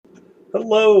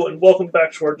Hello, and welcome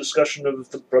back to our discussion of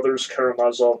The Brothers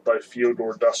Karamazov by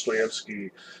Fyodor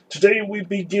Dostoevsky. Today we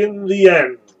begin the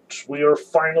end. We are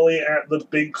finally at the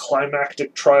big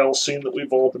climactic trial scene that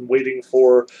we've all been waiting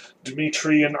for.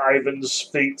 Dmitri and Ivan's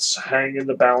fates hang in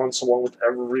the balance along with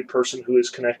every person who is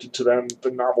connected to them.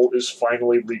 The novel is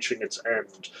finally reaching its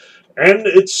end. And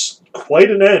it's quite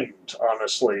an end,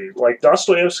 honestly. Like,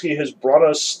 Dostoevsky has brought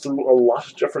us through a lot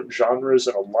of different genres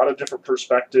and a lot of different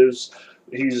perspectives.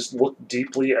 He's looked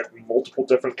deeply at multiple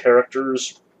different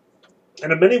characters,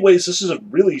 and in many ways, this is a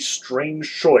really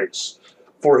strange choice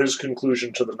for his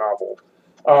conclusion to the novel.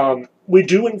 We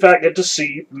do, in fact, get to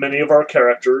see many of our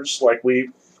characters, like we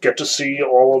get to see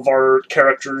all of our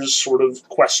characters' sort of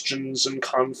questions and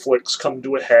conflicts come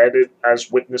to a head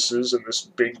as witnesses in this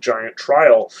big giant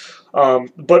trial.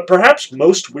 But perhaps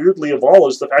most weirdly of all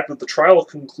is the fact that the trial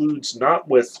concludes not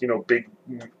with, big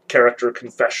character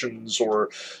confessions or,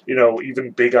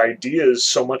 even big ideas,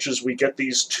 so much as we get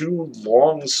these two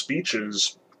long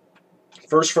speeches,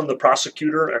 first from the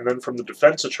prosecutor and then from the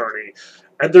defense attorney,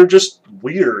 and they're just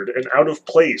weird and out of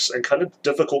place and kind of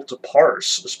difficult to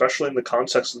parse, especially in the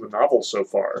context of the novel so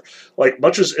far. Like,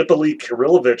 much as Ippolit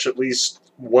Kirillovich at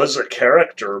least was a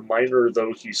character, minor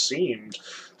though he seemed,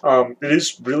 it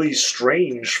is really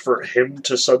strange for him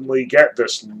to suddenly get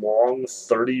this long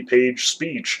 30-page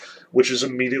speech, which is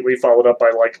immediately followed up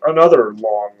by, like, another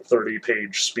long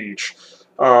 30-page speech.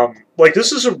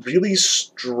 This is a really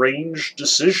strange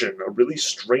decision, a really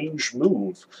strange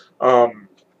move.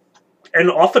 And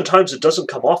oftentimes it doesn't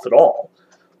come off at all.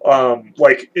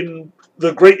 In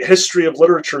the great history of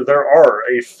literature, there are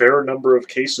a fair number of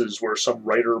cases where some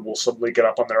writer will suddenly get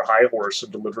up on their high horse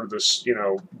and deliver this,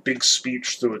 big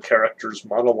speech through a character's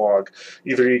monologue.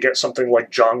 Either you get something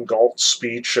like John Galt's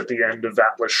speech at the end of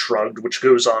Atlas Shrugged, which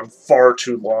goes on far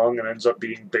too long and ends up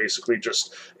being basically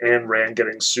just Ayn Rand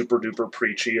getting super duper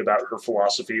preachy about her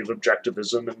philosophy of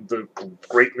objectivism and the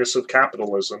greatness of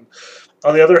capitalism.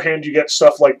 On the other hand, you get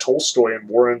stuff like Tolstoy in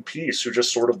War and Peace, who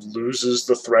just sort of loses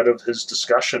the thread of his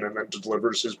discussion and then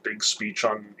delivers his big speech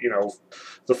on,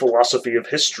 the philosophy of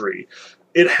history.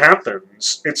 It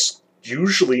happens. It's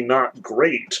usually not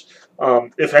great.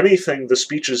 If anything, the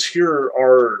speeches here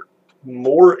are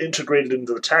more integrated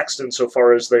into the text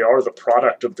insofar as they are the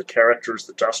product of the characters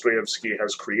that Dostoevsky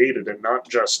has created and not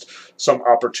just some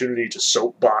opportunity to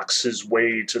soapbox his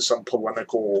way to some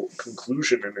polemical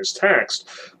conclusion in his text,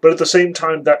 but at the same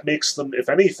time that makes them, if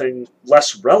anything,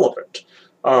 less relevant.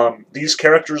 These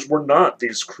characters were not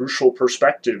these crucial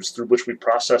perspectives through which we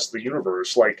process the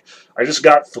universe. Like, I just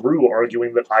got through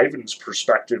arguing that Ivan's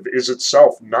perspective is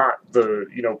itself not the,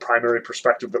 primary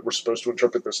perspective that we're supposed to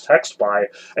interpret this text by,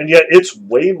 and yet it's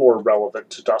way more relevant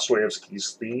to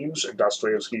Dostoevsky's themes and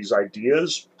Dostoevsky's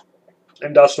ideas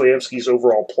and Dostoevsky's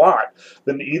overall plot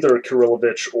than either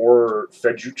Kirillovich or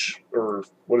Fedyuk, or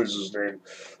what is his name,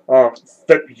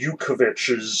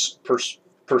 Fedyukovich's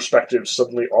perspective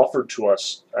suddenly offered to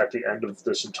us at the end of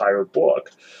this entire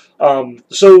book.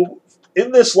 So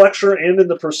in this lecture and in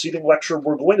the preceding lecture,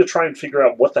 we're going to try and figure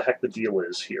out what the heck the deal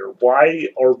is here. Why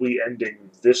are we ending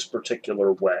this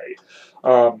particular way?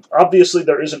 Obviously,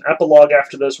 there is an epilogue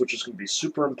after this, which is going to be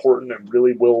super important and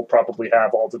really will probably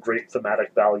have all the great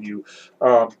thematic value.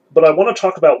 But I want to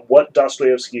talk about what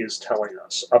Dostoevsky is telling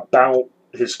us about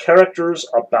his characters,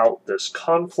 about this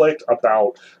conflict,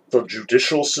 about the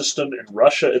judicial system in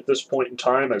Russia at this point in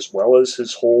time, as well as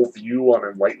his whole view on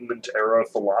Enlightenment-era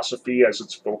philosophy as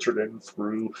it's filtered in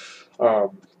through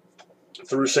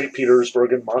St.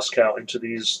 Petersburg and Moscow into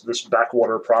this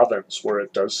backwater province where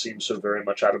it does seem so very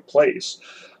much out of place.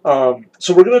 So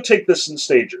we're going to take this in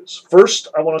stages. First,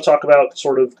 I want to talk about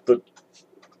sort of the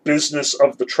business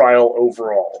of the trial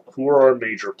overall. Who are our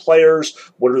major players?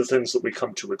 What are the things that we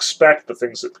come to expect? The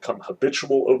things that become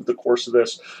habitual over the course of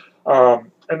this?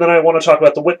 And then I want to talk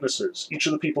about the witnesses, each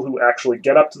of the people who actually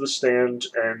get up to the stand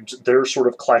and their sort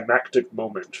of climactic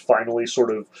moment, finally sort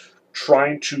of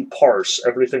trying to parse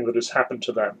everything that has happened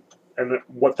to them and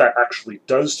what that actually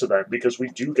does to them, because we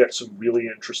do get some really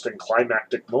interesting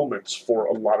climactic moments for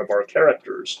a lot of our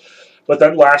characters. But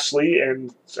then lastly,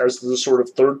 and as the sort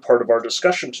of third part of our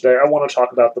discussion today, I want to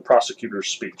talk about the prosecutor's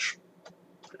speech.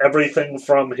 Everything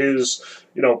from his,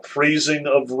 praising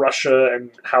of Russia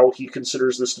and how he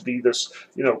considers this to be this,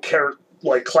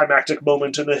 like climactic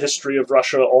moment in the history of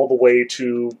Russia, all the way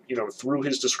to, you know, through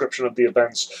his description of the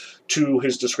events to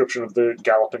his description of the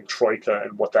galloping troika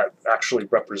and what that actually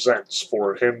represents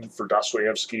for him, for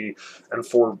Dostoevsky, and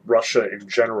for Russia in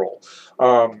general.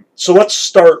 So let's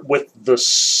start with the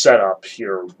setup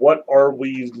here. What are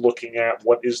we looking at?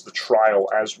 What is the trial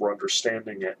as we're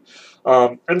understanding it?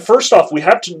 And first off, we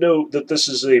have to note that this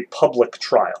is a public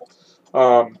trial.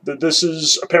 This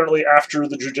is apparently after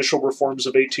the judicial reforms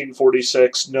of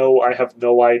 1846. No, I have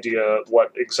no idea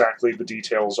what exactly the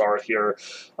details are here.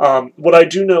 What I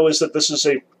do know is that this is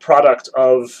a product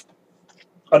of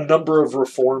a number of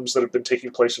reforms that have been taking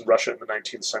place in Russia in the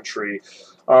 19th century,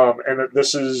 and that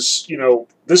this is, you know,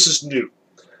 this is new.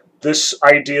 This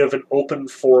idea of an open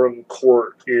forum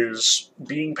court is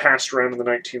being passed around in the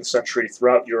 19th century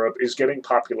throughout Europe, is getting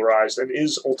popularized, and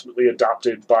is ultimately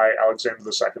adopted by Alexander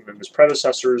II and his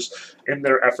predecessors in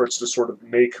their efforts to sort of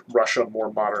make Russia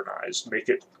more modernized, make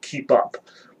it keep up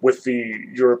with the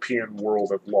European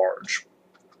world at large.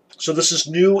 So this is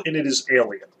new and it is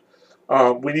alien.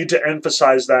 We need to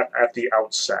emphasize that at the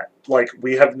outset. Like,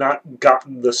 we have not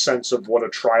gotten the sense of what a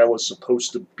trial is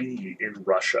supposed to be in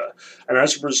Russia. And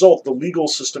as a result, the legal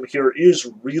system here is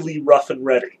really rough and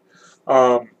ready.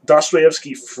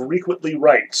 Dostoevsky frequently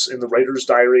writes in the Writer's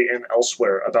Diary and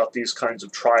elsewhere about these kinds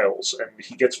of trials, and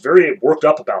he gets very worked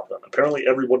up about them. Apparently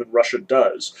everyone in Russia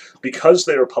does. Because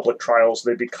they are public trials,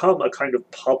 they become a kind of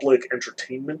public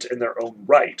entertainment in their own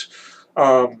right.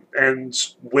 And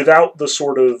without the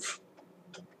sort of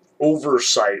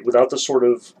oversight, without the sort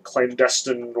of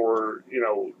clandestine or, you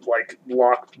know, like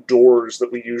locked doors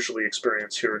that we usually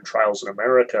experience here in trials in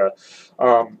America,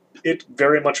 it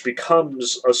very much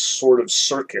becomes a sort of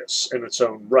circus in its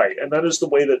own right. And that is the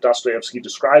way that Dostoevsky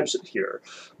describes it here.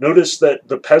 Notice that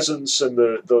the peasants and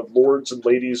the lords and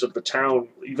ladies of the town,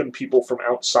 even people from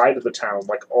outside of the town,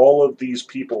 like all of these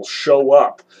people show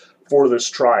up for this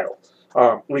trial.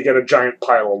 We get a giant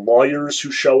pile of lawyers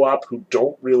who show up, who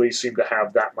don't really seem to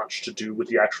have that much to do with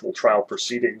the actual trial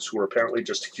proceedings, who are apparently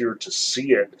just here to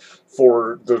see it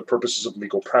for the purposes of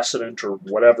legal precedent or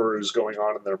whatever is going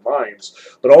on in their minds.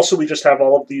 But also we just have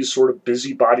all of these sort of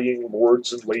busybodying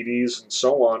lords and ladies and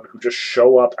so on who just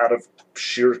show up out of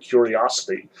sheer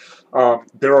curiosity.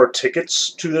 There are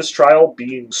tickets to this trial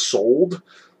being sold,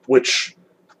 which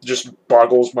just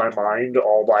boggles my mind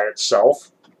all by itself.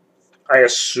 I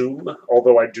assume,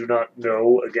 although I do not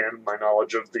know, again, my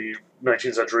knowledge of the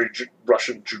 19th century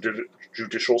Russian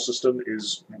judicial system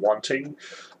is wanting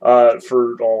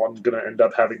for all I'm going to end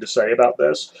up having to say about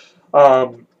this.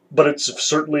 But it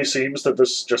certainly seems that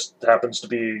this just happens to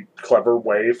be a clever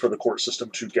way for the court system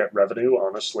to get revenue.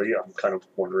 Honestly, I'm kind of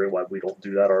wondering why we don't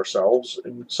do that ourselves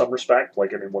in some respect.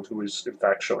 Like, anyone who is, in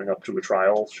fact, showing up to a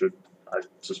trial should, I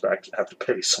suspect, have to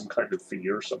pay some kind of fee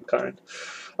or some kind.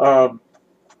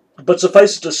 But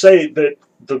suffice it to say that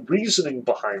the reasoning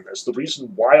behind this, the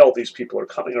reason why all these people are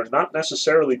coming, are not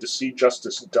necessarily to see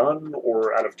justice done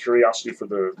or out of curiosity for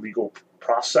the legal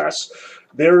process.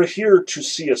 They're here to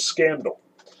see a scandal.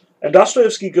 And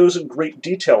Dostoevsky goes in great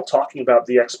detail talking about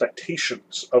the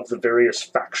expectations of the various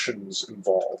factions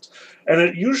involved. And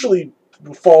it usually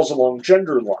falls along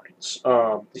gender lines.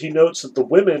 He notes that the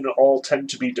women all tend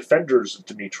to be defenders of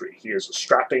Dmitri. He is a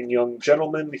strapping young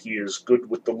gentleman. He is good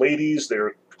with the ladies.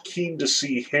 They're keen to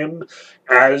see him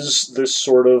as this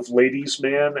sort of ladies'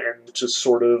 man and to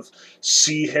sort of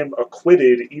see him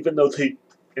acquitted, even though they,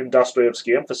 and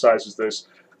Dostoevsky emphasizes this,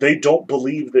 they don't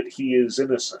believe that he is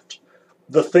innocent.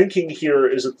 The thinking here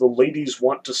is that the ladies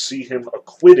want to see him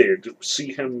acquitted,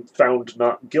 see him found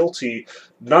not guilty,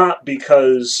 not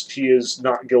because he is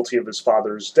not guilty of his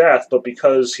father's death, but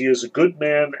because he is a good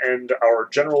man and our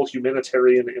general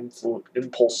humanitarian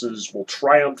impulses will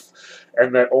triumph,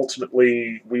 and that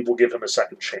ultimately we will give him a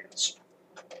second chance.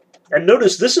 And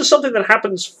notice, this is something that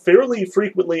happens fairly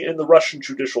frequently in the Russian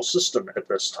judicial system at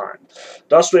this time.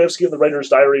 Dostoevsky in the Writer's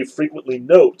Diary frequently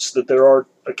notes that there are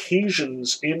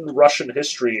occasions in Russian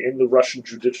history, in the Russian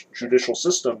judicial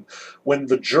system, when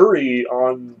the jury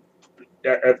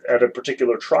at a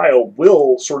particular trial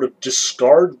will sort of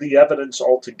discard the evidence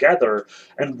altogether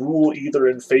and rule either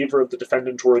in favor of the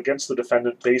defendant or against the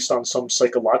defendant based on some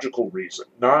psychological reason.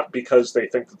 Not because they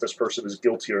think that this person is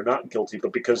guilty or not guilty,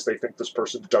 but because they think this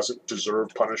person doesn't deserve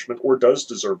punishment or does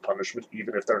deserve punishment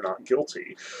even if they're not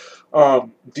guilty.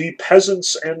 The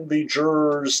peasants and the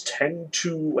jurors tend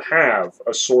to have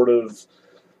a sort of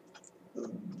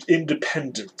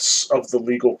independence of the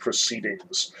legal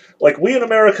proceedings. Like, we in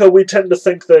America, we tend to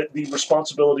think that the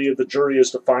responsibility of the jury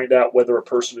is to find out whether a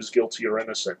person is guilty or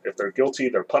innocent. If they're guilty,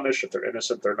 they're punished. If they're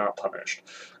innocent, they're not punished.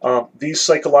 These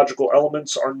psychological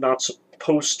elements are not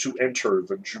supposed to enter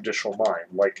the judicial mind.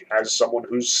 Like, as someone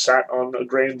who's sat on a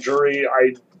grand jury,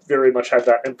 I very much had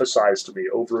that emphasized to me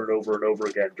over and over and over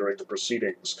again during the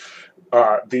proceedings.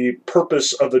 The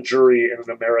purpose of a jury in an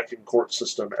American court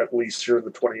system, at least here in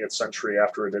the 20th century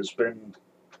after it has been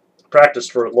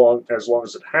practiced for as long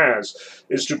as it has,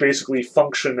 is to basically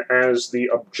function as the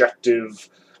objective,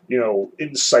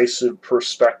 incisive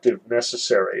perspective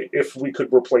necessary. If we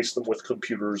could replace them with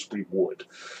computers, we would.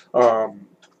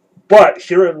 But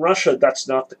here in Russia, that's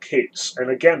not the case. And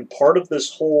again, part of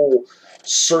this whole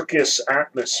circus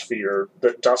atmosphere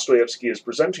that Dostoevsky is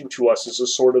presenting to us is a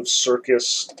sort of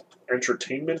circus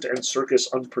entertainment and circus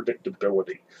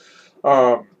unpredictability.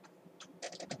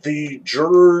 The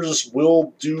jurors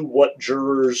will do what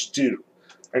jurors do.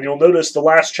 And you'll notice the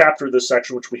last chapter of this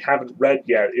section, which we haven't read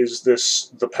yet, is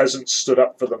this: the peasants stood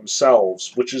up for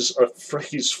themselves, which is a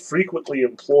phrase frequently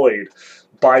employed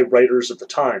by writers at the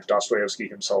time. Dostoevsky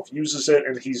himself uses it,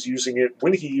 and he's using it,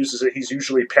 when he uses it, he's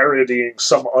usually parodying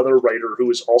some other writer who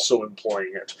is also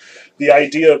employing it. The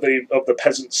idea of the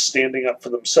peasants standing up for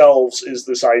themselves is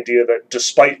this idea that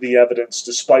despite the evidence,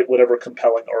 despite whatever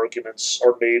compelling arguments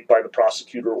are made by the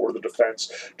prosecutor or the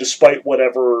defense, despite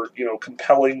whatever,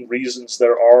 compelling reasons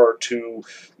there are to,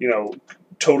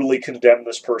 totally condemn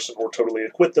this person or totally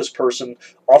acquit this person,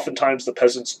 oftentimes the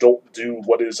peasants don't do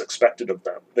what is expected of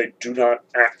them. They do not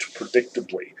act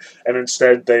predictably, and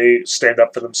instead they stand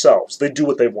up for themselves. They do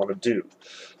what they want to do.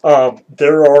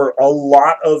 There are a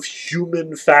lot of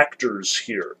human factors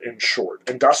here, in short,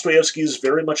 and Dostoevsky is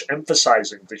very much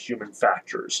emphasizing the human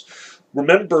factors.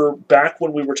 Remember, back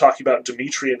when we were talking about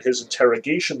Dmitri and his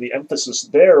interrogation, the emphasis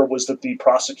there was that the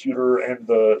prosecutor and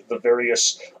the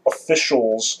various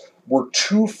officials were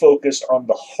too focused on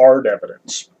the hard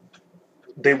evidence.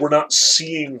 They were not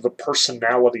seeing the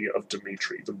personality of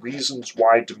Dmitri, the reasons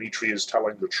why Dmitri is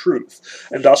telling the truth.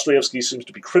 And Dostoevsky seems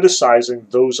to be criticizing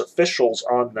those officials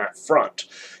on that front.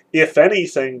 If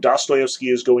anything, Dostoevsky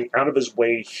is going out of his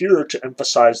way here to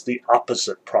emphasize the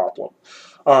opposite problem.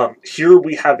 Here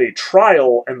we have a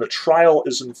trial, and the trial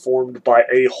is informed by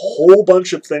a whole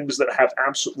bunch of things that have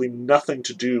absolutely nothing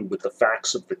to do with the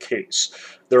facts of the case.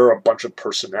 There are a bunch of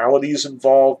personalities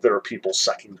involved. There are people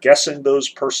second-guessing those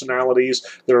personalities.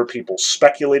 There are people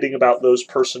speculating about those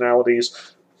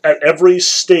personalities. At every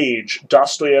stage,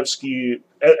 Dostoevsky,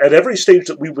 at every stage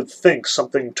that we would think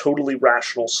something totally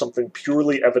rational, something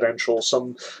purely evidential,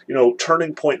 some,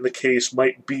 turning point in the case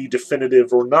might be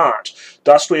definitive or not,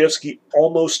 Dostoevsky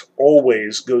almost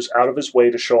always goes out of his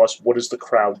way to show us what is the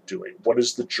crowd doing, what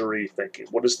is the jury thinking,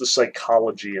 what is the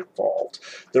psychology involved.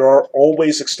 There are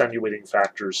always extenuating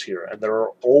factors here, and there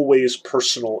are always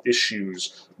personal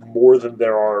issues more than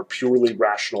there are purely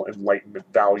rational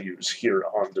Enlightenment values here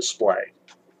on display.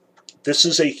 This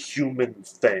is a human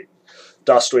thing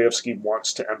Dostoevsky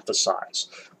wants to emphasize.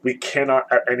 We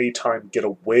cannot at any time get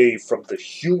away from the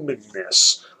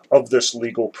humanness of this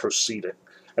legal proceeding.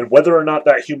 And whether or not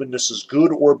that humanness is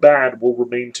good or bad will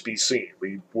remain to be seen.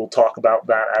 We will talk about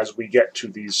that as we get to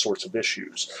these sorts of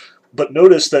issues. But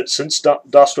notice that since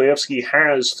Dostoevsky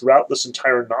has, throughout this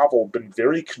entire novel, been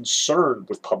very concerned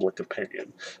with public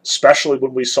opinion, especially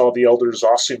when we saw the elder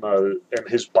Zosima and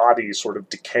his body sort of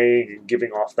decaying and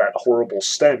giving off that horrible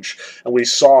stench, and we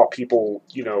saw people,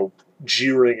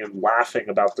 jeering and laughing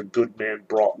about the good man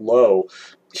brought low,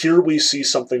 here we see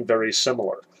something very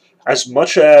similar. As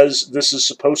much as this is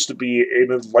supposed to be an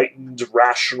enlightened,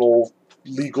 rational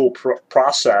legal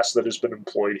process that has been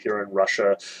employed here in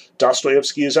Russia,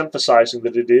 Dostoevsky is emphasizing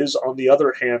that it is, on the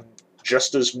other hand,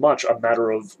 just as much a matter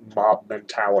of mob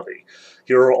mentality.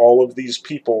 Here are all of these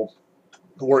people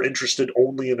who are interested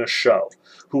only in a show,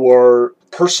 who are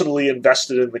personally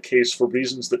invested in the case for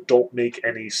reasons that don't make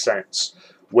any sense.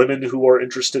 Women who are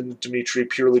interested in Dmitri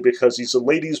purely because he's a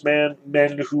ladies' man,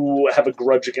 men who have a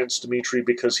grudge against Dmitri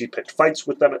because he picked fights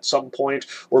with them at some point,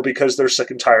 or because they're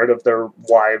sick and tired of their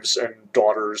wives and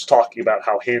daughters talking about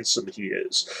how handsome he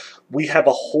is. We have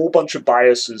a whole bunch of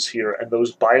biases here, and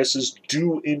those biases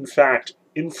do, in fact,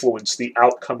 influence the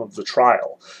outcome of the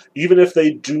trial. Even if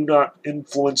they do not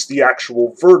influence the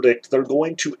actual verdict, they're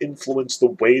going to influence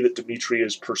the way that Dmitri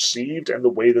is perceived and the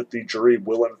way that the jury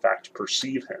will, in fact,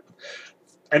 perceive him.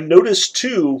 And notice,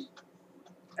 too,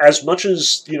 as much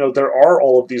as, there are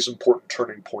all of these important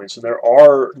turning points and there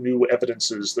are new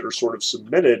evidences that are sort of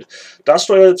submitted,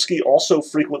 Dostoevsky also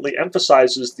frequently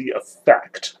emphasizes the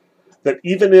effect. That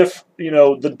even if,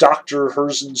 the Dr.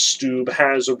 Herzenstube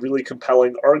has a really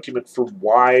compelling argument for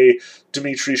why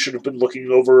Dmitri should have been looking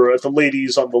over at the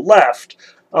ladies on the left,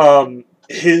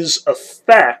 his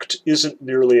effect isn't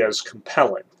nearly as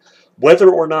compelling. Whether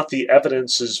or not the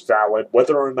evidence is valid,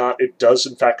 whether or not it does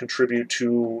in fact contribute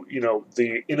to,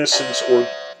 the innocence or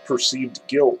perceived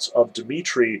guilt of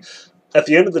Dmitri, at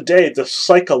the end of the day, the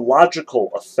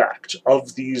psychological effect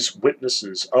of these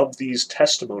witnesses, of these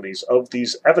testimonies, of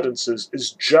these evidences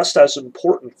is just as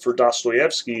important for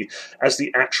Dostoevsky as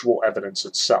the actual evidence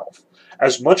itself.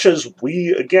 As much as we,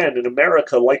 again, in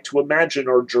America, like to imagine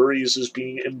our juries as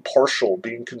being impartial,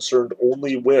 being concerned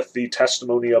only with the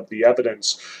testimony of the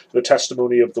evidence, the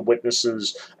testimony of the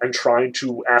witnesses, and trying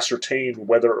to ascertain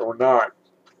whether or not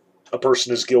a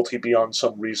person is guilty beyond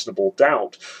some reasonable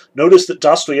doubt. Notice that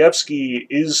Dostoevsky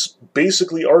is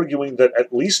basically arguing that,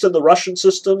 at least in the Russian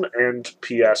system, and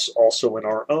P.S. also in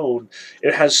our own,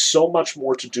 it has so much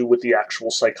more to do with the actual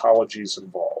psychologies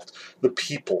involved. The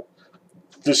people.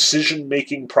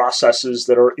 Decision-making processes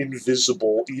that are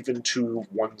invisible even to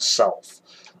oneself.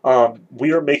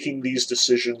 We are making these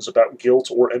decisions about guilt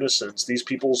or innocence. These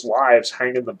people's lives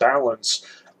hang in the balance,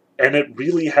 and it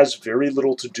really has very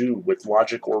little to do with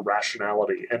logic or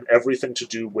rationality, and everything to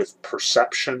do with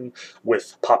perception,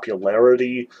 with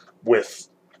popularity, with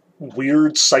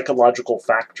weird psychological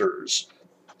factors.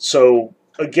 So,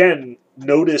 again,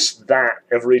 notice that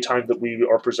every time that we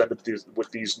are presented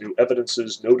with these new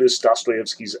evidences. Notice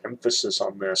Dostoevsky's emphasis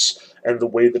on this and the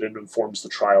way that it informs the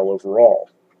trial overall.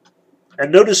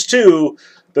 And notice, too,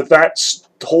 that that's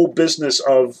the whole business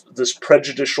of this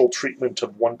prejudicial treatment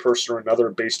of one person or another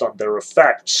based on their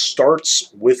effects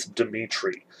starts with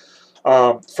Dmitri.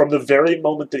 From the very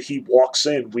moment that he walks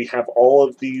in, we have all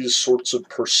of these sorts of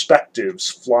perspectives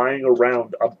flying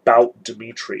around about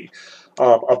Dmitri.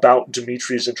 About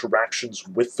Dmitri's interactions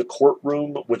with the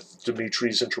courtroom, with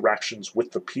Dmitri's interactions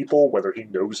with the people, whether he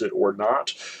knows it or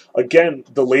not. Again,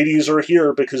 the ladies are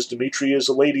here because Dmitri is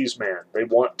a ladies' man. They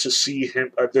want to see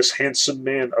him, this handsome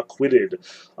man, acquitted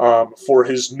for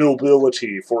his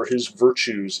nobility, for his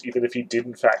virtues, even if he did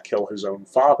in fact kill his own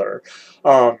father.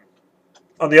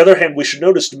 On the other hand, we should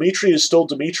notice Dmitri is still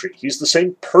Dmitri. He's the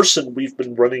same person we've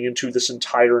been running into this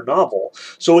entire novel.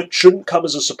 So it shouldn't come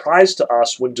as a surprise to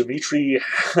us when Dmitri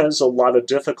has a lot of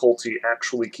difficulty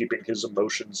actually keeping his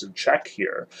emotions in check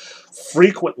here.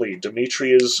 Frequently,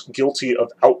 Dmitri is guilty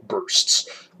of outbursts.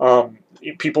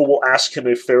 People will ask him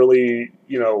a fairly,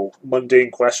 mundane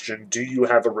question: do you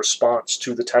have a response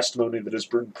to the testimony that has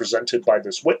been presented by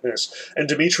this witness? And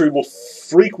Dmitri will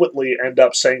frequently end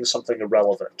up saying something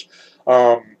irrelevant.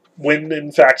 When,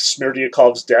 in fact,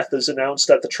 Smerdyakov's death is announced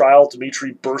at the trial,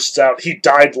 Dmitri bursts out, "He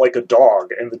died like a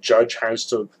dog," and the judge has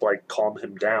to, calm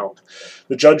him down.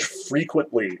 The judge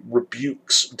frequently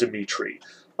rebukes Dmitri,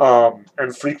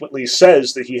 and frequently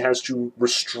says that he has to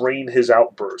restrain his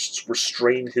outbursts,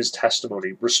 restrain his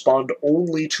testimony, respond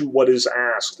only to what is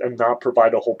asked, and not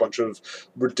provide a whole bunch of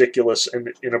ridiculous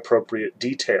and inappropriate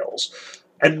details.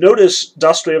 And notice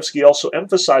Dostoevsky also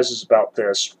emphasizes about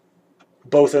this,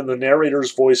 both in the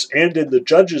narrator's voice and in the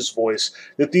judge's voice,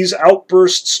 that these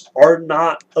outbursts are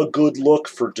not a good look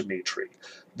for Dmitri.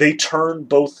 They turn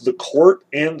both the court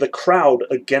and the crowd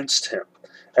against him.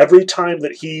 Every time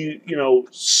that he,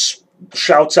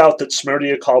 shouts out that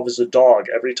Smerdyakov is a dog,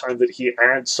 every time that he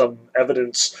adds some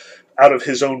evidence out of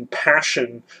his own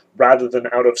passion rather than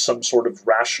out of some sort of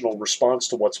rational response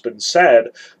to what's been said,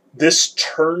 this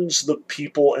turns the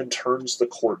people and turns the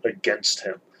court against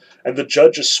him. And the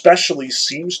judge especially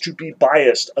seems to be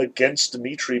biased against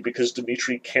Dmitri because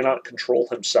Dmitri cannot control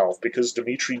himself, because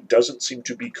Dmitri doesn't seem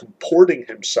to be comporting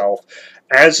himself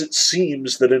as it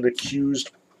seems that an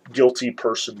accused guilty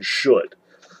person should.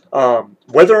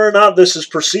 Whether or not this is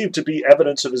perceived to be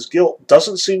evidence of his guilt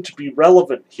doesn't seem to be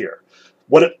relevant here.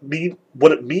 What it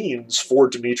means for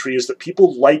Dmitri is that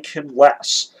people like him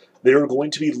less. They are going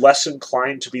to be less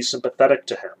inclined to be sympathetic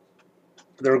to him.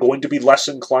 They're going to be less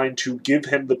inclined to give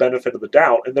him the benefit of the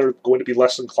doubt, and they're going to be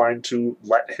less inclined to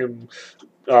let him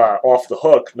off the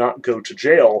hook, not go to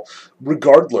jail,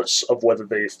 regardless of whether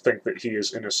they think that he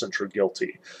is innocent or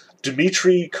guilty.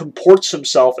 Dmitri comports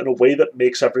himself in a way that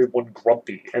makes everyone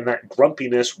grumpy, and that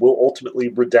grumpiness will ultimately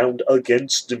redound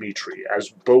against Dmitri, as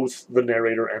both the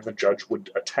narrator and the judge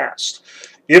would attest.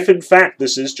 If, in fact,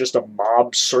 this is just a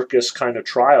mob circus kind of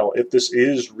trial, if this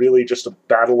is really just a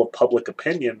battle of public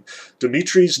opinion,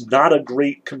 Dmitri's not a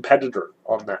great competitor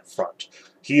on that front.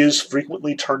 He is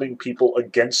frequently turning people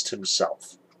against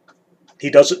himself. He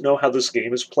doesn't know how this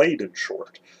game is played, in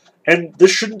short. And this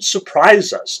shouldn't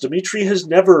surprise us. Dmitri has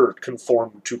never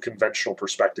conformed to conventional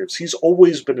perspectives. He's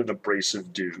always been an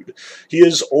abrasive dude. He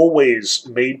has always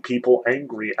made people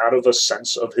angry out of a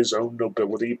sense of his own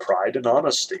nobility, pride, and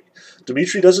honesty.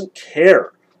 Dmitri doesn't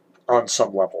care on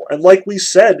some level. And like we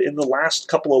said in the last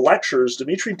couple of lectures,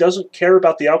 Dmitri doesn't care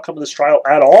about the outcome of this trial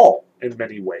at all in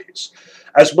many ways.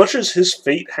 As much as his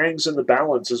fate hangs in the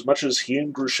balance, as much as he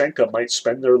and Grushenka might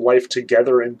spend their life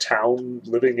together in town,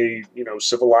 living a,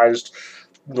 civilized,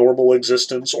 normal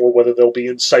existence, or whether they'll be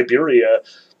in Siberia,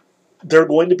 they're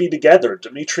going to be together.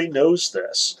 Dmitri knows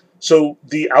this. So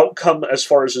the outcome as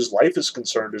far as his life is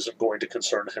concerned isn't going to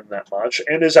concern him that much,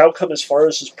 and his outcome as far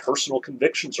as his personal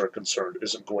convictions are concerned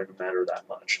isn't going to matter that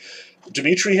much.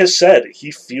 Dmitri has said he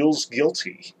feels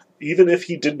guilty, even if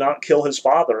he did not kill his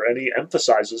father, and he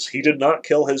emphasizes he did not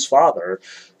kill his father.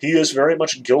 He is very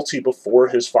much guilty before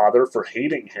his father for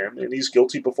hating him, and he's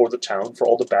guilty before the town for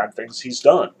all the bad things he's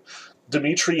done.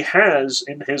 Dmitri has,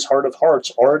 in his heart of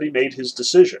hearts, already made his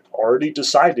decision, already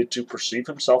decided to perceive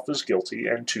himself as guilty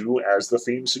and to, as the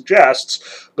theme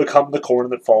suggests, become the corn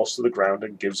that falls to the ground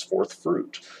and gives forth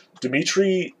fruit.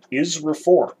 Dmitri is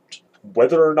reformed.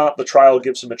 Whether or not the trial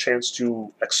gives him a chance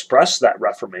to express that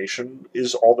reformation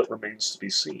is all that remains to be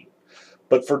seen.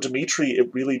 But for Dmitri,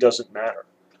 it really doesn't matter.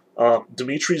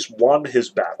 Dmitri's won his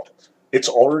battle. It's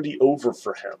already over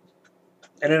for him.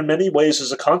 And in many ways,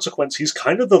 as a consequence, he's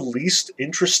kind of the least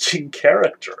interesting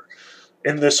character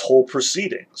in this whole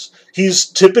proceedings. He's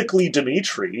typically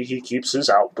Dmitri. He keeps his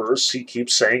outbursts. He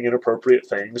keeps saying inappropriate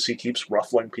things. He keeps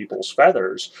ruffling people's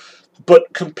feathers.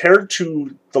 But compared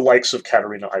to the likes of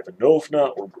Katerina Ivanovna,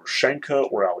 or Grushenka,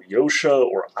 or Alyosha,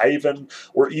 or Ivan,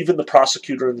 or even the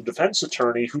prosecutor and the defense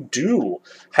attorney, who do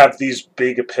have these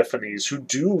big epiphanies, who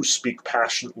do speak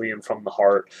passionately and from the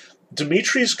heart,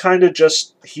 Dmitri's kind of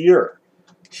just here.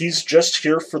 He's just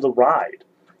here for the ride.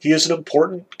 He is an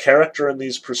important character in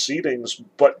these proceedings,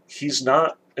 but he's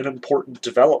not an important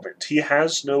development. He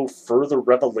has no further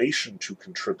revelation to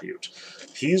contribute.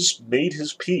 He's made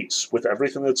his peace with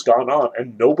everything that's gone on,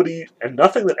 and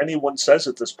nothing that anyone says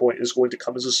at this point is going to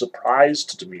come as a surprise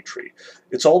to Dmitri.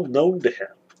 It's all known to him.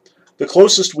 The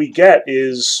closest we get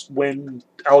is when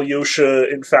Alyosha,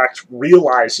 in fact,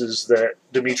 realizes that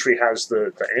Dmitri has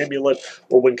the amulet,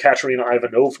 or when Katerina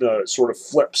Ivanovna sort of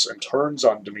flips and turns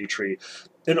on Dmitri.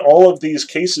 In all of these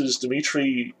cases,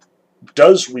 Dmitri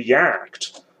does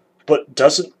react, but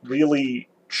doesn't really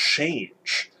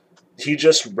change. He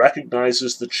just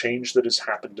recognizes the change that has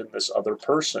happened in this other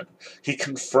person. He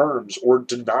confirms or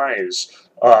denies,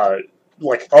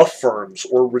 affirms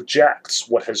or rejects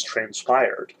what has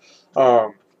transpired.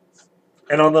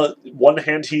 And on the one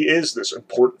hand, he is this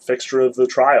important fixture of the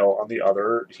trial. On the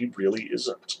other, he really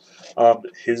isn't.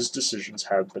 His decisions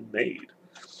have been made.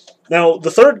 Now,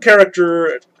 the third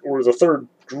character, or the third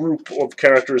group of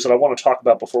characters that I want to talk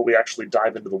about before we actually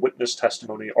dive into the witness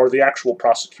testimony, are the actual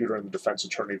prosecutor and the defense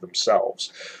attorney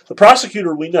themselves. The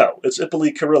prosecutor, we know, it's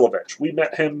Ippolit Kirillovich. We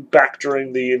met him back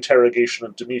during the interrogation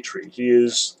of Dmitri. He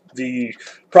is the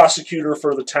prosecutor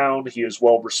for the town. He is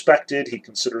well respected. He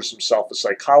considers himself a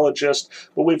psychologist,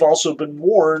 but we've also been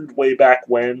warned way back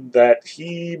when that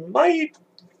he might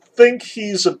think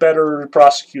he's a better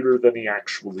prosecutor than he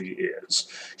actually is.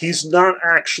 He's not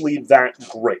actually that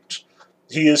great.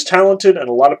 He is talented, and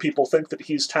a lot of people think that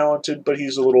he's talented, but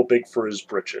he's a little big for his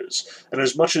britches. And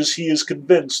as much as he is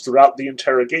convinced throughout the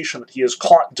interrogation that he has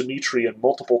caught Dmitri in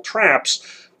multiple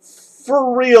traps,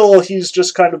 for real, he's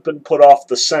just kind of been put off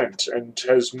the scent and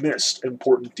has missed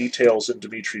important details in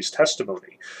Dmitri's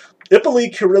testimony.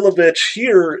 Ippolit Kirillovich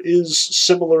here is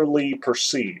similarly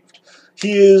perceived.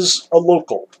 He is a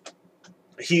local.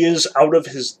 He is out of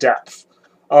his depth.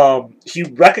 He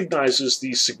recognizes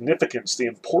the significance, the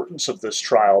importance of this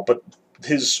trial, but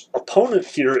his opponent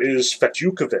here is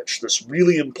Fetyukovich, this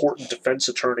really important defense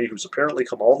attorney who's apparently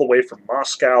come all the way from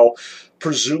Moscow,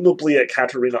 presumably at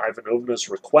Katerina Ivanovna's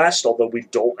request, although we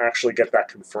don't actually get that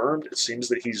confirmed. It seems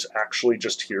that he's actually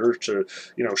just here to,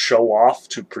 show off,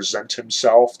 to present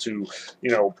himself, to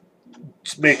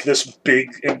make this big,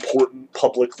 important,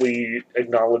 publicly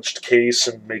acknowledged case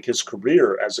and make his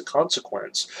career as a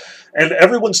consequence. And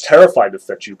everyone's terrified of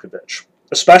Fetyukovich,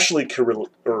 especially Ippolit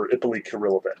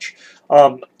Kirillovich.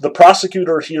 The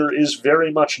prosecutor here is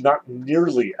very much not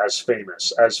nearly as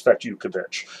famous as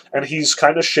Fetyukovich, and he's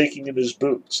kind of shaking in his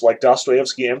boots. Like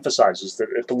Dostoevsky emphasizes that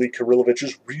Ippolit Kirillovich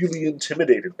is really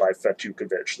intimidated by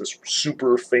Fetyukovich, this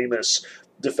super famous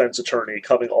defense attorney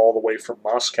coming all the way from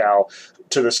Moscow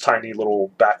to this tiny little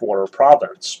backwater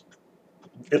province.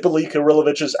 Ippolit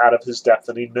Kirillovich is out of his depth,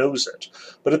 and he knows it.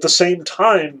 But at the same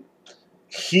time,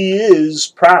 he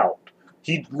is proud.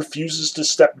 He refuses to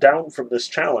step down from this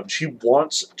challenge. He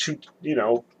wants to,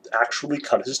 actually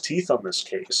cut his teeth on this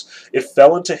case. It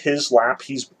fell into his lap.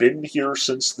 He's been here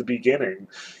since the beginning.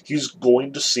 He's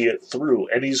going to see it through,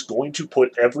 and he's going to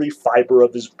put every fiber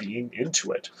of his being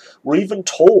into it. We're even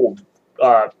told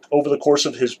over the course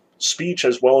of his speech,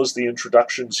 as well as the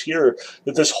introductions here,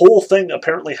 that this whole thing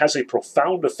apparently has a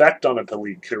profound effect on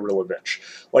Ippolit Kirillovich.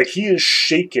 Like, he is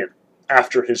shaken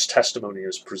after his testimony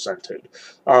is presented.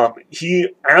 He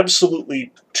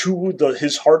absolutely, to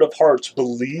his heart of hearts,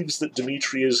 believes that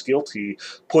Dmitri is guilty,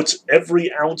 puts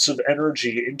every ounce of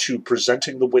energy into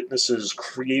presenting the witnesses,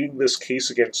 creating this case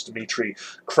against Dmitri,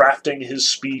 crafting his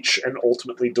speech, and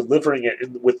ultimately delivering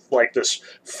it with this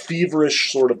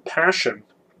feverish sort of passion.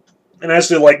 And as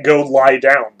they go lie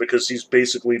down, because he's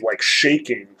basically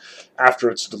shaking after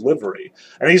its delivery,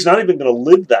 and he's not even going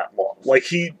to live that long.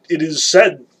 It is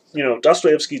said,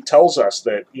 Dostoevsky tells us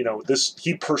that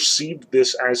he perceived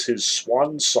this as his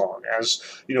swan song, as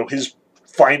his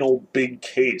final big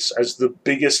case, as the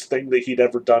biggest thing that he'd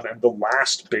ever done and the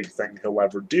last big thing he'll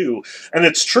ever do. And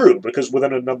it's true, because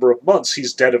within a number of months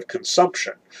he's dead of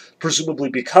consumption, presumably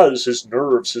because his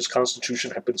nerves, his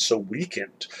constitution have been so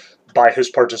weakened by his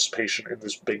participation in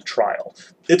this big trial.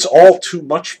 It's all too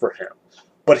much for him,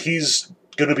 but he's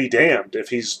going to be damned if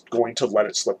he's going to let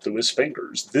it slip through his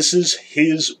fingers. This is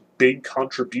his big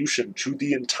contribution to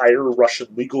the entire Russian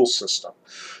legal system.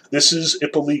 This is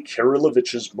Ippolit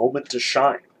Kirillovich's moment to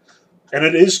shine. And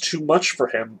it is too much for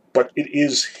him, but it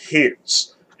is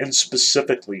his, and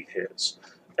specifically his.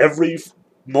 Every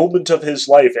moment of his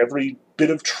life, every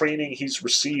bit of training he's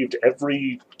received,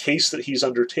 every case that he's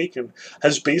undertaken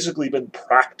has basically been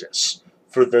practice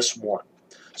for this one.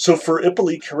 So for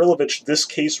Ippolit Kirillovich, this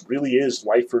case really is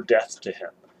life or death to him.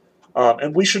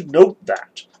 And we should note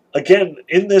that. Again,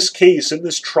 in this case, in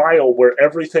this trial where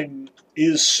everything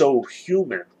is so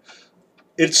human,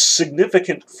 it's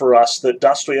significant for us that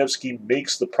Dostoevsky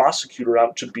makes the prosecutor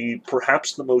out to be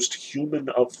perhaps the most human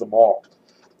of them all.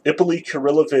 Ippolit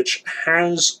Kirillovich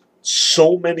has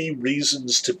so many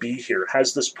reasons to be here,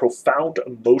 has this profound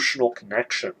emotional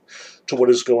connection to what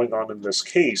is going on in this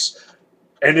case,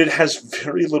 and it has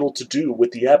very little to do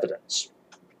with the evidence.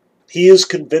 He is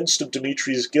convinced of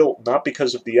Dmitri's guilt, not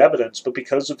because of the evidence, but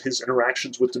because of his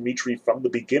interactions with Dmitri from the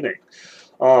beginning.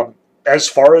 As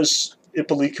far as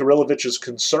Ippolit Kirillovich is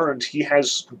concerned, he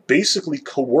has basically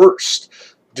coerced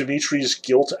Dmitri's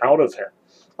guilt out of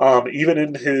him. Even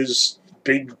in his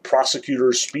big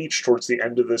prosecutor's speech towards the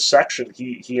end of this section,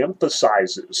 he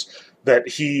emphasizes that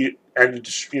he and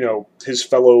his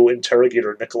fellow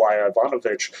interrogator Nikolai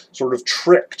Ivanovich sort of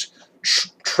trapped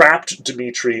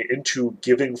Dmitri into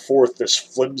giving forth this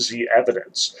flimsy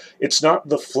evidence. It's not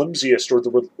the flimsiest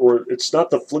or it's not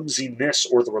the flimsiness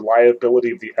or the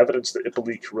reliability of the evidence that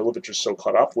Ippolit Kirillovich is so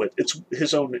caught up with. It's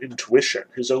his own intuition,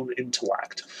 his own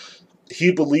intellect.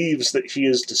 He believes that he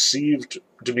has deceived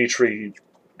Dmitri,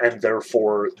 and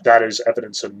therefore that is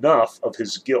evidence enough of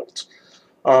his guilt.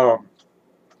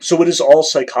 So it is all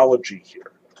psychology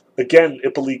here. Again,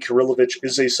 Ippolit Kirillovich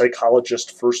is a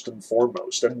psychologist first and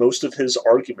foremost, and most of his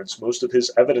arguments, most of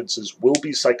his evidences will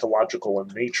be psychological in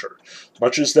nature.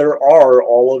 Much as there are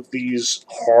all of these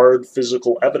hard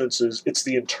physical evidences, it's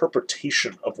the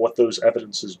interpretation of what those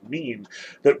evidences mean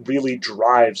that really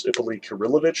drives Ippolit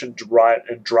Kirillovich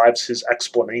and drives his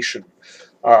explanation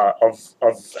of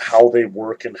how they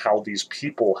work and how these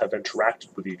people have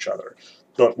interacted with each other.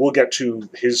 But we'll get to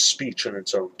his speech in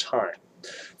its own time.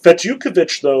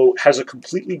 Fetyukovich, though, has a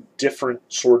completely different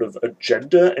sort of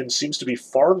agenda and seems to be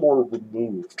far more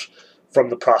removed from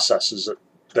the processes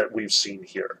that we've seen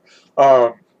here.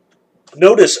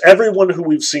 Notice everyone who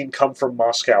we've seen come from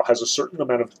Moscow has a certain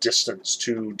amount of distance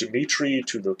to Dmitri,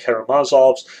 to the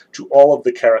Karamazovs, to all of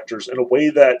the characters in a way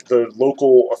that the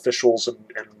local officials and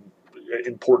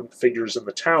important figures in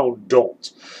the town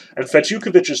don't. And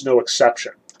Fetyukovich is no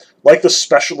exception. Like the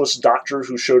specialist doctor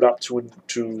who showed up to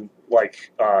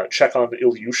check on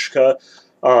Ilyushka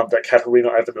that Katerina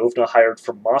Ivanovna hired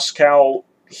from Moscow,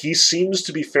 he seems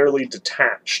to be fairly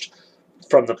detached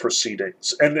from the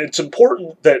proceedings. And it's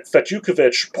important that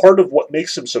Fetyukovich, part of what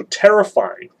makes him so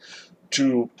terrifying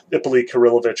to Ippolit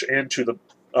Kirillovich and to the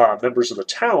members of the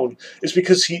town is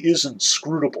because he is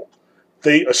inscrutable.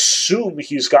 They assume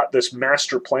he's got this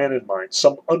master plan in mind,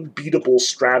 some unbeatable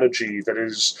strategy that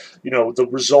is, the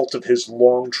result of his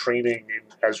long training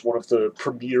as one of the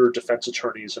premier defense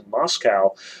attorneys in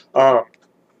Moscow.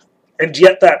 And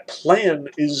yet that plan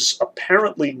is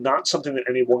apparently not something that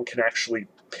anyone can actually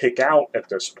pick out at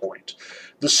this point.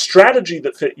 The strategy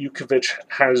that Fetyukovich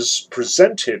has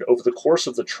presented over the course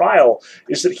of the trial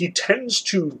is that he tends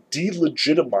to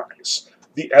delegitimize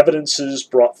the evidences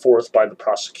brought forth by the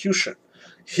prosecution.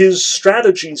 His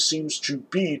strategy seems to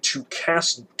be to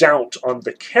cast doubt on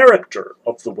the character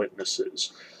of the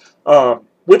witnesses,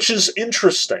 which is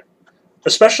interesting,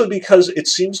 especially because it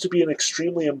seems to be an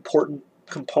extremely important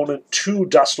component to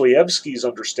Dostoevsky's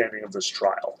understanding of this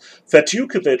trial.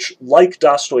 Fetyukovich, like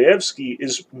Dostoevsky,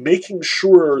 is making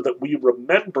sure that we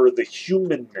remember the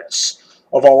humanness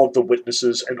of all of the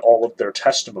witnesses and all of their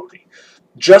testimony.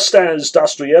 Just as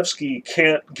Dostoevsky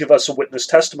can't give us a witness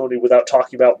testimony without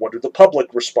talking about what do the public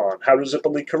respond, how does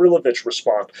Ippolit Kirillovich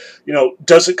respond,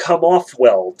 does it come off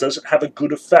well, does it have a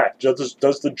good effect,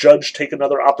 does the judge take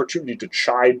another opportunity to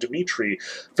chide Dmitri?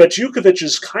 Fetyukovich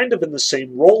is kind of in the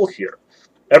same role here.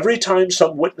 Every time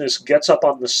some witness gets up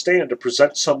on the stand to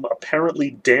present some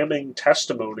apparently damning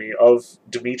testimony of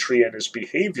Dmitri and his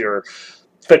behavior,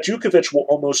 Fetyukovich will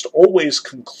almost always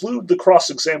conclude the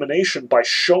cross-examination by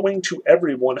showing to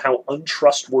everyone how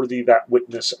untrustworthy that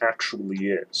witness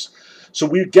actually is. So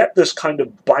we get this kind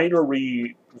of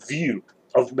binary view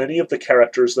of many of the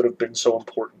characters that have been so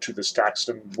important to this text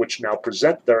and which now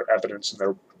present their evidence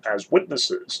and as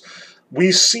witnesses.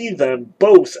 We see them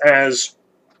both as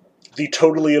the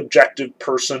totally objective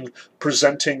person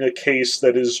presenting a case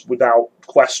that is without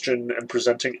question and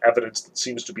presenting evidence that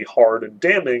seems to be hard and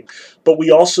damning, but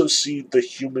we also see the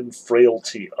human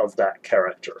frailty of that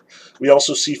character. We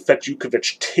also see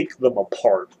Fetyukovich take them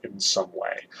apart in some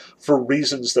way, for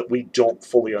reasons that we don't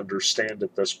fully understand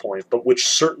at this point, but which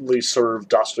certainly serve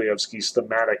Dostoevsky's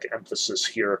thematic emphasis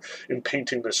here in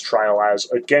painting this trial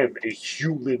as, again, a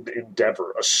human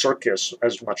endeavor, a circus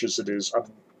as much as it is a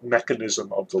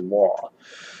mechanism of the law.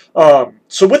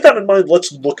 So with that in mind,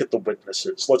 let's look at the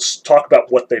witnesses. Let's talk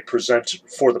about what they present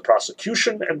for the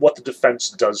prosecution and what the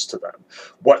defense does to them.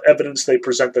 What evidence they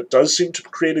present that does seem to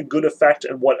create a good effect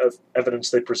and what evidence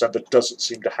they present that doesn't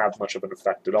seem to have much of an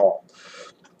effect at all.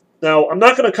 Now, I'm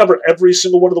not going to cover every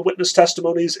single one of the witness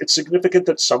testimonies. It's significant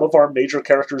that some of our major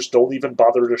characters don't even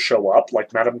bother to show up,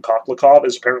 like Madame Koklikov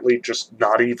is apparently just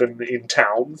not even in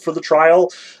town for the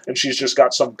trial, and she's just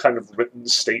got some kind of written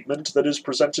statement that is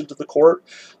presented to the court.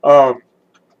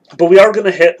 But we are going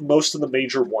to hit most of the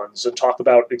major ones and talk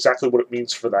about exactly what it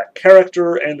means for that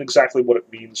character and exactly what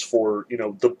it means for,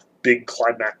 the big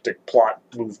climactic plot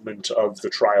movement of the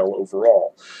trial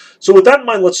overall. So with that in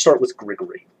mind, let's start with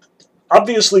Grigory.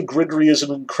 Obviously, Grigory is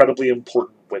an incredibly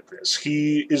important witness.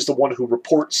 He is the one who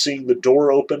reports seeing the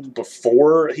door open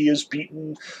before he is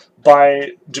beaten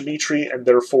by Dmitri, and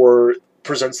therefore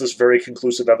presents this very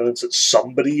conclusive evidence that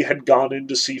somebody had gone in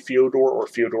to see Fyodor, or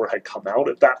Fyodor had come out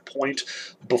at that point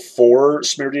before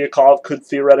Smerdyakov could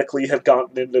theoretically have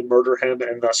gotten in to murder him,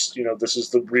 and thus, this is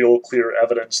the real clear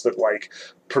evidence that,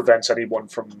 prevents anyone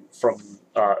from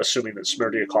assuming that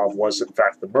Smerdyakov was, in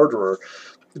fact, the murderer.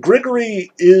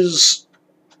 Grigory is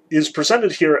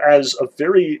presented here as a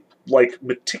very,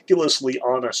 meticulously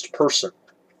honest person.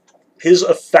 His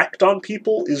effect on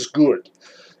people is good.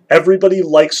 Everybody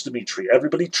likes Dmitri.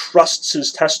 Everybody trusts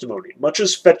his testimony. Much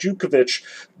as Fetyukovich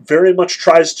very much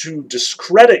tries to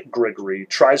discredit Grigory,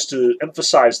 tries to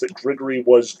emphasize that Grigory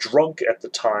was drunk at the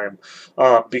time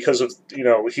because of,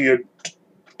 he had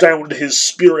downed his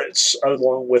spirits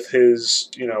along with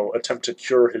his, attempt to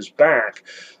cure his back,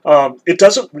 it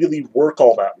doesn't really work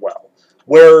all that well.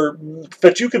 Where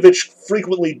Fetyukovich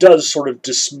frequently does sort of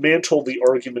dismantle the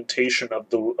argumentation of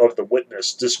the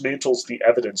witness, dismantles the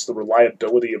evidence, the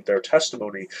reliability of their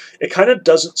testimony, it kind of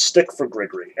doesn't stick for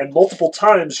Grigory. And multiple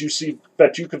times you see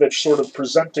Fetyukovich sort of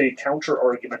present a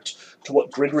counter-argument to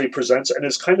what Grigory presents and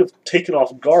is kind of taken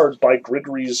off guard by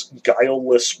Grigory's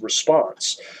guileless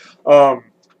response.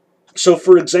 So,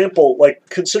 for example,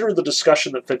 consider the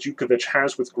discussion that Fetyukovich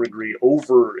has with Grigory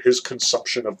over his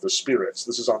consumption of the spirits.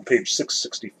 This is on page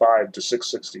 665 to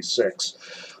 666.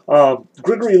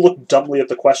 Grigory looked dumbly at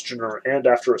the questioner and,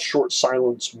 after a short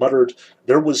silence, muttered,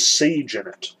 "There was sage in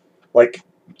it."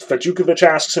 Fetyukovich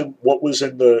asks him what was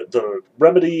in the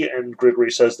remedy, and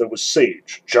Grigory says there was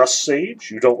sage. Just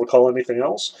sage? You don't recall anything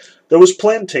else? There was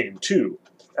plantain, too.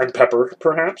 And pepper,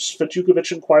 perhaps?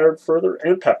 Fetyukovich inquired further.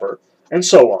 And pepper. And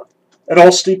so on. And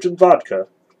all steeped in vodka,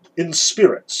 in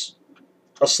spirits.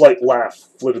 A slight laugh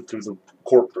flitted through the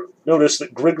courtroom. Notice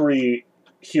that Grigory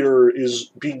here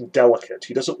is being delicate.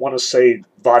 He doesn't want to say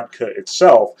vodka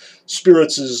itself.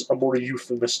 Spirits is a more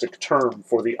euphemistic term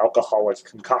for the alcoholic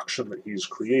concoction that he's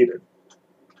created.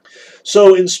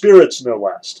 So, in spirits, no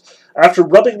less. After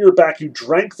rubbing your back, you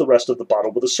drank the rest of the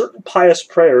bottle with a certain pious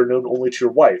prayer known only to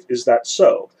your wife. Is that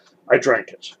so? I drank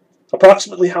it.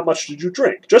 Approximately how much did you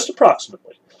drink? Just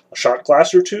approximately. A shot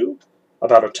glass or two?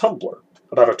 About a tumbler.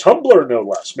 About a tumbler, no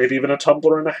less. Maybe even a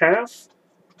tumbler and a half?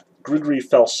 Grigory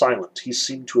fell silent. He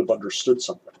seemed to have understood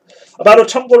something. "About a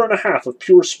tumbler and a half of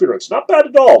pure spirits. Not bad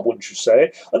at all, wouldn't you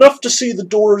say? Enough to see the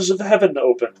doors of heaven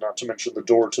open, not to mention the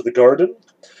door to the garden."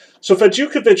 So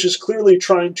Fetyukovich is clearly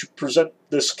trying to present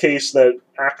this case that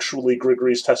actually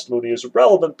Grigory's testimony is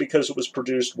irrelevant because it was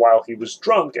produced while he was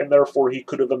drunk, and therefore he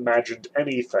could have imagined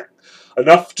anything.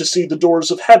 Enough to see the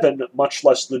doors of heaven, much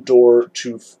less the door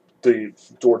to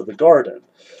the garden.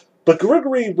 But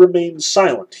Grigory remains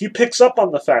silent. He picks up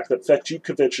on the fact that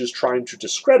Fetyukovich is trying to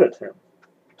discredit him.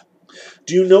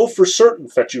 "Do you know for certain,"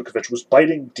 Fetyukovich was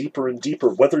biting deeper and deeper,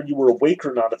 "whether you were awake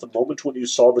or not at the moment when you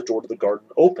saw the door to the garden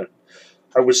open?"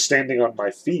 "I was standing on my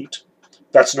feet."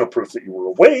 "That's no proof that you were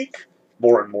awake."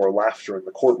 More and more laughter in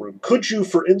the courtroom. "Could you,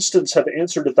 for instance, have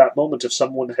answered at that moment if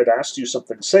someone had asked you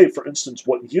something? Say, for instance,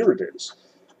 what year it is?"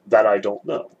 "That I don't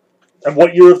know." "And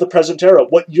what year of the present era?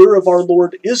 What year of our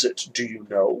Lord is it? Do you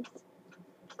know?"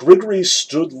 Grigory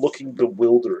stood looking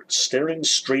bewildered, staring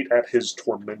straight at his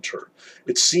tormentor.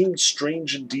 It seemed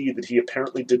strange indeed that he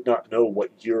apparently did not know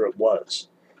what year it was.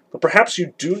 "But perhaps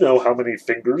you do know how many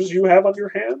fingers you have on your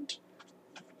hand?"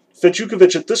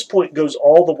 Fetyukovich at this point goes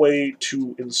all the way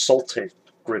to insulting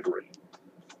Grigory.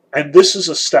 And this is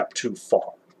a step too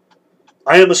far.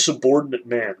 "I am a subordinate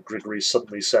man," Grigory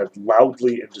suddenly said,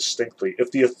 loudly and distinctly.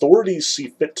 "If the authorities see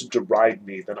fit to deride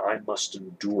me, then I must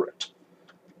endure it."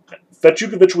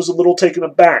 Fetyukovich was a little taken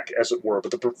aback, as it were,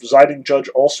 but the presiding judge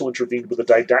also intervened with a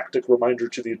didactic reminder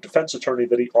to the defense attorney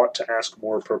that he ought to ask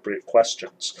more appropriate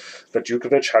questions.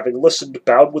 Fetyukovich, having listened,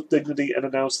 bowed with dignity and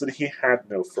announced that he had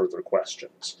no further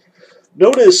questions.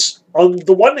 Notice, on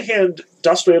the one hand,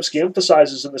 Dostoevsky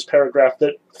emphasizes in this paragraph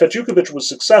that Fetyukovich was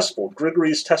successful.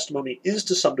 Grigory's testimony is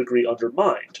to some degree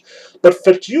undermined. But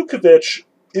Fetyukovich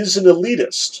is an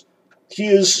elitist. He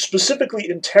is specifically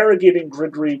interrogating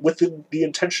Grigory with the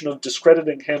intention of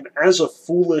discrediting him as a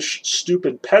foolish,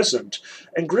 stupid peasant,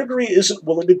 and Grigory isn't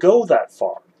willing to go that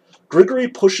far. Grigory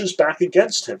pushes back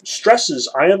against him, stresses,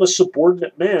 "I am a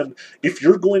subordinate man. If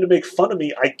you're going to make fun of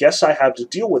me, I guess I have to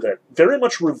deal with it," very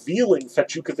much revealing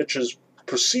Fetyukovich's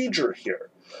procedure here.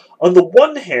 On the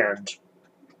one hand,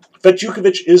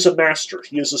 Fetyukovich is a master.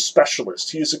 He is a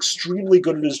specialist. He is extremely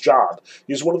good at his job.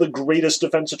 He is one of the greatest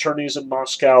defense attorneys in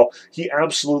Moscow. He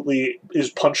absolutely is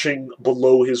punching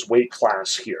below his weight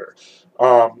class here.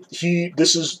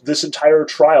 This entire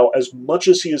trial, as much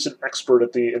as he is an expert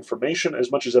at the information,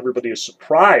 as much as everybody is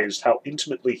surprised how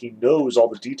intimately he knows all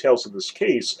the details of this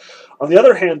case, on the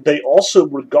other hand, they also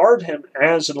regard him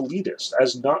as an elitist,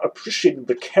 as not appreciating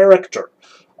the character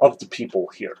of the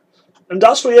people here. And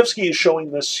Dostoevsky is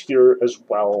showing this here as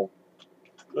well,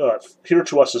 here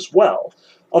to us as well.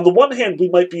 On the one hand, we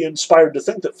might be inspired to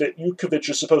think that Fetyukovich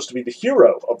is supposed to be the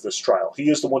hero of this trial. He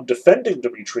is the one defending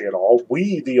Dmitri et al.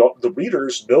 We, the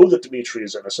readers, know that Dmitri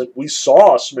is innocent. We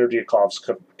saw Smerdyakov's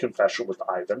confession with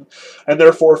Ivan, and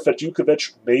therefore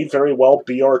Fetyukovich may very well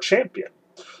be our champion.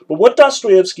 But what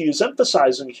Dostoevsky is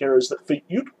emphasizing here is that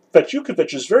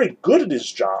Fetyukovich is very good at his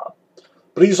job.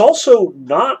 But he's also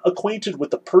not acquainted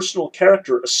with the personal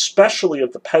character, especially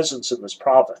of the peasants in this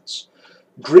province.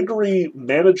 Grigory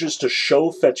manages to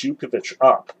show Fetyukovich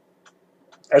up.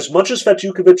 As much as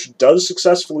Fetyukovich does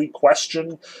successfully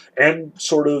question and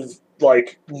sort of,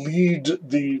 lead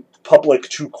the public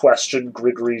to question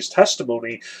Grigory's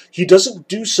testimony, he doesn't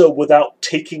do so without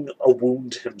taking a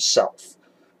wound himself.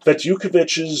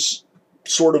 Fetyukovich's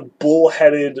sort of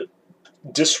bullheaded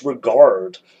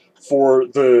disregard for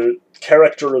the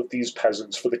character of these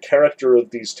peasants, for the character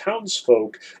of these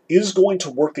townsfolk, is going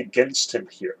to work against him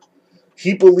here.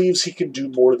 He believes he can do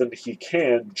more than he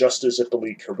can, just as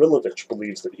Ippolit Kirillovich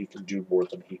believes that he can do more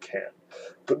than he can.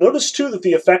 But notice, too, that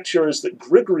the effect here is that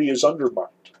Grigory is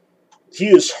undermined. He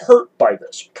is hurt by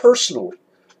this, personally.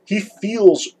 He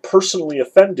feels personally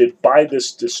offended by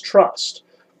this distrust,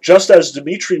 just as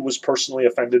Dmitri was personally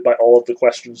offended by all of the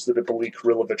questions that Ippolit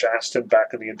Kirillovich asked him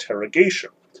back in the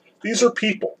interrogation. These are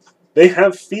people. They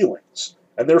have feelings,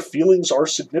 and their feelings are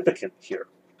significant here.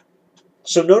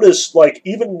 So notice,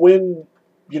 even when,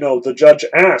 the judge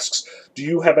asks, do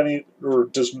you have any, or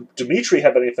does Dmitri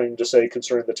have anything to say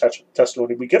concerning the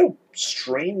testimony, we get a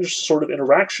strange sort of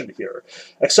interaction here.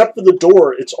 "Except for the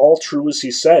door, it's all true as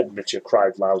he said," Mitya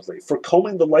cried loudly. "For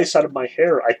combing the lice out of my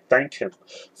hair, I thank him.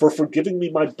 For forgiving me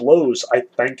my blows, I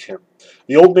thank him.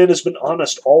 The old man has been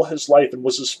honest all his life, and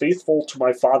was as faithful to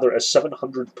my father as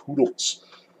 700 poodles.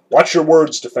 "Watch your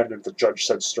words, defendant," the judge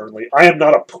said sternly. "I am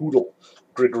not a poodle."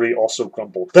 Grigory also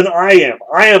grumbled. "Then I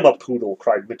am a poodle,"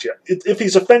 cried Mitya. "If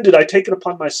he's offended, I take it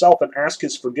upon myself and ask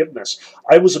his forgiveness.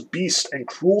 I was a beast and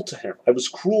cruel to him. I was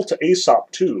cruel to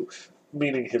Aesop too,"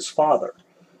 meaning his father.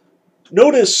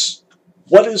 Notice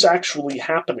what is actually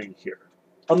happening here?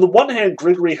 On the one hand,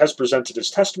 Grigory has presented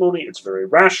his testimony. It's very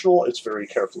rational. It's very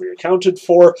carefully accounted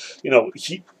for.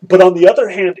 But on the other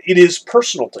hand, it is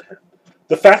personal to him.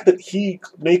 The fact that he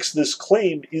makes this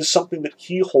claim is something that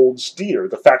he holds dear.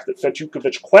 The fact that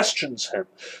Fetyukovich questions him,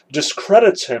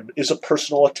 discredits him, is a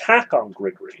personal attack on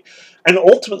Grigory. And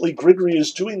ultimately, Grigory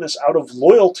is doing this out of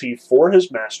loyalty for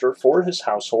his master, for his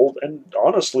household, and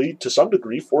honestly, to some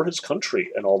degree, for his country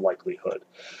in all likelihood.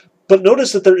 But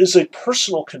notice that there is a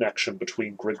personal connection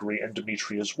between Grigory and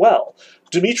Dmitri as well.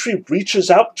 Dmitri reaches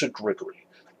out to Grigory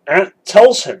and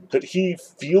tells him that he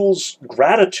feels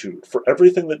gratitude for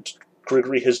everything that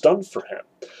Grigory has done for him,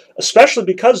 especially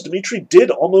because Dmitri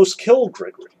did almost kill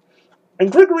Grigory.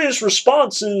 And Grigory's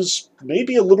response is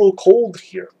maybe a little cold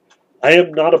here. I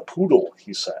am not a poodle,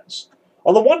 he says.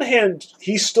 On the one hand,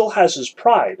 he still has his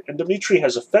pride, and Dmitri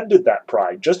has offended that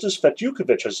pride, just as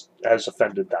Fetyukovich has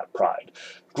offended that pride.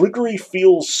 Grigory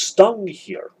feels stung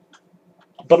here.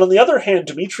 But on the other hand,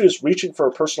 Dmitri is reaching for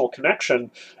a personal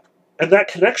connection, and that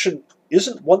connection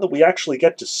isn't one that we actually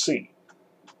get to see.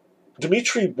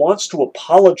 Dmitri wants to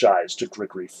apologize to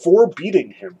Grigory for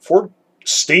beating him, for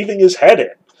staving his head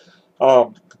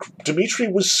in. Dmitri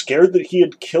was scared that he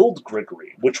had killed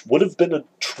Grigory, which would have been a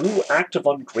true act of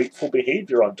ungrateful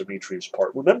behavior on Dmitri's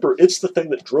part. Remember, it's the thing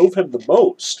that drove him the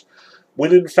most,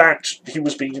 when in fact he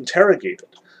was being interrogated.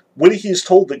 When he's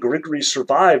told that Grigory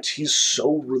survived, he's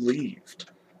so relieved.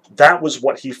 That was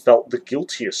what he felt the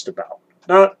guiltiest about.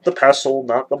 Not the pestle,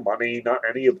 not the money, not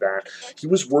any of that. He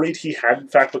was worried he had in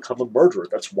fact become a murderer.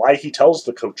 That's why he tells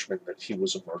the coachman that he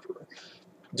was a murderer.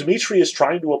 Dmitri is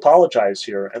trying to apologize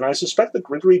here, and I suspect that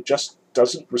Grigory just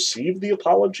doesn't receive the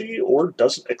apology or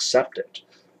doesn't accept it.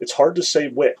 It's hard to say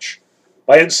which.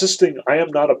 By insisting, I am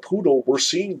not a poodle, we're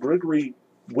seeing Grigory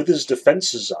with his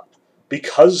defenses up,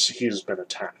 because he has been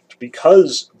attacked,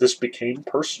 because this became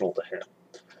personal to him.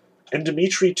 And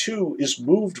Dmitri, too, is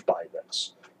moved by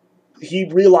this. He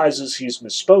realizes he's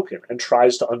misspoken and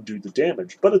tries to undo the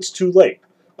damage, but it's too late,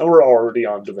 and we're already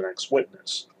on to the next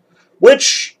witness.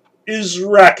 Which is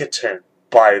Rakitin,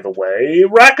 by the way.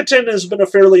 Rakitin has been a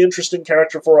fairly interesting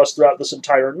character for us throughout this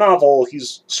entire novel.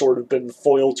 He's sort of been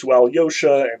foil to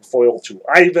Alyosha and foil to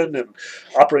Ivan, and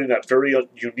operating that very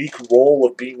unique role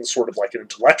of being sort of like an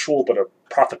intellectual, but a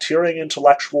profiteering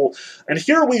intellectual. And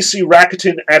here we see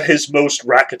Rakitin at his most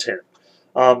Rakitin.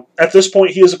 At this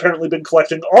point, he has apparently been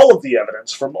collecting all of the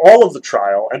evidence from all of the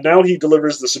trial, and now he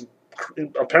delivers this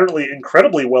apparently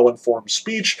incredibly well-informed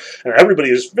speech, and everybody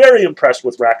is very impressed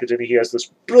with Rakitin. He has this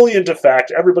brilliant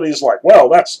effect. Everybody's like, well,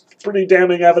 that's pretty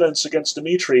damning evidence against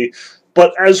Dmitri.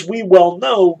 But as we well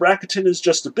know, Rakitin is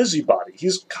just a busybody.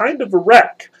 He's kind of a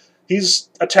wreck. He's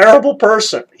a terrible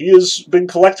person. He has been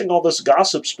collecting all this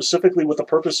gossip specifically with the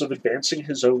purpose of advancing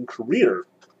his own career.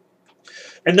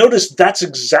 And notice that's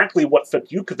exactly what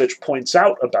Fetyukovich points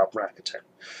out about Rakitin.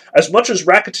 As much as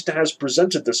Rakitin has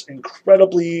presented this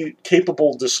incredibly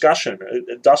capable discussion,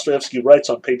 Dostoevsky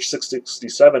writes on page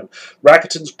 667,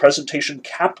 Rakitin's presentation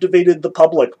captivated the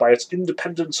public by its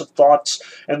independence of thoughts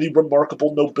and the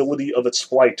remarkable nobility of its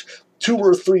flight. 2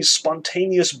 or 3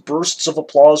 spontaneous bursts of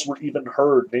applause were even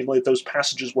heard, namely at those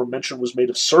passages where mention was made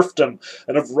of serfdom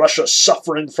and of Russia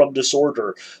suffering from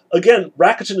disorder. Again,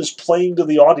 Rakitin is playing to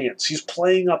the audience. He's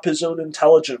playing up his own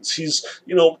intelligence. He's,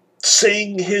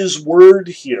 saying his word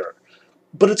here.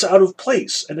 But it's out of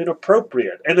place and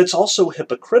inappropriate, and it's also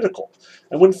hypocritical.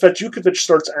 And when Fetyukovich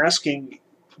starts asking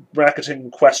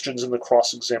Rakitin questions in the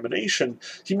cross-examination,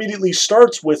 he immediately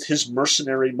starts with his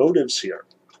mercenary motives here.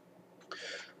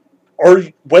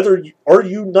 Are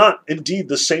you not indeed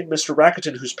the same Mr.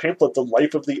 Rakitin whose pamphlet, The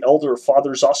Life of the Elder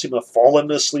Father Zosima,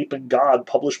 Fallen Asleep in God,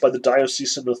 published by the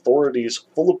diocesan authorities,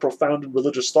 full of profound and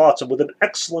religious thoughts, and with an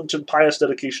excellent and pious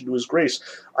dedication to his grace,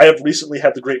 I have recently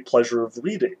had the great pleasure of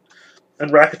reading?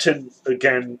 And Rakitin,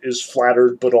 again, is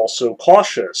flattered but also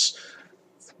cautious.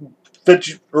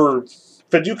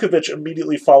 Fetyukovich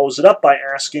immediately follows it up by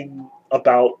asking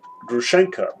about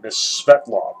Grushenka, Miss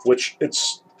Svetlov, which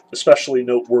it's especially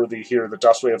noteworthy here that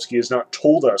Dostoevsky has not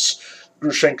told us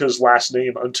Grushenka's last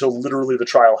name until literally the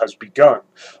trial has begun.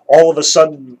 All of a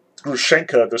sudden,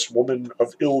 Grushenka, this woman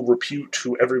of ill repute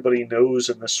who everybody knows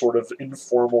in this sort of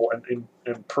informal and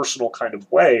impersonal kind of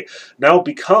way, now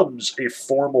becomes a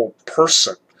formal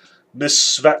person. Miss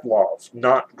Svetlov,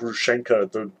 not Grushenka,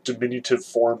 the diminutive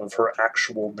form of her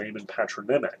actual name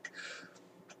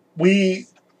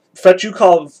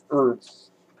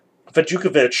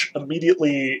Fetyukovich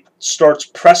immediately starts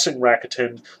pressing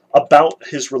Rakitin about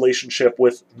his relationship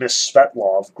with Miss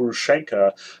Svetlov,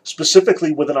 Grushenka,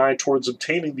 specifically with an eye towards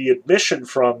obtaining the admission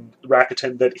from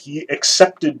Rakitin that he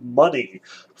accepted money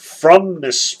from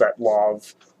Miss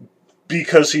Svetlov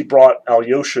because he brought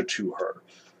Alyosha to her,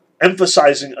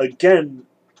 emphasizing again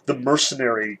the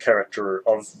mercenary character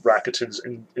of Rakitin's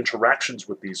interactions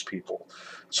with these people.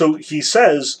 So he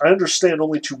says, I understand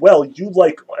only too well you,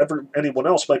 like anyone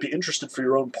else, might be interested for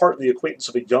your own part in the acquaintance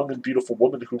of a young and beautiful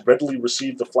woman who readily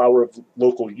received the flower of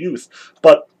local youth,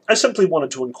 but I simply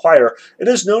wanted to inquire. It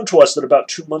is known to us that about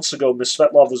 2 months ago Miss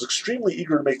Svetlov was extremely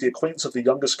eager to make the acquaintance of the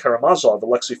youngest Karamazov,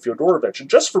 Alexei Fyodorovich, and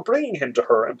just for bringing him to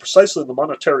her, and precisely the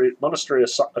monastery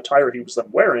attire he was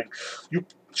then wearing,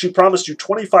 she promised you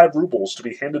 25 rubles to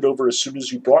be handed over as soon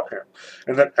as you brought him,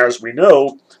 and that, as we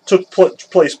know, took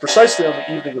place precisely on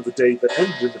the evening of the day that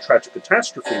ended in the tragic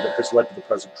catastrophe that has led to the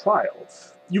present trial.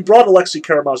 You brought Alexei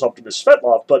Karamazov to Miss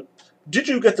Svetlov, but did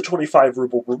you get the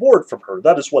 25-ruble reward from her?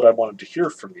 That is what I wanted to hear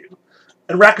from you.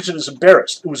 And Rakitin is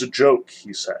embarrassed. It was a joke,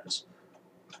 he says.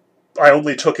 I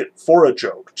only took it for a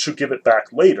joke, to give it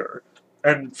back later.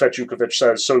 And Fetyukovich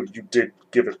says, so you did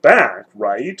give it back,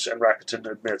 right? And Rakitin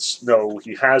admits, no,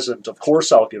 he hasn't. Of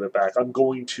course I'll give it back. I'm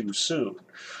going to soon.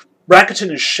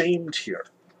 Rakitin is shamed here.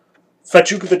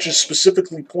 Fetyukovich is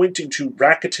specifically pointing to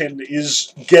Rakitin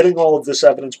is getting all of this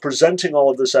evidence, presenting all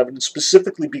of this evidence,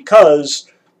 specifically because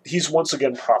he's once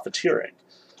again profiteering.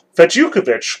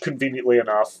 Fetyukovich, conveniently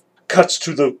enough, cuts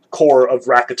to the core of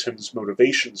Rakitin's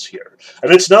motivations here.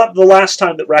 And it's not the last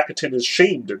time that Rakitin is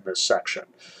shamed in this section.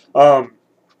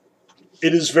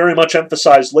 It is very much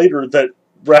emphasized later that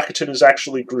Rakitin is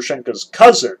actually Grushenka's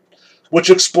cousin, which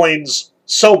explains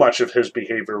so much of his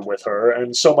behavior with her,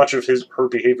 and so much of her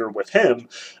behavior with him,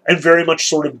 and very much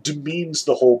sort of demeans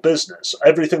the whole business.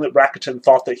 Everything that Rakitin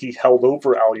thought that he held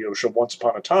over Alyosha once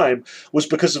upon a time was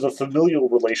because of a familial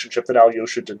relationship that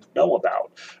Alyosha didn't know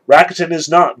about. Rakitin is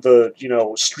not the,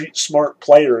 street smart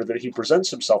player that he presents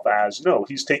himself as. No,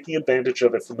 he's taking advantage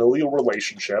of a familial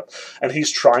relationship, and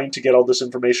he's trying to get all this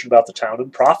information about the town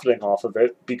and profiting off of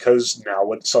it because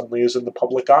now it suddenly is in the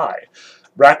public eye.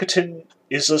 Rakitin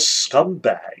is a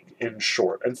scumbag, in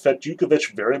short, and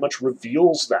Fetyukovich very much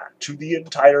reveals that to the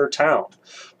entire town.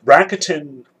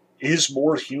 Rakitin is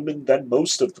more human than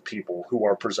most of the people who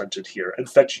are presented here, and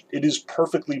it is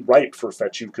perfectly right for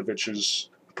Fetyukovich's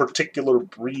particular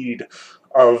breed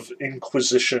of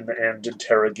inquisition and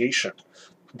interrogation.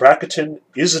 Rakitin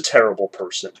is a terrible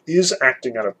person, is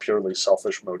acting out of purely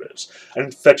selfish motives,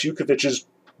 and Fetyukovich is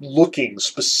looking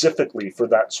specifically for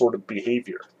that sort of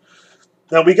behavior.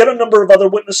 Now, we get a number of other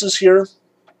witnesses here,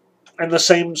 and the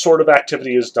same sort of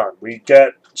activity is done. We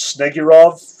get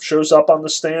Snegurov shows up on the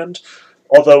stand,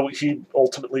 although he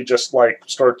ultimately just,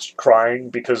 starts crying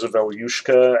because of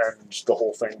Ilyushka, and the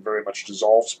whole thing very much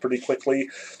dissolves pretty quickly.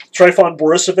 Trifon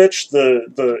Borisovich,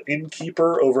 the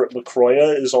innkeeper over at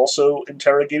Makroya, is also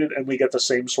interrogated, and we get the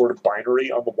same sort of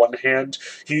binary. On the one hand,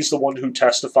 he's the one who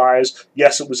testifies,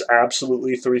 yes, it was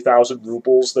absolutely 3,000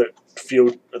 rubles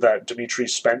that Dmitri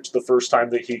spent the first time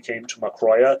that he came to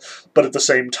Makroya, but at the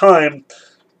same time,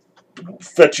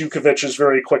 Fetyukovich is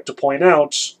very quick to point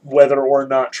out whether or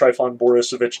not Trifon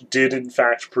Borisovich did in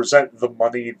fact present the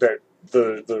money that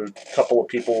the couple of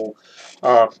people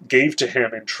gave to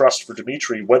him in trust for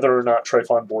Dmitri, whether or not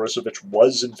Trifon Borisovich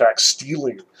was in fact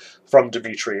stealing from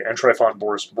Dmitri, and Trifon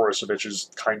Borisovich is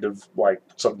kind of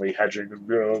suddenly hedging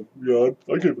and yeah,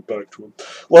 I gave it back to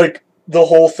him. The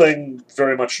whole thing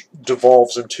very much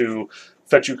devolves into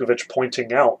Fetyukovich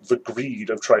pointing out the greed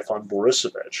of Trifon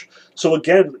Borisovich. So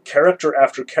again, character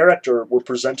after character were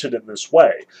presented in this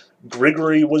way.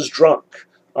 Grigory was drunk.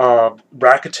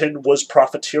 Rakitin was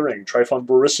profiteering. Trifon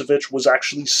Borisovich was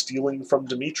actually stealing from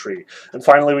Dmitri. And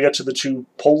finally we get to the two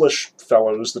Polish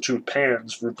fellows, the two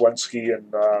Pans, Wróblewski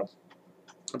and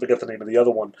I forget the name of the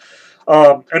other one.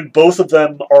 And both of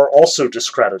them are also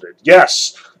discredited.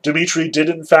 Yes, Dmitri did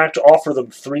in fact offer them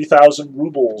 3,000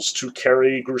 rubles to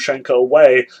carry Grushenka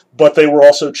away, but they were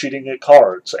also cheating at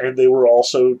cards, and they were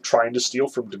also trying to steal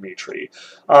from Dmitri.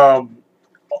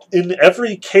 In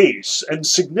every case, and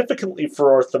significantly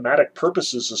for our thematic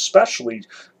purposes especially,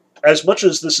 as much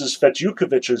as this is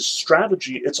Fetyukovich's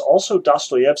strategy, it's also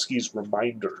Dostoevsky's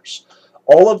reminders.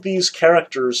 All of these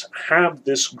characters have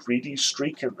this greedy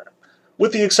streak in them,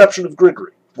 with the exception of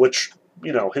Grigory, which,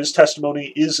 his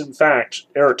testimony is in fact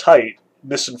airtight,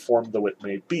 misinformed though it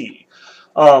may be.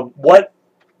 What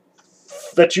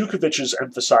Fetyukovich is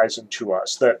emphasizing to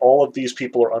us, that all of these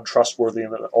people are untrustworthy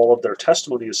and that all of their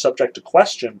testimony is subject to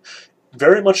question,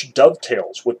 very much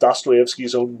dovetails with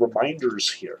Dostoevsky's own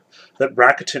reminders here that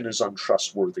Rakitin is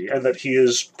untrustworthy and that he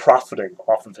is profiting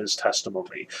off of his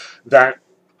testimony, that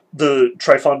the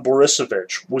Trifon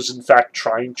Borisovich was in fact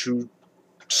trying to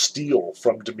steal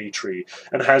from Dmitri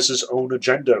and has his own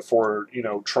agenda for,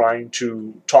 trying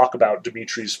to talk about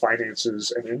Dmitri's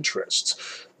finances and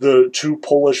interests. The two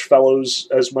Polish fellows,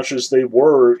 as much as they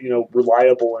were,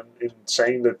 reliable in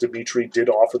saying that Dmitri did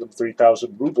offer them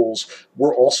 3,000 rubles,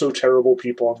 were also terrible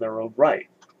people in their own right.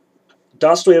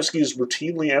 Dostoevsky is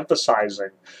routinely emphasizing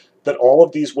that all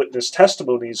of these witness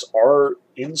testimonies are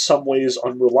in some ways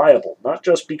unreliable, not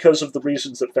just because of the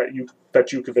reasons that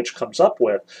Fetyukovich comes up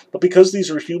with, but because these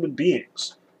are human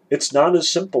beings. It's not as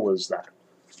simple as that.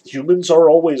 Humans are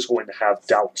always going to have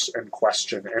doubts and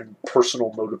question and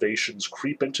personal motivations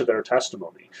creep into their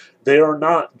testimony. They are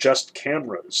not just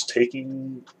cameras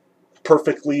taking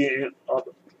perfectly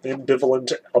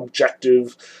ambivalent,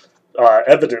 objective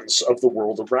evidence of the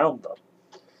world around them.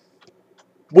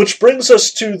 Which brings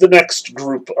us to the next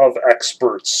group of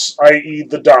experts, i.e.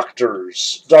 the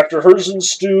doctors. Dr.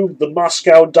 Herzenstube, the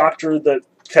Moscow doctor that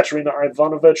Katerina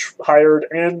Ivanovich hired,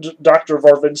 and Dr.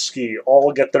 Varvinsky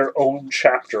all get their own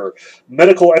chapter.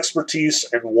 Medical expertise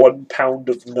and 1 pound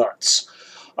of nuts.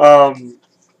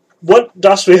 What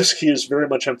Dostoevsky is very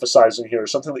much emphasizing here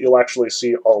is something that you'll actually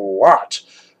see a lot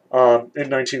in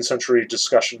 19th century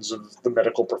discussions of the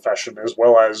medical profession, as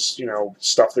well as,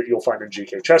 stuff that you'll find in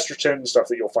G.K. Chesterton, stuff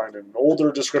that you'll find in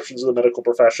older descriptions of the medical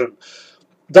profession.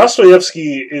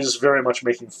 Dostoevsky is very much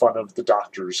making fun of the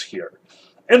doctors here,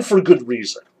 and for good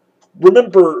reason.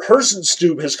 Remember,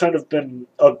 Herzenstube has kind of been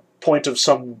a point of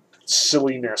some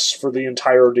silliness for the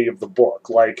entirety of the book.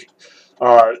 Like,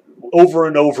 over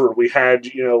and over, we had,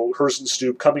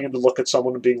 Herzenstube coming in to look at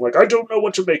someone and being like, I don't know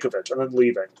what to make of it, and then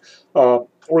leaving.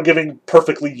 Or giving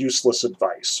perfectly useless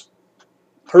advice.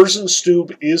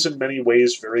 Herzenstube is in many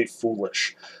ways very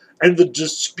foolish. And the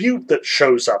dispute that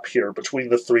shows up here between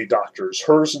the three doctors,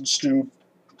 Herzenstube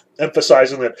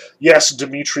emphasizing that, yes,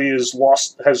 Dmitri has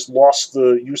lost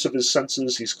the use of his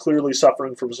senses, he's clearly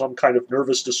suffering from some kind of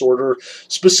nervous disorder,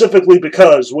 specifically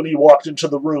because when he walked into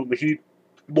the room, he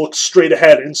looked straight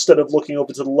ahead instead of looking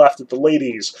over to the left at the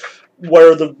ladies,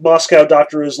 where the Moscow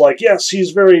doctor is like, yes,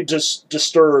 he's very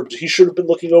disturbed, he should have been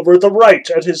looking over at the right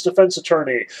at his defense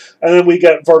attorney. And then we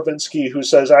get Varvinsky, who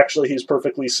says actually he's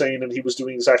perfectly sane and he was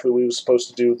doing exactly what he was supposed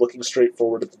to do, looking straight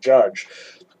forward at the judge.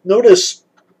 Notice,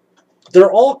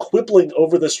 they're all quibbling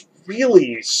over this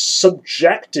really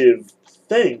subjective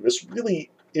thing, this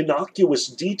really innocuous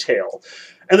detail.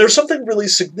 And there's something really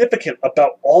significant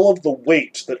about all of the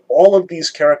weight that all of these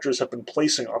characters have been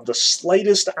placing on the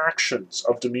slightest actions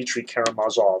of Dmitri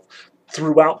Karamazov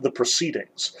throughout the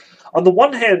proceedings. On the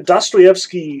one hand,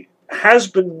 Dostoevsky has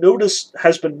been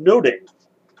noting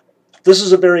this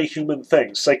is a very human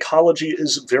thing. Psychology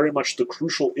is very much the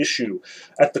crucial issue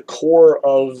at the core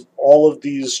of all of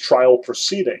these trial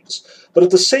proceedings. But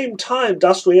at the same time,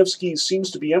 Dostoevsky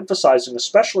seems to be emphasizing,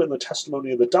 especially in the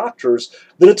testimony of the doctors,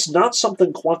 that it's not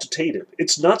something quantitative.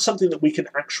 It's not something that we can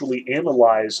actually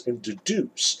analyze and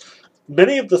deduce.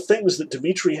 Many of the things that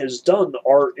Dmitri has done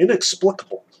are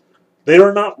inexplicable. They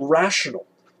are not rational.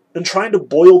 And trying to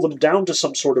boil them down to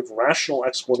some sort of rational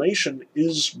explanation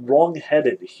is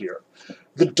wrong-headed here.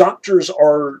 The doctors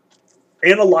are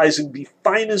analyzing the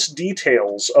finest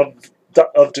details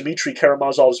of Dmitri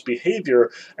Karamazov's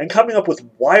behavior and coming up with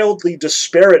wildly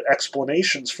disparate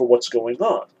explanations for what's going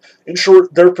on. In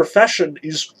short, their profession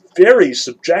is very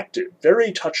subjective,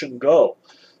 very touch and go,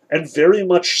 and very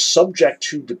much subject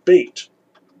to debate.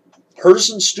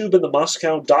 Herzenstube and the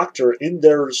Moscow doctor, in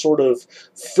their sort of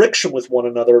friction with one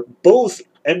another, both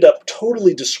end up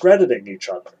totally discrediting each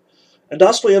other. And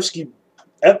Dostoevsky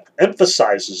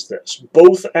emphasizes this,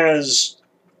 both as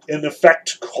an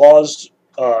effect caused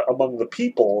among the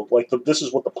people, like this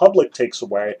is what the public takes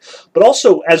away, but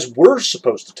also as we're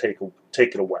supposed to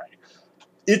take it away.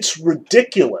 It's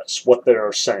ridiculous what they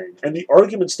are saying, and the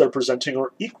arguments they're presenting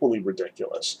are equally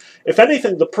ridiculous. If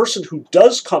anything, the person who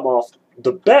does come off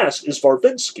the best is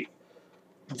Varvinsky.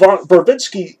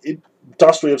 Varvinsky,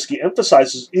 Dostoevsky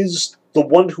emphasizes, is the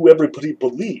one who everybody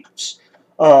believes.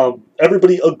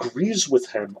 Everybody agrees with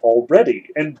him already,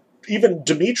 and even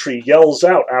Dmitri yells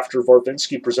out after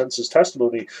Varvinsky presents his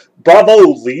testimony,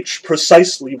 "Bravo, Leech,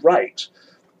 precisely right."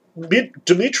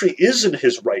 Dmitri is in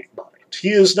his right mind. He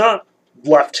is not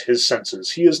left his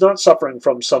senses. He is not suffering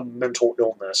from some mental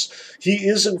illness. He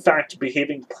is, in fact,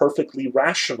 behaving perfectly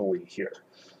rationally here.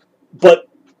 But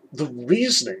the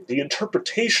reasoning, the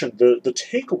interpretation, the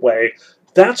takeaway,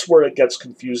 that's where it gets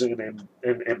confusing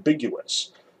and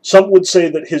ambiguous. Some would say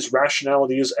that his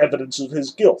rationality is evidence of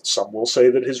his guilt. Some will say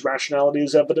that his rationality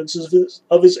is evidence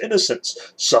of his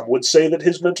innocence. Some would say that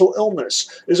his mental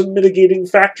illness is a mitigating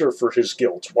factor for his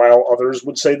guilt, while others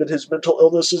would say that his mental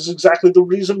illness is exactly the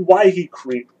reason why he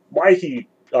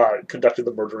conducted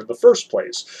the murder in the first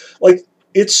place. Like,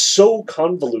 it's so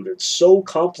convoluted, so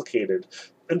complicated.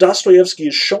 And Dostoevsky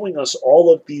is showing us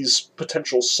all of these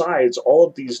potential sides, all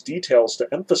of these details to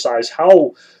emphasize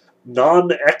how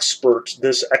non-expert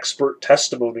this expert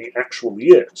testimony actually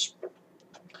is.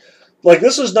 Like,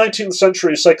 this is 19th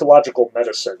century psychological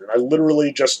medicine, and I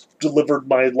literally just delivered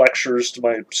my lectures to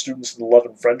my students in the Love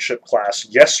and Friendship class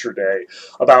yesterday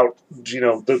about,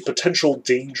 the potential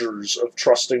dangers of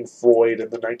trusting Freud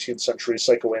and the 19th century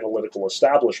psychoanalytical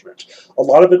establishment. A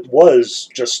lot of it was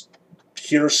just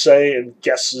hearsay and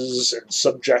guesses and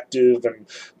subjective and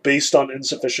based on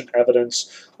insufficient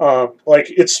evidence.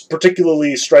 It's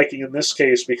particularly striking in this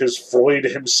case because Freud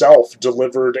himself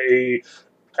delivered a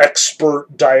expert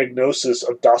diagnosis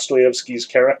of Dostoevsky's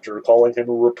character, calling him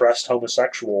a repressed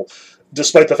homosexual,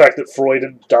 despite the fact that Freud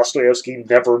and Dostoevsky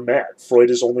never met. Freud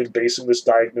is only basing this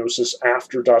diagnosis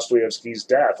after Dostoevsky's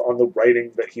death on the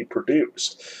writing that he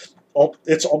produced.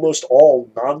 It's almost all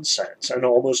nonsense and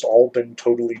almost all been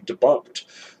totally debunked.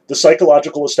 The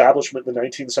psychological establishment in the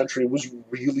 19th century was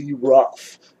really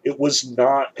rough. It was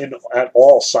not at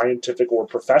all scientific or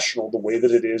professional the way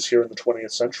that it is here in the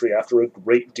 20th century after a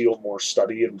great deal more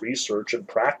study and research and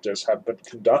practice have been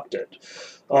conducted.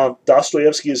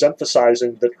 Dostoevsky is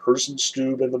emphasizing that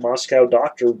Herzenstube and the Moscow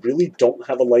Doctor really don't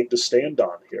have a leg to stand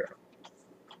on here.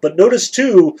 But notice,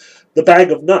 too, the bag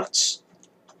of nuts.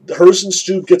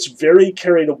 Herzenstube gets very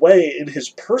carried away in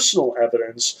his personal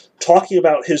evidence, talking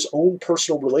about his own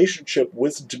personal relationship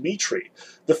with Dmitri.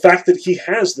 The fact that he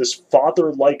has this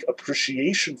father-like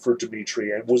appreciation for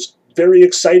Dmitri and was very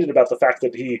excited about the fact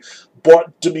that he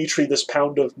bought Dmitri this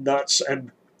pound of nuts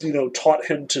and, taught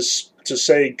him to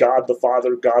say God the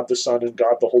Father, God the Son, and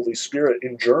God the Holy Spirit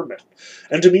in German.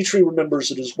 And Dmitri remembers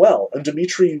it as well. And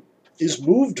Dmitri is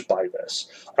moved by this.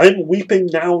 I'm weeping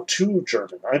now too,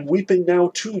 German. I'm weeping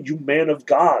now too, you man of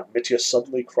God, Mitya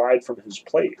suddenly cried from his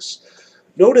place.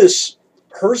 Notice,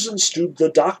 Herzenstube, the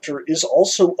doctor, is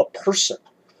also a person.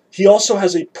 He also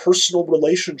has a personal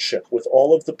relationship with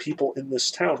all of the people in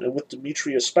this town, and with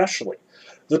Dmitri especially.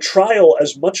 The trial,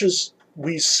 as much as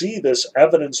we see this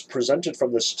evidence presented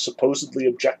from this supposedly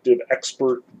objective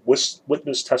expert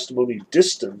witness testimony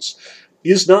distance,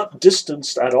 is not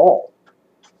distanced at all.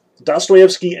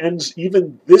 Dostoevsky ends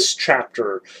even this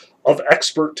chapter of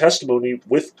expert testimony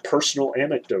with personal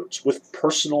anecdotes, with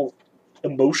personal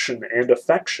emotion and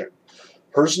affection.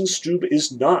 Herzenstube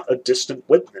is not a distant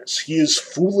witness. He is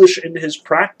foolish in his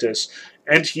practice,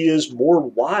 and he is more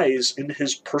wise in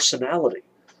his personality.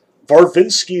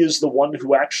 Varvinsky is the one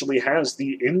who actually has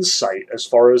the insight as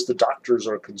far as the doctors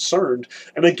are concerned,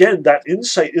 and again, that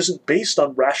insight isn't based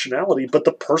on rationality, but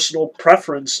the personal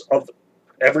preference of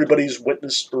everybody's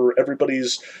witness or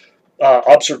everybody's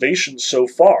observations so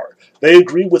far. They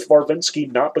agree with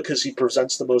Varvinsky not because he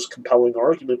presents the most compelling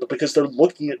argument, but because they're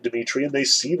looking at Dmitri and they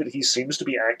see that he seems to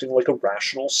be acting like a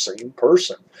rational, sane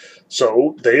person.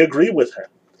 So they agree with him.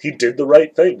 He did the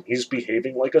right thing. He's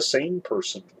behaving like a sane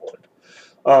person would.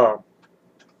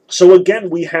 So again,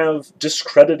 we have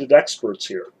discredited experts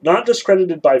here. Not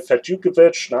discredited by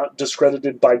Fetyukovich, not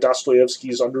discredited by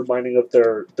Dostoevsky's undermining of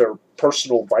their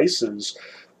personal vices,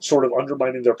 sort of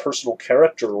undermining their personal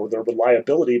character or their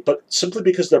reliability, but simply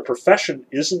because their profession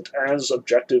isn't as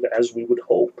objective as we would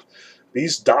hope.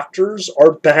 These doctors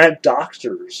are bad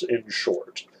doctors, in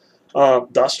short.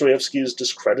 Dostoevsky is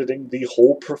discrediting the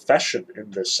whole profession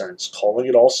in this sense, calling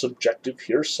it all subjective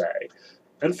hearsay,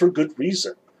 and for good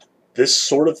reason. This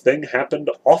sort of thing happened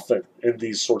often in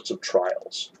these sorts of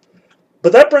trials.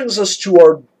 But that brings us to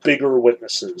our bigger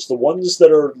witnesses, the ones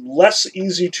that are less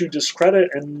easy to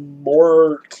discredit and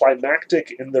more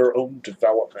climactic in their own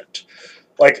development.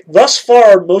 Like, thus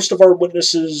far, most of our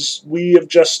witnesses, we have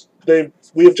just been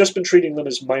treating them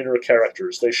as minor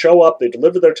characters. They show up, they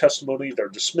deliver their testimony, they're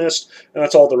dismissed, and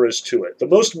that's all there is to it. The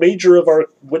most major of our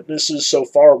witnesses so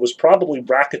far was probably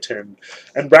Rakitin,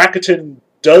 and Rakitin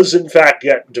does in fact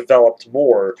get developed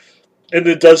more, and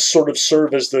it does sort of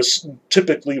serve as this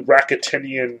typically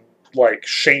Rakitinian,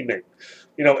 shaming.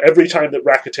 Every time that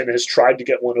Rakitin has tried to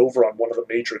get one over on one of the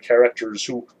major characters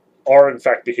who are in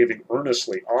fact behaving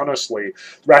earnestly, honestly,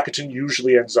 Rakitin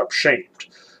usually ends up shamed.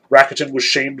 Rakitin was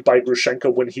shamed by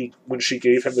Grushenka when she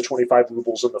gave him the 25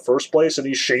 rubles in the first place, and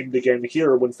he's shamed again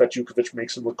here when Fetyukovich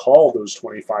makes him recall those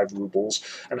 25 rubles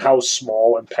and how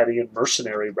small and petty and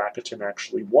mercenary Rakitin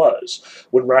actually was.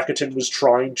 When Rakitin was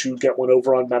trying to get one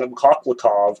over on Madame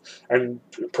Koklikov and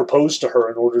propose to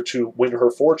her in order to win her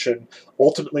fortune,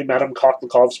 ultimately Madame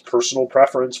Koklikov's personal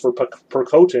preference for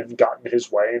Perkotin got in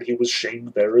his way, and he was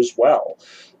shamed there as well.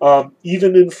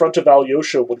 Even in front of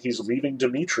Alyosha, when he's leaving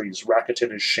Dimitri's,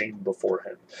 Rakitin is shamed before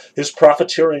him. His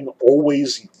profiteering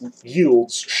always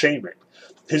yields shaming.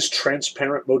 His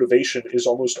transparent motivation is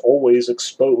almost always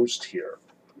exposed here.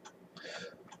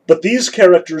 But these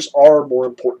characters are more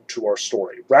important to our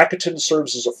story. Rakitin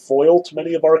serves as a foil to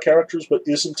many of our characters, but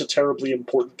isn't a terribly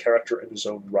important character in his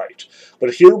own right.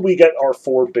 But here we get our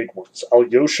four big ones: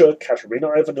 Alyosha, Katerina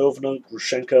Ivanovna,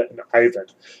 Grushenka, and Ivan.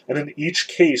 And in each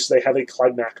case, they have a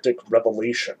climactic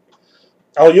revelation.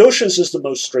 Alyosha's is the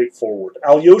most straightforward.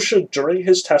 Alyosha, during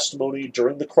his testimony,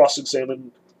 during the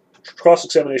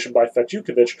cross-examination by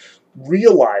Fetyukovich,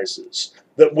 realizes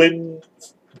that when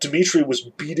Dmitri was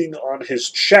beating on his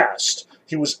chest,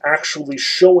 he was actually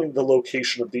showing the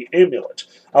location of the amulet.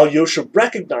 Alyosha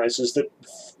recognizes that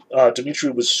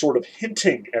Dmitri was sort of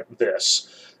hinting at this,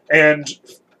 and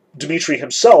Dmitri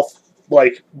himself,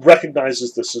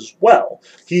 recognizes this as well.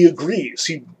 He agrees.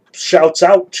 He shouts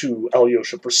out to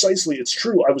Alyosha, precisely, it's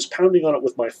true, I was pounding on it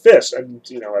with my fist, and,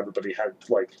 everybody had,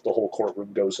 the whole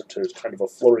courtroom goes into kind of a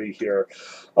flurry here.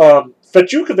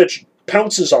 Fetyukovich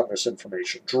pounces on this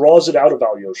information, draws it out of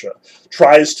Alyosha,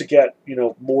 tries to get,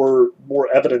 more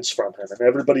evidence from him, and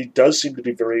everybody does seem to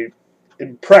be very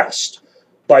impressed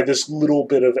by this little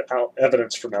bit of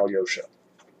evidence from Alyosha.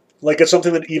 It's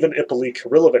something that even Ippolit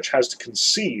Kirillovich has to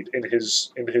concede in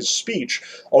his speech,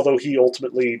 although he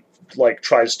ultimately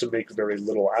tries to make very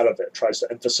little out of it, tries to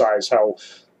emphasize how,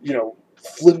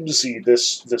 flimsy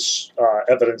this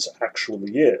evidence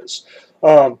actually is.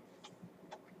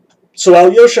 So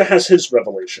Alyosha has his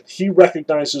revelation. He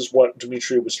recognizes what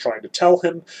Dmitri was trying to tell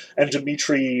him, and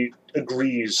Dmitri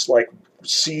agrees,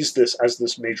 sees this as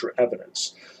this major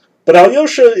evidence. But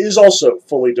Alyosha is also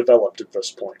fully developed at this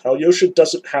point. Alyosha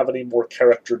doesn't have any more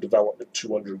character development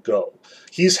to undergo.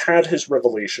 He's had his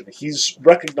revelation. He's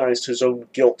recognized his own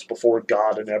guilt before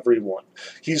God and everyone.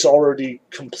 He's already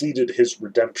completed his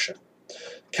redemption.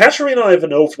 Katerina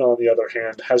Ivanovna, on the other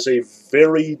hand, has a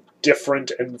very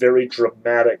different and very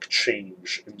dramatic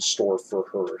change in store for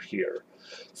her here.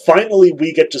 Finally,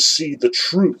 we get to see the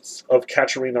truth of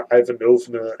Katerina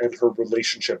Ivanovna and her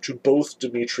relationship to both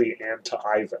Dmitri and to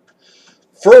Ivan.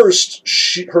 First,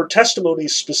 her testimony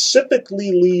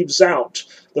specifically leaves out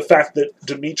the fact that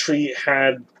Dmitri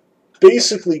had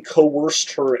basically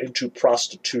coerced her into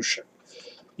prostitution.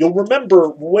 You'll remember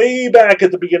way back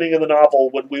at the beginning of the novel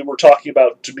when we were talking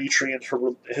about Dmitri and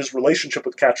his relationship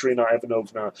with Katerina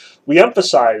Ivanovna, we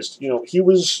emphasized, he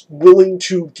was willing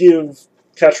to give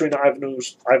Katerina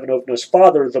Ivanovna's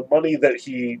father the money that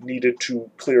he needed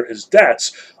to clear his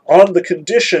debts on the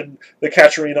condition that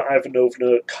Katerina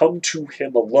Ivanovna come to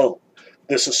him alone.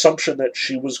 This assumption that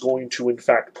she was going to, in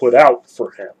fact, put out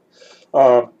for him.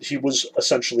 He was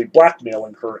essentially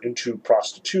blackmailing her into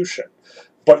prostitution.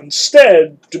 But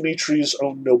instead, Dmitri's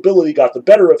own nobility got the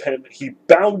better of him. He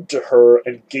bowed to her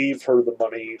and gave her the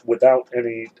money without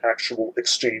any actual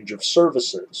exchange of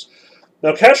services.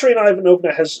 Now, Katerina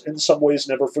Ivanovna has in some ways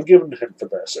never forgiven him for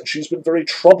this, and she's been very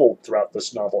troubled throughout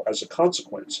this novel as a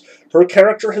consequence. Her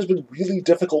character has been really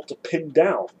difficult to pin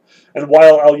down, and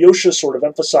while Alyosha sort of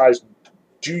emphasized,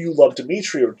 do you love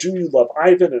Dmitri or do you love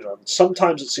Ivan, and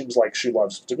sometimes it seems like she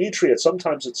loves Dmitri, and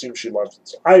sometimes it seems she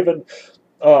loves Ivan,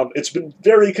 it's been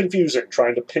very confusing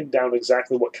trying to pin down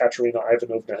exactly what Katerina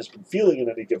Ivanovna has been feeling in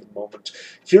any given moment.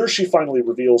 Here she finally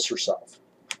reveals herself.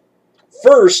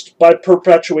 First, by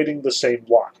perpetuating the same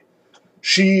lie.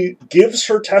 She gives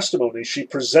her testimony, she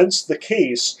presents the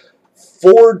case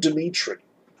for Dmitri.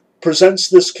 Presents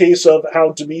this case of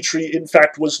how Dmitri, in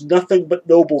fact, was nothing but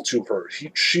noble to her.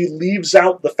 She leaves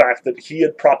out the fact that he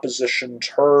had propositioned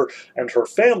her and her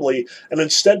family, and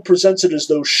instead presents it as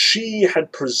though she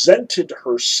had presented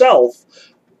herself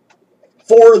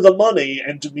for the money,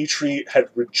 and Dmitri had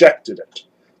rejected it.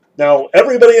 Now,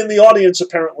 everybody in the audience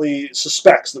apparently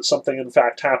suspects that something, in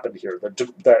fact, happened here,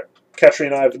 that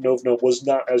Katerina Ivanovna was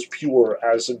not as pure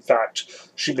as, in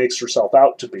fact, she makes herself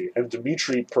out to be, and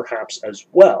Dmitri perhaps as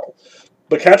well.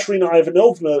 But Katerina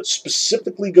Ivanovna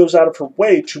specifically goes out of her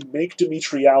way to make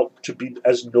Dmitri out to be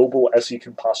as noble as he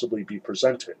can possibly be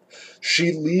presented.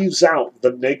 She leaves out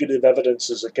the negative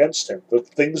evidences against him, the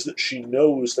things that she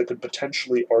knows that could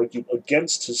potentially argue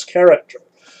against his character.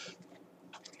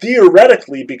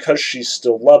 Theoretically, because she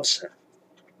still loves him.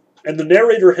 And the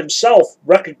narrator himself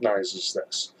recognizes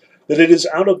this, that it is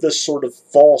out of this sort of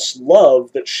false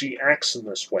love that she acts in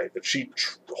this way, that she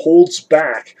holds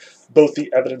back both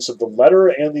the evidence of the letter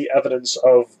and the evidence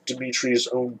of Dmitri's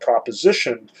own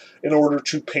proposition in order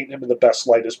to paint him in the best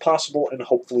light as possible and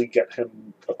hopefully get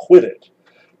him acquitted,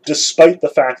 despite the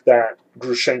fact that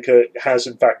Grushenka has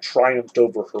in fact triumphed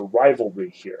over her rivalry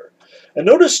here. And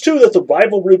notice too that the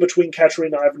rivalry between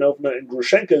Katerina Ivanovna and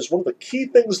Grushenka is one of the key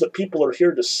things that people are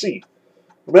here to see.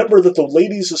 Remember that the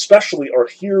ladies especially are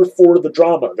here for the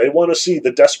drama. They want to see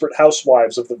the desperate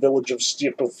housewives of the village of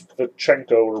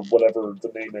Stepovchenko, or whatever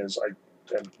the name is. I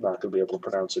am not going to be able to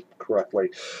pronounce it correctly.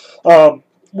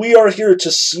 We are here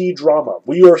to see drama.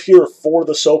 We are here for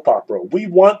the soap opera. We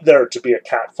want there to be a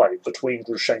catfight between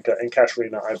Grushenka and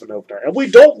Katerina Ivanovna, and we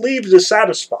don't leave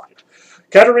dissatisfied.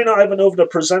 Katerina Ivanovna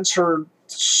presents her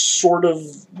sort of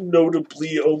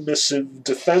notably omissive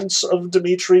defense of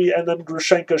Dmitri, and then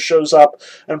Grushenka shows up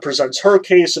and presents her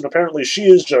case, and apparently she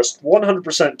is just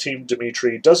 100% Team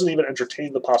Dmitri, doesn't even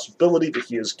entertain the possibility that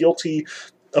he is guilty,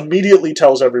 immediately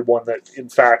tells everyone that, in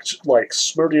fact, like,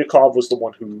 Smerdyakov was the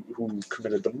one who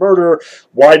committed the murder.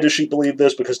 Why does she believe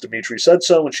this? Because Dmitri said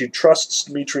so, and she trusts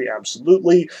Dmitri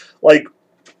absolutely. Like,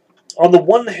 on the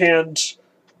one hand,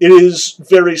 it is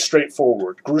very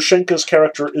straightforward. Grushenka's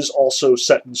character is also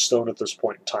set in stone at this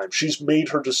point in time. She's made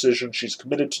her decision. She's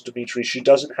committed to Dmitri. She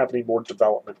doesn't have any more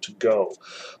development to go.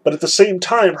 But at the same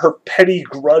time, her petty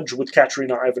grudge with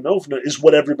Katerina Ivanovna is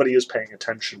what everybody is paying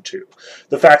attention to.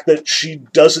 The fact that she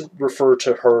doesn't refer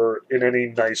to her in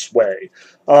any nice way.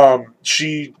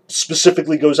 She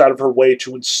specifically goes out of her way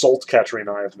to insult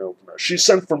Katerina Ivanovna. She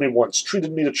sent for me once,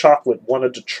 treated me to chocolate,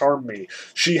 wanted to charm me.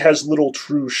 She has little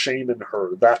true shame in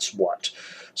her. That's what.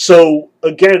 So,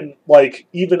 again, like,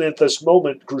 even at this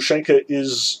moment, Grushenka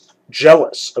is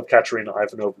jealous of Katerina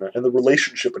Ivanovna and the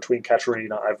relationship between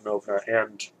Katerina Ivanovna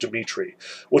and Dmitri,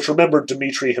 which, remember,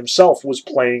 Dmitri himself was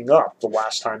playing up the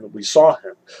last time that we saw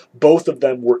him. Both of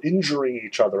them were injuring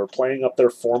each other, playing up their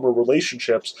former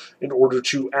relationships in order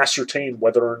to ascertain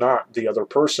whether or not the other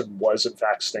person was, in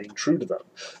fact, staying true to them.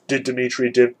 Did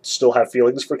Dmitri still have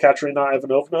feelings for Katerina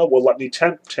Ivanovna? Well, let me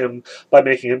tempt him by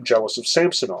making him jealous of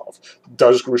Samsonov.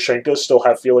 Does Grushenka still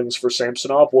have feelings for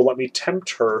Samsonov? Well, let me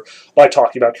tempt her by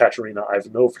talking about Katerina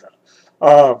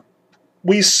Ivanovna.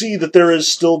 We see that there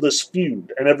is still this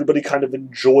feud, and everybody kind of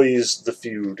enjoys the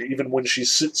feud, even when she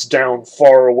sits down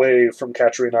far away from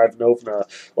Katerina Ivanovna,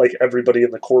 like everybody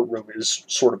in the courtroom is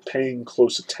sort of paying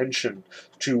close attention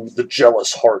to the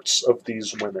jealous hearts of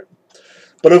these women.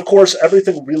 But of course,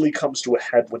 everything really comes to a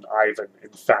head when Ivan, in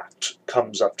fact,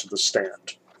 comes up to the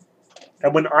stand.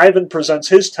 And when Ivan presents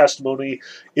his testimony,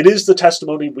 it is the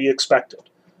testimony we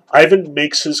expected. Ivan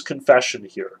makes his confession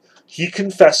here. He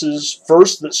confesses,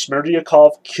 first, that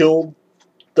Smerdyakov killed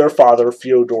their father,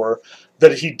 Fyodor,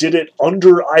 that he did it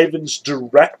under Ivan's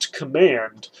direct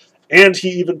command, and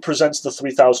he even presents the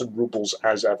 3,000 rubles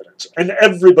as evidence. And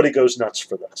everybody goes nuts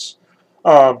for this.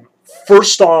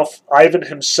 First off, Ivan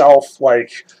himself,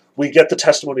 like, we get the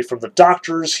testimony from the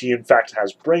doctors. He, in fact,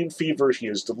 has brain fever. He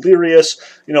is delirious.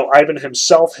 You know, Ivan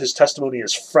himself, his testimony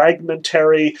is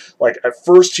fragmentary. Like, at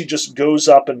first, he just goes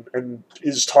up and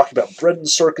is talking about bread and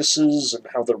circuses and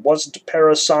how there wasn't a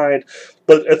parricide.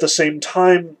 But at the same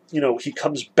time, you know, he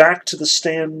comes back to the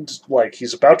stand, like,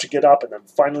 he's about to get up, and then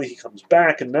finally he comes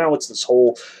back, and now it's this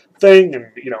whole thing, and,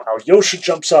 you know, Alyosha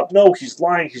jumps up. No, he's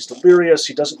lying. He's delirious.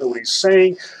 He doesn't know what he's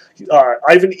saying.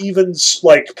 Ivan even,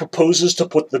 like, proposes to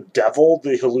put the devil,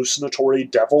 the hallucinatory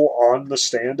devil, on the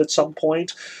stand at some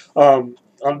point. On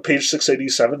page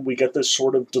 687, we get this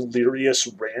sort of delirious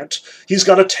rant. He's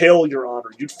got a tail, Your Honor.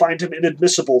 You'd find him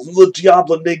inadmissible. Le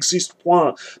diable n'existe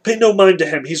point. Pay no mind to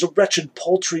him. He's a wretched,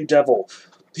 paltry devil.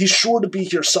 He's sure to be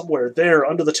here somewhere, there,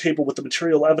 under the table with the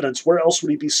material evidence. Where else would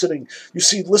he be sitting? You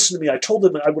see, listen to me. I told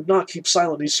him I would not keep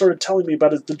silent. He started telling me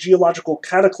about the geological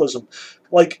cataclysm.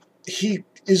 Like, he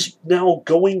is now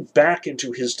going back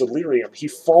into his delirium. He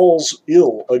falls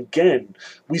ill again.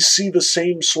 We see the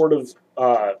same sort of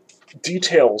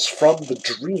details from the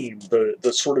dream,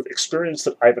 the sort of experience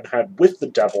that Ivan had with the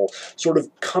devil, sort of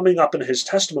coming up in his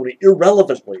testimony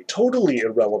irrelevantly, totally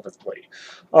irrelevantly.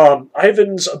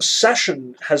 Ivan's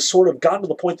obsession has sort of gotten to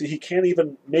the point that he can't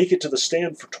even make it to the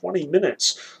stand for 20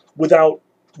 minutes without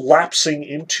lapsing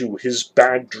into his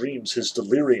bad dreams, his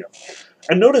delirium.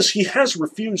 And notice he has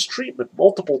refused treatment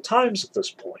multiple times at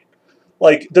this point.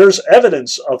 Like, there's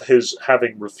evidence of his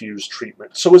having refused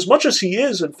treatment. So as much as he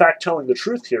is, in fact, telling the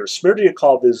truth here,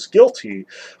 Smerdyakov is guilty,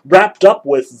 wrapped up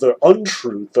with the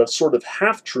untruth, the sort of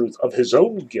half-truth of his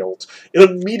own guilt, it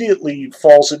immediately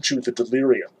falls into the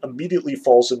delirium, immediately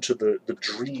falls into the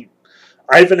dream.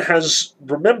 Ivan has,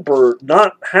 remember,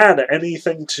 not had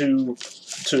anything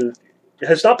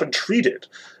has not been treated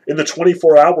in the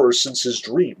 24 hours since his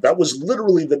dream. That was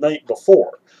literally the night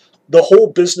before. The whole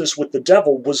business with the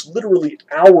devil was literally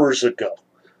hours ago.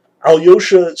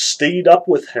 Alyosha stayed up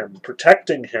with him,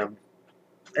 protecting him,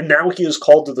 and now he is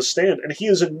called to the stand, and he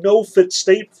is in no fit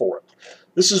state for it.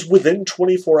 This is within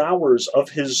 24 hours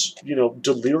of his,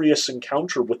 delirious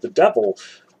encounter with the devil.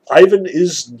 Ivan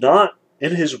is not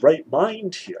in his right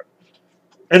mind here.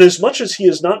 And as much as he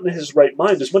is not in his right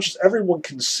mind, as much as everyone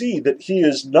can see that he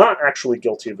is not actually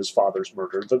guilty of his father's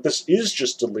murder, that this is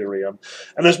just delirium,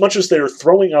 and as much as they are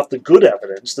throwing out the good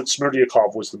evidence that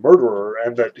Smerdyakov was the murderer,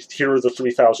 and that here are the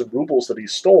 3,000 rubles that he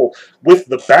stole, with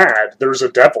the bad, there's a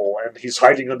devil, and he's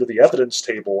hiding under the evidence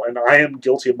table, and I am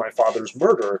guilty of my father's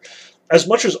murder, as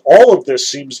much as all of this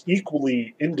seems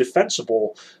equally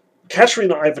indefensible,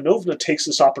 Katerina Ivanovna takes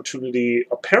this opportunity,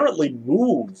 apparently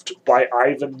moved by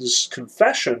Ivan's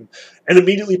confession, and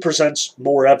immediately presents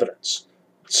more evidence.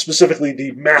 Specifically,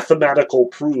 the mathematical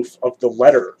proof of the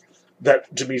letter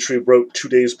that Dmitri wrote 2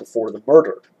 days before the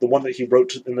murder. The one that he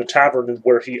wrote in the tavern, and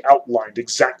where he outlined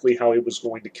exactly how he was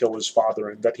going to kill his father,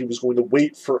 and that he was going to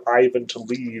wait for Ivan to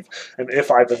leave, and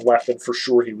if Ivan left, then for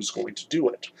sure he was going to do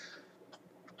it.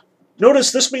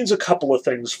 Notice this means a couple of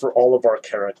things for all of our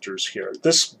characters here.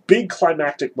 This big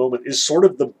climactic moment is sort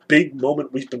of the big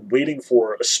moment we've been waiting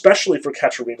for, especially for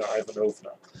Katerina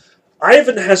Ivanovna.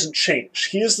 Ivan hasn't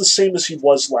changed. He is the same as he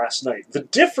was last night. The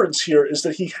difference here is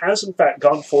that he has in fact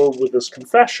gone forward with his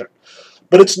confession,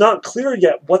 but it's not clear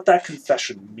yet what that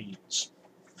confession means.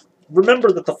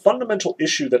 Remember that the fundamental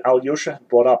issue that Alyosha had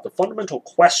brought up, the fundamental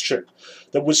question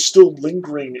that was still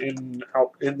lingering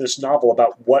in this novel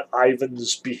about what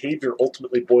Ivan's behavior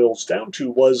ultimately boils down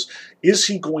to was, is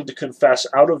he going to confess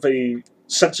out of a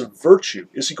sense of virtue?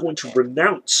 Is he going to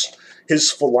renounce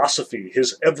his philosophy,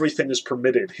 his everything is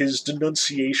permitted, his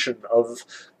denunciation of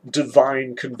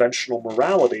divine conventional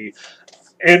morality?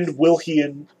 And will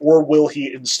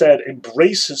he instead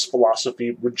embrace his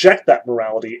philosophy, reject that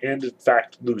morality, and in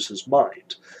fact lose his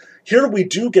mind? Here we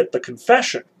do get the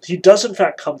confession. He does in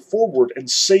fact come forward and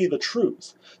say the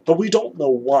truth, but we don't know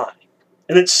why.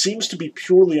 And it seems to be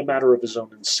purely a matter of his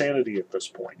own insanity at this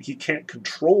point. He can't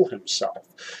control himself.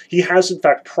 He has in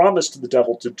fact promised the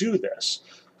devil to do this.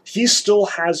 He still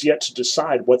has yet to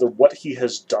decide whether what he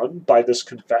has done by this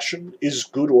confession is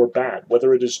good or bad,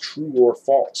 whether it is true or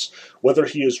false, whether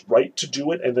he is right to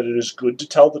do it and that it is good to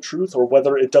tell the truth, or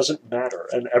whether it doesn't matter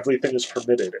and everything is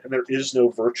permitted and there is no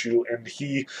virtue and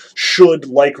he should,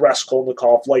 like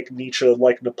Raskolnikov, like Nietzsche,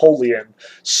 like Napoleon,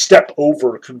 step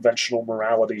over conventional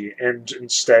morality and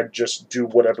instead just do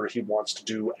whatever he wants to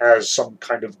do as some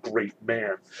kind of great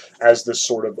man, as this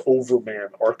sort of overman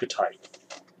archetype.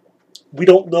 We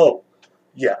don't know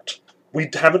yet. We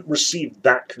haven't received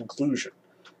that conclusion.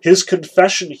 His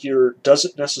confession here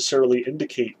doesn't necessarily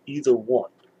indicate either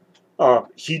one.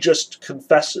 He just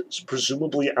confesses,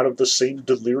 presumably out of the same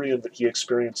delirium that he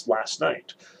experienced last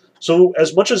night. So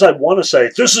as much as I want to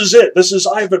say, this is it, this is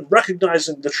Ivan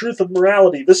recognizing the truth of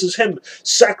morality, this is him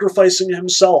sacrificing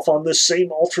himself on this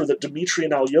same altar that Dmitri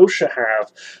and Alyosha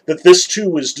have, that this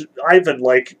too is Ivan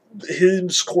like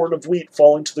his corn of wheat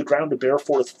falling to the ground to bear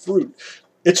forth fruit,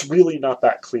 it's really not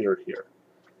that clear here.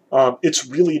 It's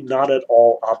really not at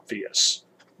all obvious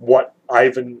what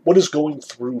is going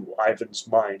through Ivan's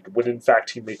mind when in fact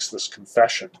he makes this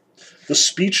confession. The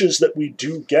speeches that we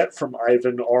do get from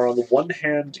Ivan are on the one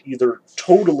hand either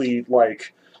totally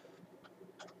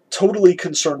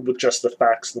concerned with just the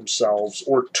facts themselves,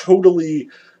 or totally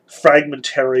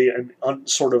fragmentary and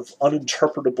sort of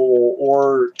uninterpretable,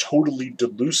 or totally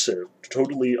delusive,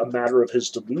 totally a matter of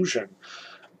his delusion,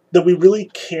 that we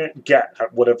really can't get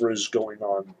at whatever is going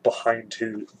on behind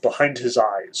his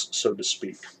eyes, so to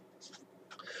speak.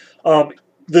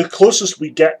 The closest we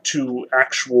get to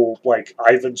actual,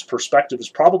 Ivan's perspective is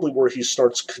probably where he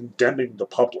starts condemning the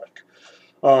public.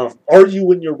 Are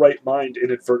you in your right mind?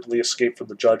 Inadvertently escaped from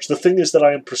the judge. The thing is that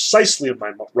I am precisely in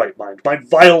my right mind, my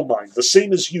vile mind, the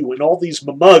same as you, and all these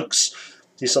mugs.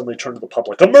 He suddenly turned to the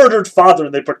public. A murdered father,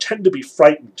 and they pretend to be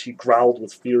frightened, he growled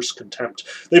with fierce contempt.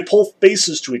 They pull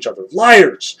faces to each other.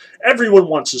 Liars! Everyone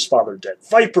wants his father dead.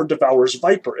 Viper devours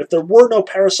viper. If there were no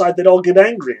parricide, they'd all get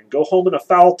angry and go home in a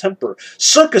foul temper.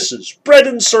 Circuses! Bred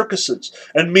in circuses!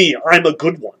 And me, I'm a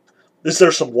good one. Is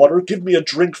there some water? Give me a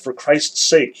drink for Christ's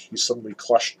sake. He suddenly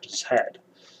clutched his head.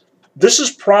 This is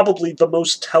probably the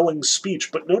most telling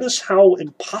speech, but notice how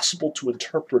impossible to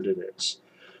interpret it is.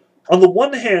 On the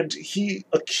one hand, he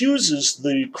accuses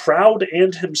the crowd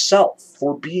and himself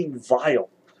for being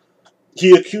vile.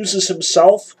 He accuses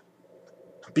himself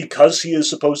Because he is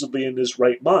supposedly in his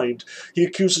right mind, he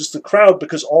accuses the crowd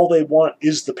because all they want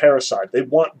is the parasite. They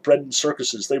want bread and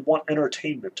circuses. They want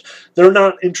entertainment. They're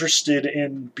not interested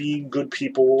in being good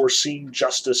people or seeing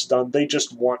justice done. They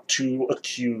just want to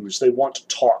accuse. They want to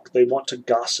talk. They want to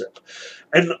gossip.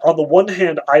 And on the one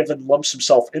hand, Ivan lumps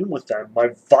himself in with them.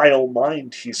 My vile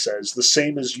mind, he says, the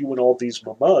same as you and all these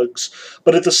mumugs.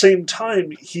 But at the same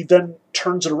time, he then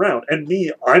turns it around. And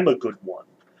me, I'm a good one.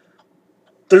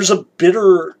 There's a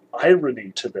bitter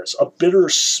irony to this, a bitter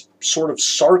sort of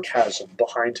sarcasm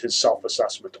behind his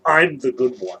self-assessment. I'm the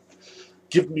good one.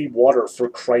 Give me water for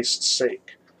Christ's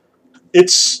sake.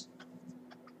 It's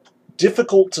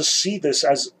difficult to see this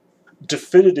as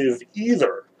definitive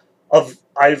either of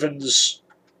Ivan's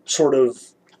sort of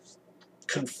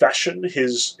confession,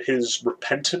 his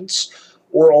repentance,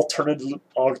 or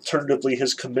alternatively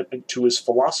his commitment to his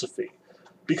philosophy.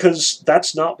 Because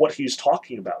that's not what he's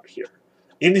talking about here.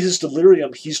 In his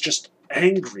delirium, he's just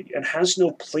angry and has no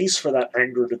place for that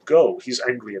anger to go. He's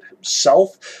angry at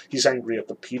himself. He's angry at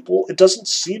the people. It doesn't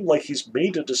seem like he's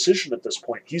made a decision at this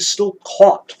point. He's still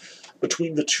caught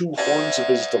between the two horns of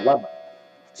his dilemma.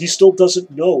 He still doesn't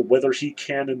know whether he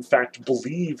can, in fact,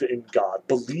 believe in God,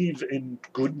 believe in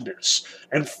goodness,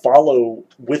 and follow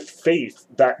with faith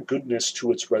that goodness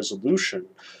to its resolution,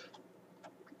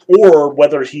 or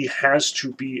whether he has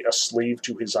to be a slave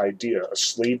to his idea, a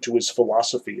slave to his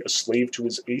philosophy, a slave to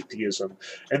his atheism,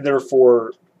 and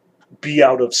therefore be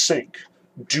out of sync,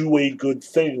 do a good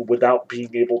thing without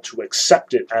being able to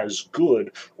accept it as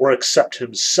good, or accept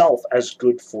himself as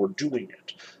good for doing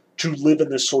it. To live in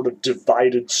this sort of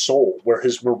divided soul, where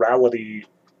his morality,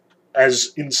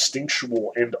 as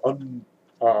instinctual and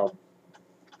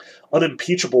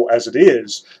unimpeachable as it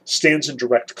is, stands in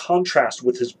direct contrast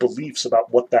with his beliefs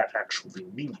about what that actually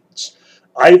means.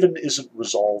 Ivan isn't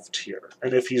resolved here,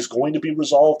 and if he's going to be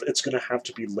resolved, it's going to have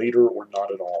to be later or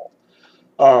not at all.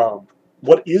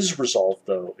 What is resolved,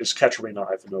 though, is Katerina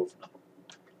Ivanovna.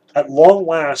 At long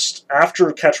last,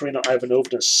 after Katerina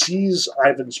Ivanovna sees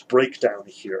Ivan's breakdown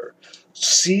here,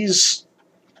 sees,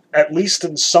 at least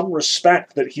in some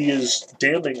respect, that he is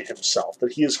damning himself,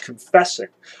 that he is confessing,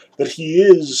 that he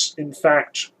is, in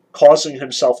fact, causing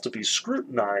himself to be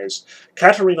scrutinized,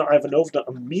 Katerina Ivanovna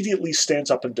immediately stands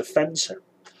up and defends him.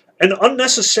 And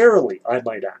unnecessarily, I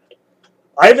might add.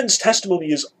 Ivan's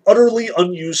testimony is utterly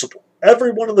unusable.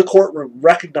 Everyone in the courtroom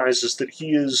recognizes that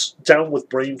he is down with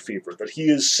brain fever, that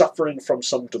he is suffering from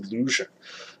some delusion.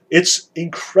 It's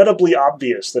incredibly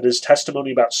obvious that his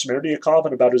testimony about Smerdyakov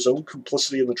and about his own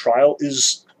complicity in the trial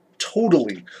is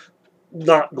totally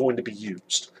not going to be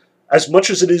used. As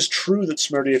much as it is true that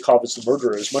Smerdyakov is the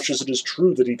murderer, as much as it is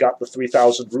true that he got the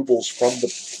 3,000 rubles from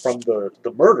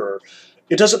the murderer,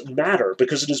 it doesn't matter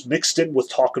because it is mixed in with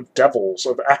talk of devils,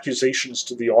 of accusations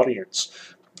to the audience.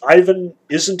 Ivan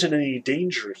isn't in any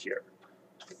danger here.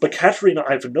 But Katerina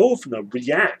Ivanovna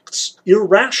reacts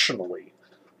irrationally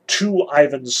to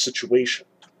Ivan's situation.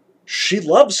 She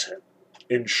loves him,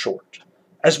 in short.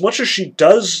 As much as she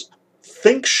does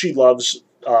think she loves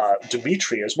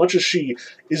Dmitri, as much as she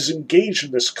is engaged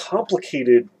in this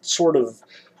complicated sort of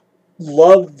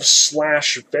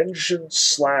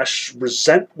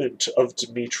love/vengeance/resentment of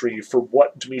Dmitri for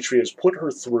what Dmitri has put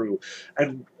her through,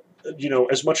 and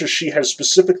as much as she has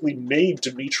specifically made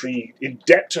Dmitri in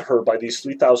debt to her by these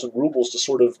 3,000 rubles to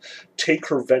sort of take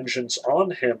her vengeance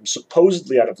on him,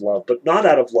 supposedly out of love, but not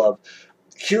out of love,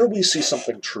 here we see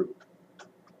something true.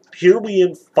 Here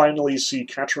we finally see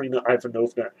Katerina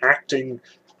Ivanovna acting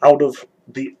out of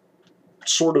the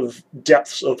sort of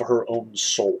depths of her own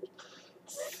soul.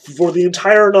 For the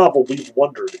entire novel, we've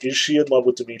wondered, is she in love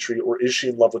with Dmitri, or is she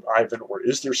in love with Ivan, or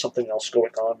is there something else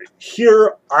going on?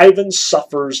 Here, Ivan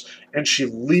suffers, and she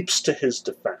leaps to his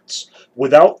defense.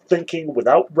 Without thinking,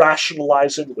 without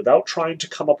rationalizing, without trying to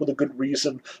come up with a good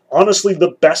reason. Honestly,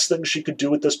 the best thing she could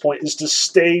do at this point is to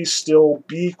stay still,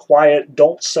 be quiet,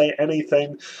 don't say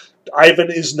anything. Ivan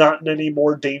is not in any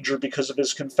more danger because of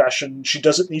his confession. She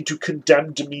doesn't need to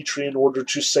condemn Dmitri in order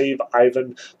to save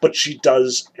Ivan, but she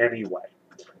does anyway.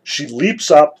 She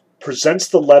leaps up, presents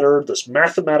the letter, this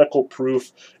mathematical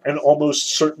proof, and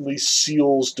almost certainly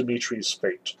seals Dmitri's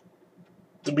fate.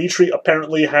 Dmitri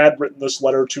apparently had written this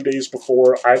letter 2 days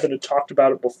before. Ivan had talked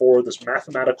about it before, this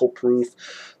mathematical proof.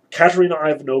 Katerina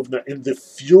Ivanovna, in the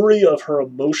fury of her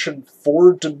emotion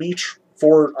for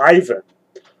Ivan,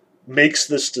 makes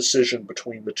this decision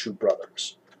between the two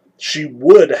brothers. She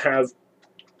would have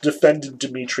defended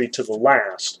Dmitri to the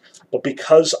last, but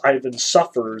because Ivan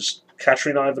suffers,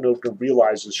 Katerina Ivanovna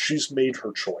realizes she's made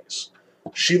her choice.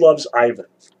 She loves Ivan.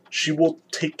 She will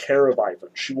take care of Ivan.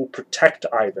 She will protect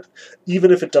Ivan,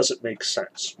 even if it doesn't make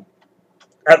sense.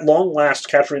 At long last,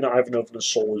 Katerina Ivanovna's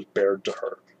soul is bared to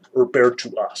her, or bared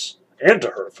to us, and to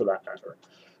her, for that matter.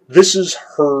 This is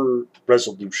her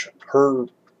resolution, her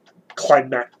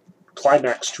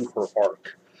climax to her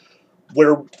arc,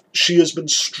 where she has been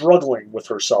struggling with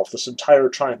herself this entire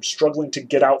time, struggling to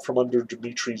get out from under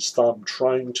Dmitri's thumb,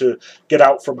 trying to get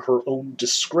out from her own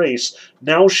disgrace.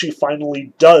 Now she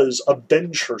finally does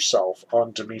avenge herself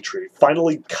on Dmitri,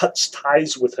 finally cuts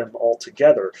ties with him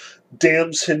altogether,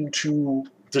 damns him to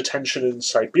detention in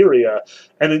Siberia,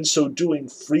 and in so doing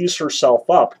frees herself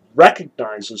up,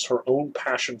 recognizes her own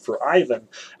passion for Ivan,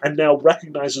 and now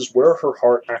recognizes where her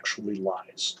heart actually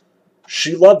lies.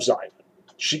 She loves Ivan.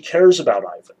 She cares about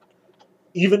Ivan.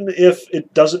 Even if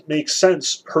it doesn't make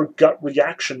sense, her gut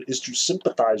reaction is to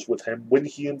sympathize with him when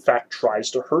he in fact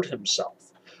tries to hurt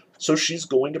himself. So she's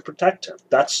going to protect him.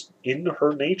 That's in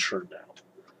her nature now.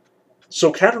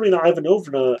 So Katerina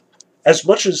Ivanovna, as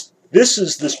much as this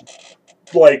is this,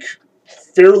 like,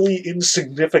 fairly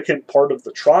insignificant part of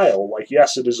the trial, like,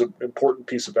 yes, it is an important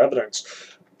piece of evidence,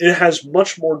 it has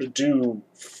much more to do,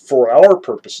 for our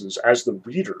purposes as the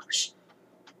readers,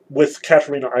 with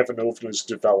Katerina Ivanovna's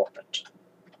development.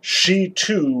 She,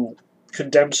 too,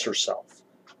 condemns herself,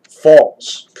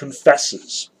 falls,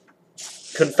 confesses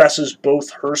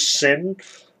both her sin,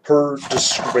 her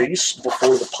disgrace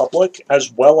before the public,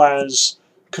 as well as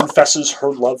confesses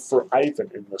her love for Ivan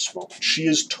in this moment. She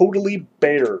is totally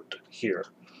bared here.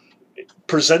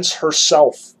 Presents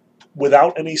herself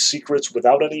without any secrets,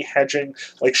 without any hedging.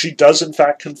 Like, she does in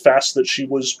fact confess that she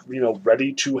was,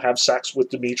 ready to have sex with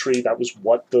Dmitri. That was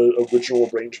what the original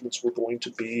arrangements were going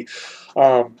to be.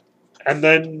 And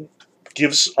then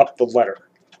gives up the letter.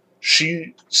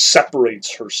 She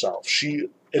separates herself. She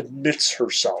admits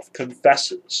herself,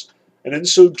 confesses. And in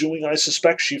so doing, I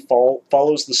suspect she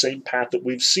follows the same path that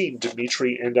we've seen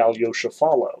Dmitri and Alyosha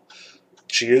follow.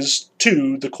 She is,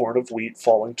 too, the corn of wheat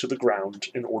falling to the ground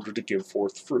in order to give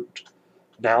forth fruit.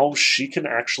 Now she can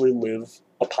actually live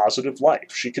a positive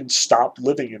life. She can stop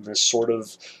living in this sort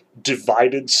of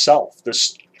divided self,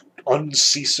 this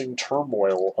unceasing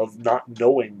turmoil of not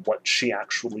knowing what she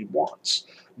actually wants.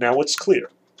 Now it's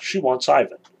clear. She wants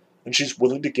Ivan, and she's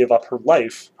willing to give up her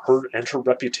life, her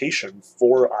reputation,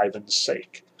 for Ivan's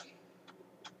sake.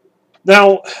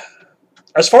 Now,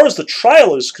 as far as the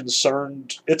trial is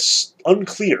concerned, it's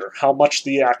unclear how much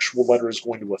the actual letter is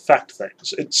going to affect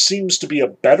things. It seems to be a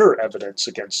better evidence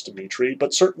against Dmitri,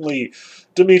 but certainly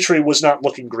Dmitri was not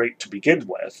looking great to begin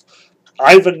with.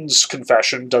 Ivan's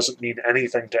confession doesn't mean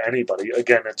anything to anybody.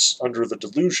 Again, it's under the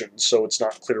delusion, so it's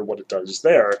not clear what it does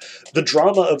there. The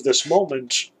drama of this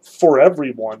moment, for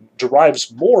everyone,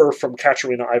 derives more from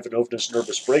Katerina Ivanovna's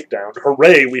nervous breakdown.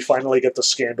 Hooray, we finally get the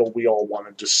scandal we all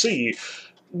wanted to see,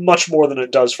 much more than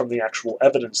it does from the actual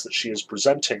evidence that she is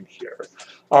presenting here.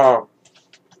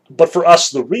 But for us,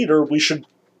 the reader, we should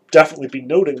definitely be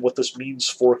noting what this means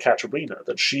for Katerina,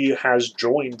 that she has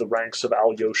joined the ranks of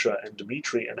Alyosha and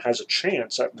Dmitri and has a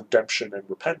chance at redemption and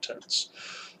repentance.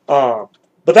 But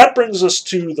that brings us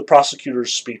to the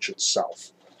prosecutor's speech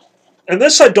itself. And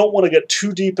this I don't want to get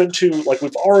too deep into. Like,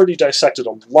 we've already dissected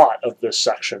a lot of this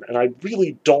section, and I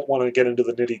really don't want to get into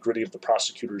the nitty-gritty of the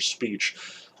prosecutor's speech.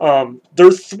 There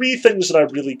are three things that I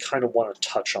really kind of want to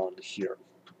touch on here.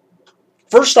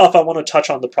 First off, I want to touch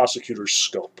on the prosecutor's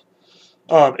scope.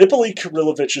 Ippolit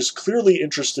Kirillovich is clearly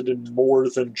interested in more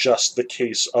than just the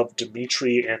case of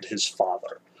Dmitri and his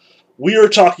father. We are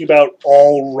talking about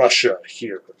all Russia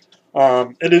here.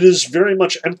 And it is very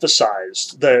much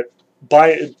emphasized that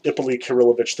by Ippolit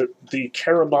Kirillovich that the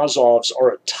Karamazovs are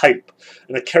a type,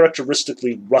 and a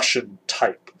characteristically Russian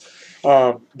type.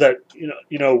 That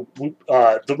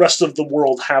the rest of the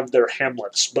world have their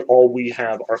Hamlets, but all we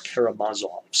have are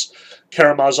Karamazovs.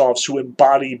 Karamazovs who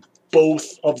embody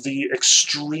both of the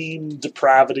extreme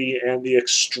depravity and the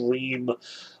extreme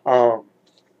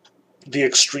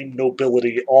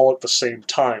nobility all at the same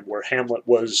time, where Hamlet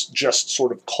was just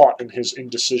sort of caught in his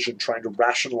indecision trying to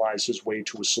rationalize his way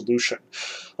to a solution.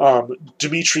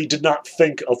 Dmitri did not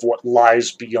think of what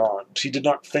lies beyond. He did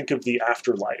not think of the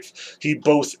afterlife. He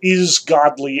both is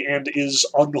godly and is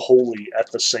unholy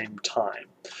at the same time.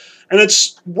 And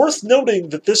it's worth noting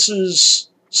that this is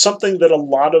something that a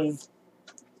lot of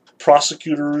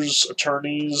prosecutors,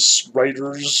 attorneys,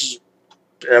 writers,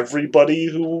 everybody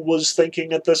who was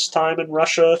thinking at this time in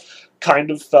Russia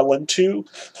kind of fell into.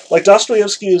 Like,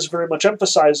 Dostoevsky is very much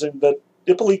emphasizing that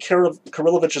Ippolit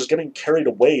Kirillovich is getting carried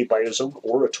away by his own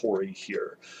oratory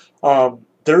here.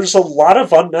 There's a lot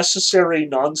of unnecessary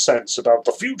nonsense about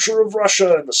the future of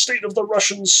Russia and the state of the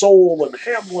Russian soul and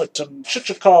Hamlet and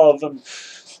Chichikov and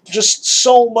just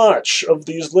so much of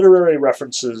these literary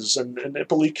references, and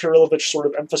Ippolit Kirillovich sort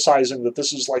of emphasizing that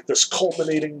this is like this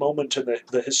culminating moment in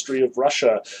the history of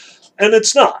Russia, and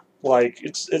it's not. Like,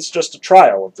 it's just a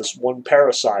trial of this one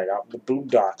parasite out in the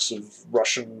boondocks of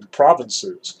Russian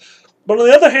provinces. But on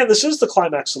the other hand, this is the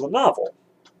climax of the novel.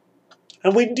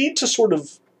 And we need to sort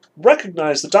of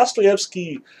recognize that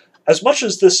Dostoevsky, as much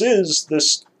as this is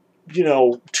this,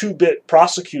 two-bit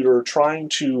prosecutor trying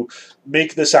to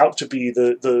make this out to be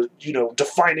the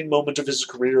defining moment of his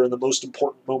career and the most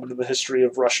important moment in the history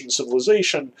of Russian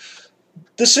civilization,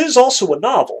 this is also a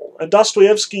novel. And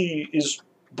Dostoevsky is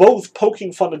both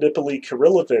poking fun at Ippolit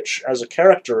Kirillovich as a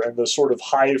character and the sort of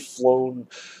high-flown,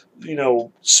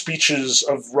 speeches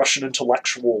of Russian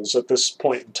intellectuals at this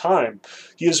point in time.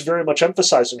 He is very much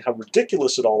emphasizing how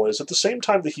ridiculous it all is, at the same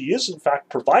time that he is, in fact,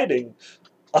 providing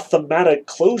a thematic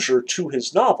closure to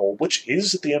his novel, which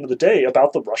is, at the end of the day,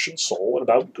 about the Russian soul and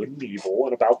about good and evil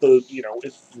and about the,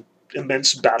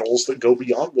 immense battles that go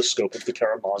beyond the scope of the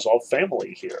Karamazov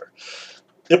family here.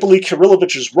 Ippolit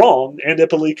Kirillovich is wrong, and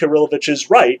Ippolit Kirillovich is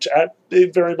right at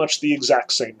very much the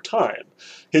exact same time.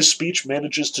 His speech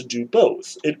manages to do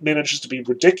both. It manages to be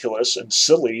ridiculous and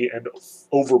silly and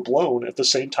overblown at the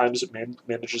same time as it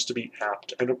manages to be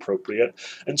apt and appropriate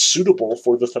and suitable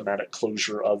for the thematic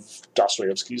closure of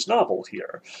Dostoevsky's novel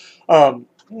here.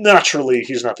 Naturally,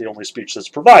 he's not the only speech that's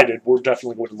provided. We're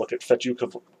definitely going to look at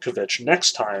Fetyukovich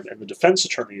next time and the defense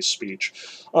attorney's speech.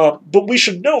 But we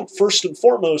should note, first and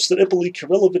foremost, that Ippolit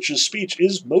Kirillovich's speech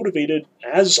is motivated,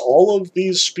 as all of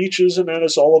these speeches and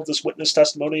as all of this witness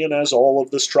testimony and as all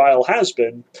of this trial has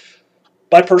been,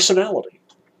 by personality.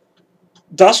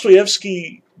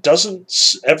 Dostoevsky doesn't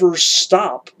ever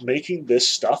stop making this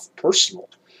stuff personal.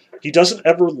 He doesn't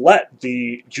ever let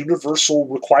the universal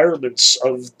requirements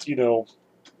of,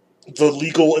 the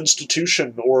legal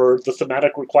institution or the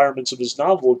thematic requirements of his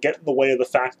novel get in the way of the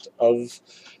fact of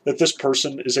that this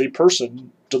person is a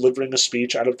person delivering a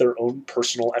speech out of their own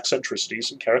personal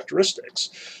eccentricities and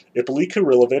characteristics. Ippolit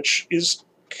Kirillovich is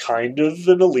kind of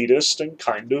an elitist and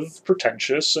kind of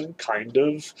pretentious and kind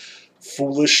of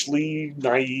foolishly,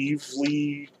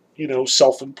 naively,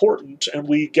 self-important, and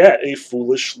we get a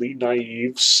foolishly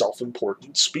naive,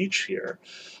 self-important speech here.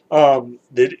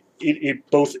 That it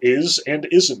both is and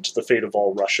isn't the fate of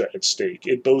all Russia at stake.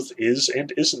 It both is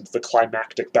and isn't the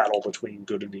climactic battle between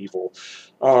good and evil.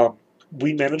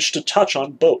 We managed to touch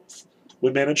on both.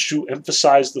 We managed to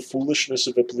emphasize the foolishness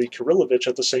of Ippolit Kirillovich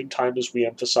at the same time as we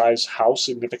emphasize how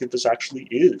significant this actually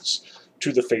is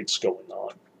to the fates going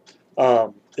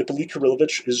on. Ippolit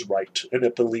Kirillovich is right, and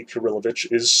Ippolit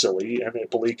Kirillovich is silly, and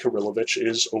Ippolit Kirillovich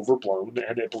is overblown,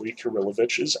 and Ippolit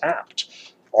Kirillovich is apt.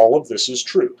 All of this is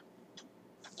true.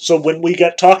 So when we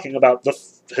get talking about the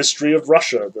history of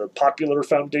Russia, the popular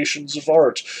foundations of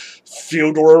art,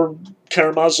 Fyodor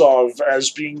Karamazov as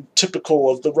being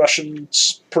typical of the Russian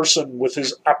person with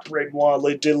his après-moi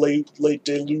le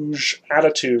déluge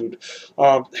attitude,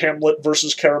 Hamlet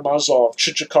versus Karamazov,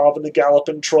 Chichikov and the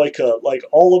Galopin Troika, like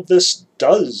all of this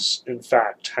does, in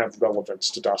fact, have relevance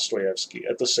to Dostoevsky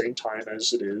at the same time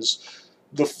as it is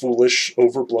the foolish,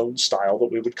 overblown style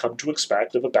that we would come to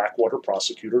expect of a backwater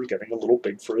prosecutor getting a little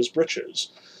big for his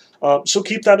britches. So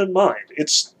keep that in mind.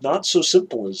 It's not so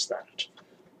simple as that.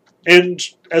 And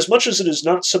as much as it is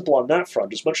not simple on that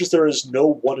front, as much as there is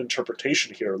no one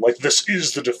interpretation here, like this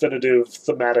is the definitive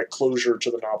thematic closure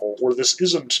to the novel, or this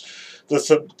isn't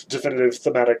the definitive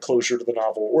thematic closure to the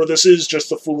novel, or this is just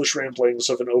the foolish ramblings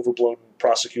of an overblown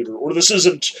prosecutor, or this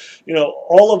isn't,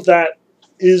 all of that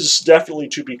is definitely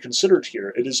to be considered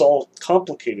here. It is all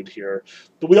complicated here.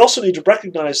 But we also need to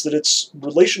recognize that its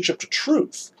relationship to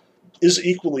truth is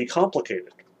equally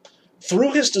complicated.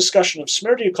 Through his discussion of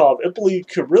Smerdyakov, Ippolit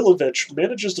Kirillovich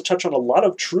manages to touch on a lot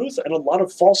of truth and a lot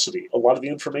of falsity. A lot of the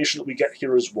information that we get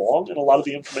here is wrong, and a lot of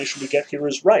the information we get here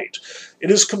is right.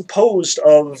 It is composed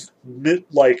of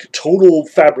total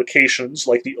fabrications,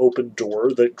 like the open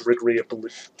door that Grigory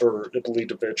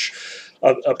Ippolitovich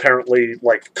apparently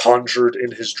conjured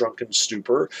in his drunken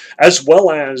stupor, as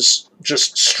well as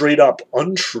just straight up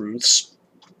untruths,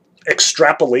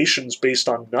 extrapolations based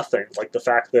on nothing, like the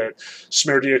fact that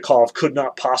Smerdyakov could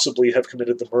not possibly have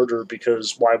committed the murder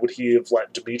because why would he have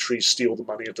let Dmitri steal the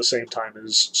money at the same time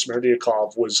as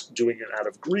Smerdyakov was doing it out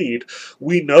of greed.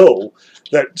 We know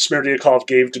that Smerdyakov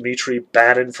gave Dmitri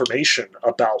bad information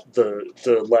about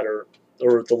the letter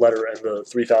and the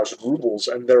 3,000 rubles,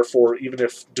 and therefore, even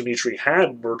if Dmitri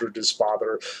had murdered his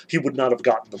father, he would not have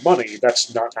gotten the money.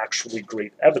 That's not actually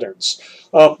great evidence.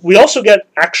 We also get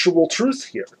actual truth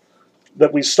here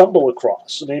that we stumble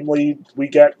across. Namely, we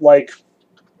get,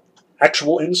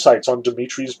 actual insights on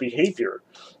Dmitri's behavior.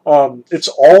 It's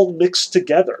all mixed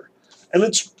together. And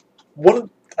it's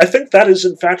I think that is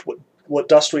in fact what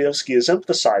Dostoevsky is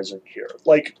emphasizing here.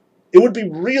 Like, it would be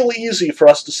real easy for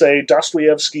us to say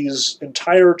Dostoevsky's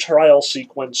entire trial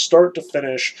sequence, start to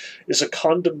finish, is a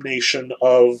condemnation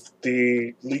of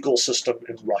the legal system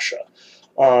in Russia.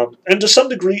 And to some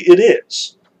degree, it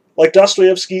is. Like,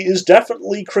 Dostoevsky is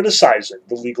definitely criticizing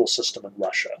the legal system in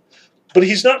Russia. But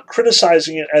he's not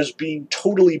criticizing it as being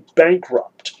totally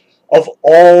bankrupt of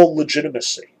all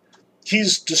legitimacy.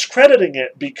 He's discrediting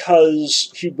it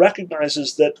because he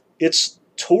recognizes that it's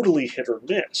totally hit or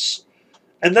miss.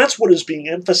 And that's what is being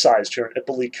emphasized here in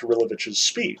Ippolit Kirillovich's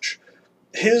speech.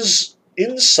 His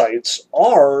insights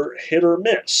are hit or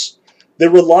miss. They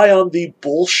rely on the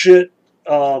bullshit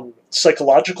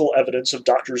psychological evidence of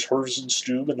Drs.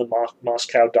 Herzenstube and the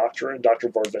Moscow doctor and Dr.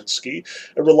 Varvinsky.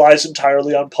 It relies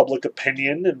entirely on public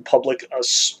opinion and public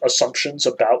assumptions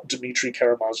about Dmitry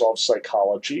Karamazov's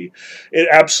psychology. It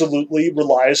absolutely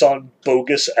relies on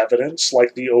bogus evidence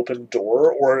like the open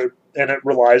door, and it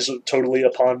relies totally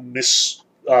upon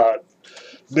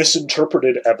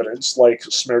misinterpreted evidence like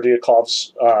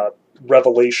Smerdyakov's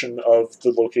revelation of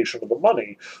the location of the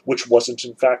money, which wasn't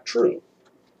in fact true.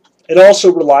 It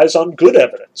also relies on good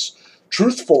evidence,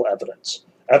 truthful evidence,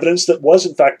 evidence that was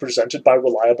in fact presented by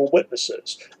reliable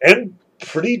witnesses, and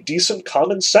pretty decent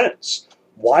common sense.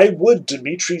 Why would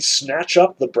Dmitri snatch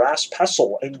up the brass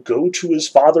pestle and go to his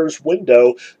father's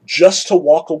window just to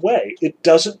walk away? It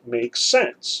doesn't make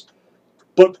sense.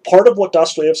 But part of what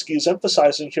Dostoevsky is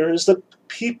emphasizing here is that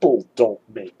people don't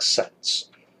make sense.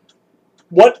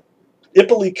 What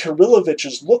Ippolit Kirillovich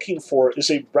is looking for is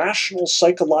a rational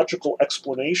psychological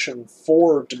explanation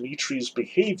for Dmitri's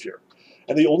behavior,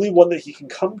 and the only one that he can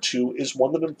come to is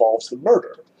one that involves the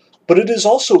murder. But it is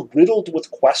also riddled with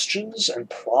questions and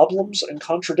problems and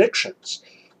contradictions.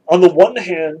 On the one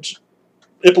hand,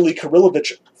 Ippolit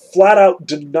Kirillovich flat out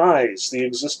denies the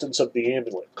existence of the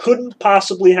amulet. Couldn't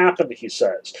possibly happen, he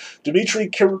says. Dmitry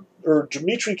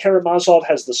Karamazov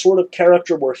has the sort of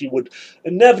character where he would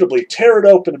inevitably tear it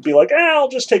open and be like, I'll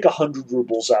just take 100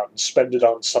 rubles out and spend it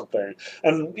on something.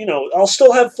 And, I'll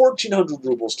still have 1,400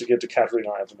 rubles to give to Katerina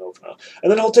Ivanovna. And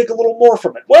then he'll take a little more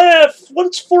from it. Well,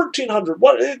 what's 1,400?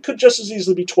 It could just as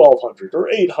easily be 1,200, or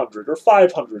 800, or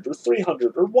 500, or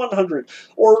 300, or 100,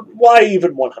 or why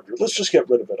even 100? Let's just get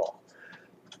rid of it all.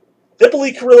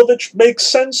 Ippolit Kirillovich makes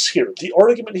sense here. The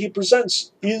argument he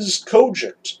presents is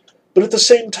cogent. But at the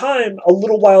same time, a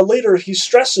little while later, he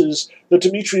stresses that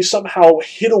Dmitri somehow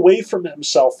hid away from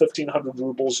himself 1,500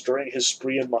 rubles during his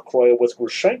spree in Makroya with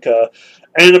Grushenka,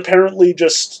 and apparently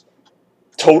just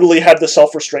totally had the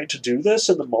self-restraint to do this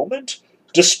in the moment,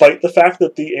 despite the fact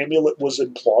that the amulet was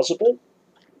implausible.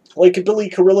 Like,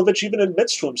 Ippolit Kirillovich even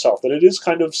admits to himself that it is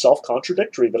kind of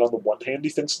self-contradictory, that on the one hand he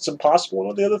thinks it's impossible,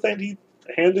 and on the other hand he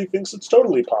thinks it's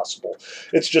totally possible.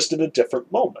 It's just in a different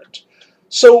moment.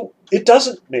 So it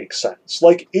doesn't make sense.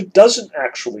 Like, it doesn't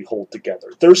actually hold together.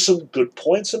 There's some good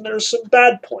points and there's some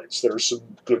bad points. There's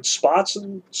some good spots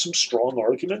and some strong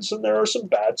arguments, and there are some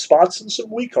bad spots and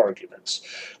some weak arguments.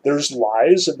 There's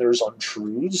lies and there's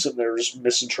untruths and there's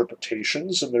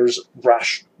misinterpretations and there's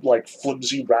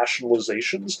flimsy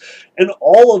rationalizations. And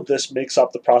all of this makes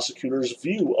up the prosecutor's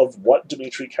view of what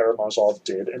Dmitry Karamazov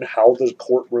did and how the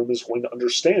courtroom is going to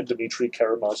understand Dmitry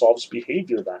Karamazov's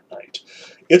behavior that night.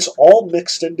 It's all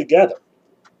mixed in together.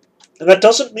 And that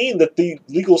doesn't mean that the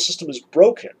legal system is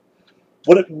broken.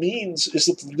 What it means is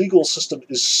that the legal system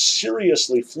is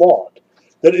seriously flawed,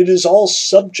 that it is all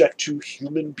subject to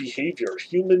human behavior,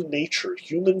 human nature,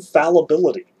 human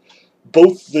fallibility.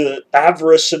 Both the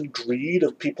avarice and greed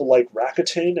of people like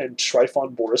Rakitin and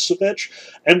Trifon Borisovich,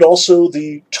 and also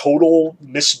the total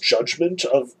misjudgment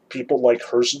of people like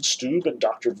Herzenstube and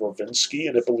Dr. Varvinsky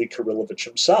and Ippolit Kirillovich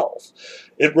himself.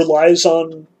 It relies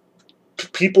on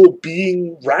people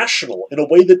being rational in a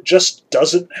way that just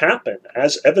doesn't happen,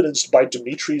 as evidenced by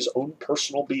Dmitri's own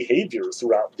personal behavior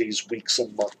throughout these weeks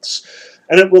and months.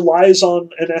 And it relies on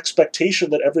an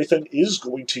expectation that everything is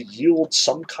going to yield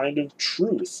some kind of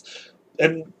truth,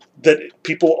 and that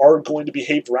people are going to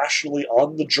behave rationally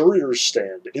on the juror's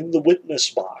stand, in the witness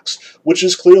box, which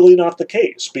is clearly not the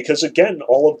case, because again,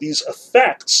 all of these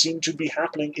effects seem to be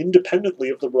happening independently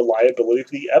of the reliability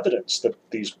of the evidence that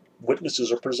these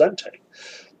witnesses are presenting.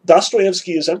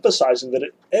 Dostoevsky is emphasizing that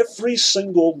at every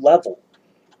single level,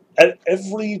 at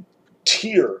every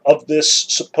tier of this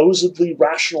supposedly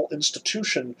rational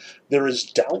institution, there is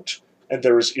doubt, and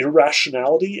there is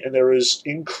irrationality, and there is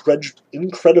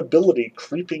incredibility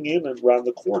creeping in and around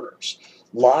the corners.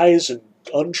 Lies and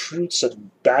untruths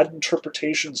and bad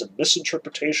interpretations and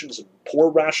misinterpretations and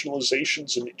poor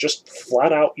rationalizations and just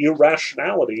flat-out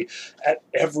irrationality at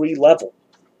every level.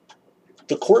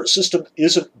 The court system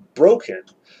isn't broken.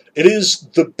 It is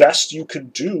the best you can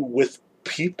do with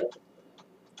people.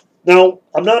 Now,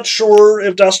 I'm not sure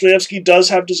if Dostoevsky does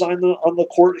have design on the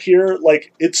court here.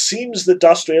 Like, it seems that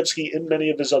Dostoevsky, in many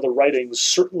of his other writings,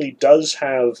 certainly does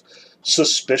have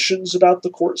suspicions about the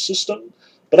court system,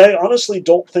 but I honestly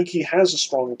don't think he has a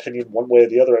strong opinion one way or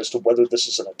the other as to whether this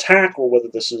is an attack or whether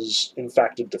this is, in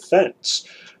fact, a defense.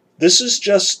 This is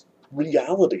just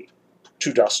reality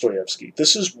to Dostoevsky.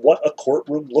 This is what a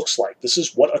courtroom looks like. This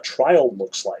is what a trial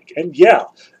looks like. And yeah,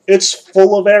 it's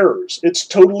full of errors. It's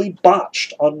totally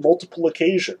botched on multiple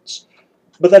occasions.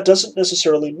 But that doesn't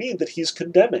necessarily mean that he's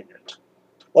condemning it.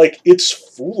 Like, it's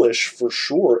foolish for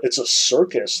sure. It's a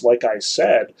circus, like I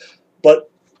said. But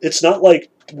it's not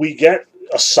like we get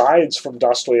asides from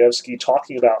Dostoevsky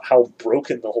talking about how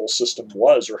broken the whole system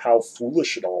was or how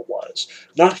foolish it all was.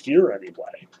 Not here,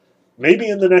 anyway. Maybe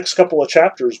in the next couple of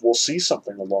chapters we'll see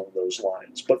something along those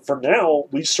lines. But for now,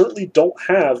 we certainly don't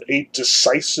have a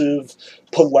decisive,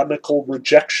 polemical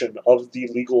rejection of the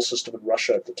legal system in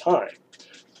Russia at the time.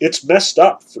 It's messed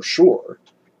up, for sure.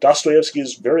 Dostoevsky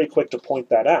is very quick to point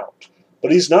that out.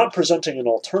 But he's not presenting an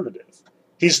alternative.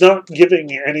 He's not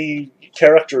giving any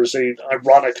characters an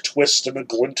ironic twist and a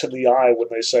glint in the eye when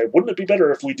they say, wouldn't it be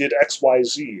better if we did X, Y,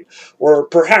 Z? Or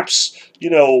perhaps,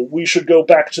 we should go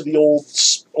back to the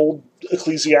old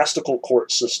ecclesiastical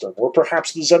court system. Or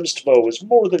perhaps the Zemstvo is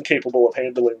more than capable of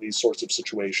handling these sorts of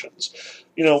situations.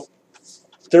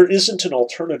 There isn't an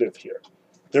alternative here.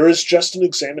 There is just an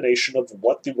examination of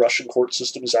what the Russian court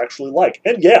system is actually like.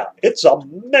 And yeah, it's a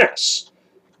mess.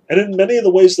 And in many of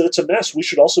the ways that it's a mess, we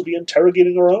should also be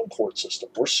interrogating our own court system.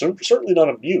 We're certainly not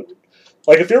immune.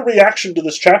 Like, if your reaction to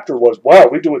this chapter was, wow,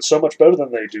 we do it so much better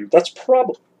than they do, that's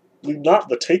probably not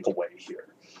the takeaway here.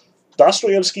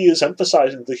 Dostoevsky is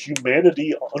emphasizing the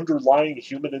humanity underlying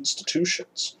human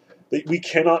institutions. That we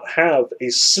cannot have a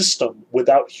system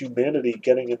without humanity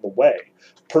getting in the way.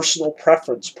 Personal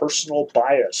preference, personal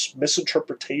bias,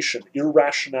 misinterpretation,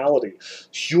 irrationality,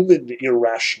 human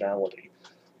irrationality.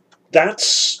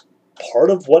 That's part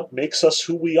of what makes us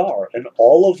who we are, and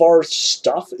all of our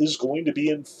stuff is going to be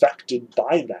infected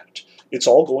by that. It's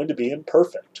all going to be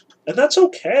imperfect. And that's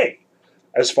okay,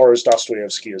 as far as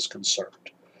Dostoevsky is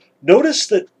concerned. Notice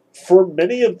that for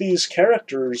many of these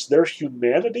characters, their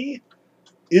humanity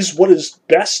is what is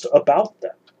best about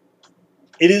them.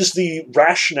 It is the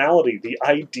rationality, the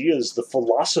ideas, the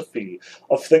philosophy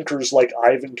of thinkers like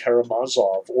Ivan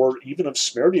Karamazov, or even of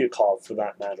Smerdyakov for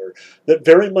that matter, that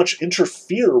very much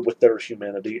interfere with their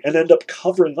humanity and end up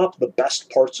covering up the best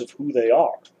parts of who they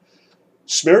are.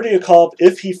 Smerdyakov,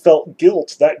 if he felt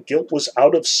guilt, that guilt was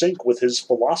out of sync with his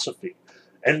philosophy.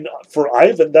 And for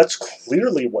Ivan, that's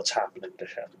clearly what's happening to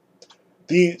him.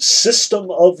 The system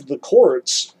of the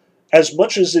courts, as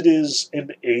much as it is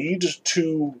an aid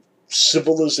to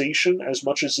civilization, as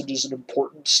much as it is an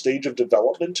important stage of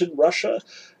development in Russia,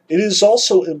 it is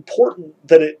also important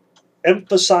that it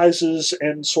emphasizes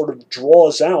and sort of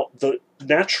draws out the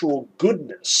natural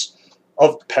goodness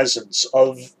of peasants,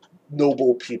 of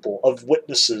noble people, of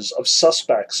witnesses, of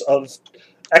suspects, of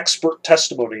expert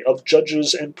testimony, of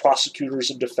judges and prosecutors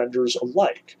and defenders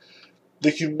alike. The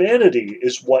humanity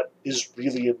is what is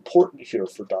really important here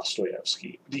for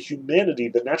Dostoevsky. The humanity,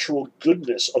 the natural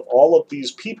goodness of all of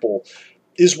these people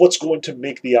is what's going to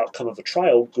make the outcome of a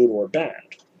trial good or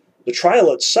bad. The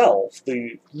trial itself,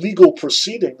 the legal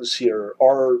proceedings here,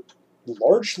 are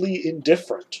largely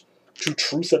indifferent to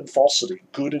truth and falsity,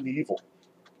 good and evil.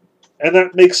 And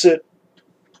that makes it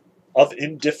of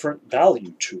indifferent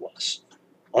value to us.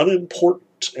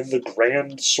 Unimportant in the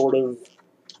grand sort of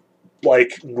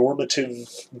normative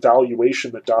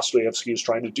valuation that Dostoevsky is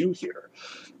trying to do here.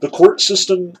 The court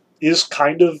system is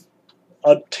kind of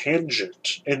a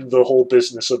tangent in the whole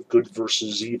business of good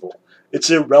versus evil. It's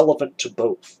irrelevant to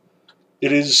both.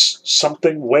 It is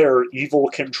something where evil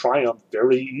can triumph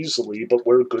very easily, but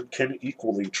where good can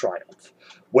equally triumph.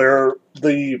 Where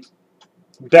the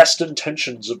best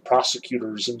intentions of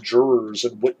prosecutors and jurors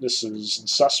and witnesses and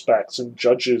suspects and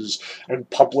judges and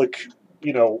public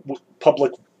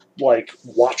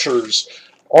watchers,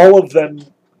 all of them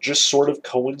just sort of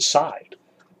coincide.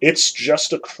 It's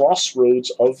just a crossroads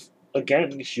of,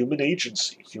 again, human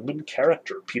agency, human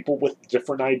character, people with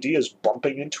different ideas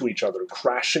bumping into each other,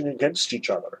 crashing against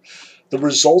each other. The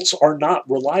results are not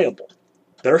reliable.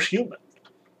 They're human.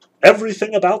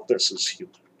 Everything about this is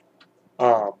human.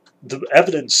 The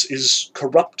evidence is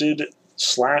corrupted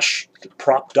 /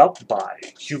 propped up by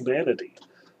humanity.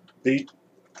 The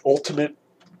ultimate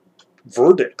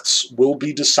verdicts will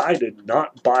be decided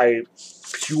not by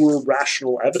pure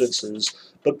rational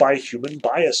evidences, but by human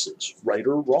biases, right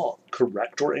or wrong,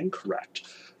 correct or incorrect.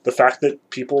 The fact that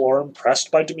people are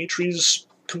impressed by Dimitri's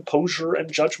composure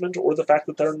and judgment, or the fact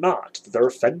that they're not, that they're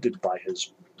offended by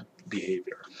his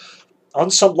behavior. On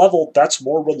some level, that's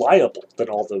more reliable than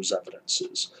all those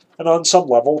evidences. And on some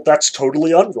level, that's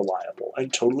totally unreliable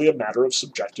and totally a matter of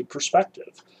subjective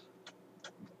perspective.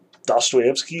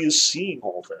 Dostoevsky is seeing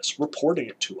all this, reporting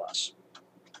it to us.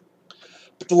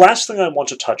 But the last thing I want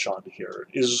to touch on here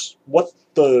is what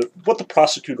the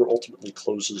prosecutor ultimately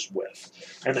closes with,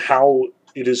 and how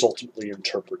it is ultimately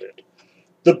interpreted.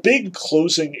 The big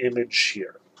closing image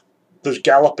here, the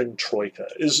galloping troika,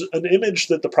 is an image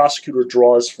that the prosecutor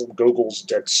draws from Gogol's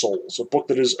Dead Souls, a book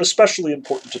that is especially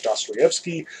important to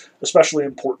Dostoevsky, especially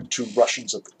important to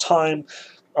Russians at the time.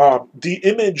 The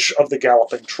image of the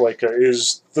galloping troika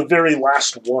is the very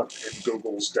last one in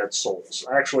Gogol's Dead Souls.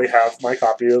 I actually have my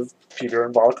copy of Peter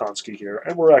and Bolokonsky here,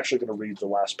 and we're actually going to read the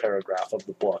last paragraph of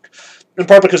the book. In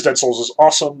part because Dead Souls is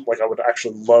awesome. Like, I would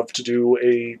actually love to do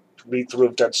a read-through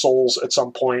of Dead Souls at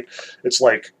some point. It's,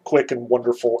 like, quick and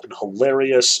wonderful and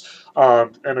hilarious.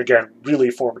 And again, really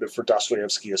formative for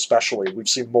Dostoevsky especially. We've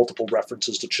seen multiple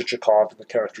references to Chichikov and the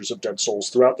characters of Dead Souls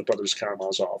throughout the Brothers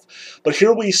Karamazov. But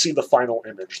here we see the final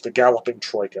image, the galloping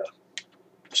troika.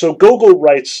 So Gogol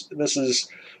writes, and this is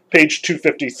page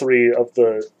 253 of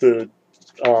the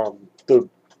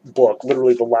book,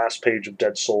 literally the last page of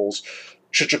Dead Souls.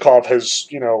 Chichikov has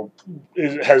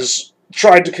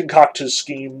tried to concoct his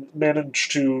scheme,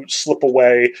 managed to slip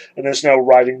away, and is now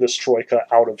riding this troika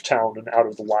out of town and out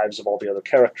of the lives of all the other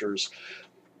characters.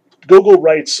 Gogol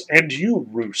writes, "And you,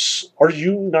 Rus, are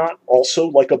you not also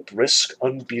like a brisk,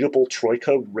 unbeatable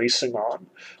troika racing on?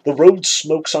 The road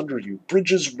smokes under you,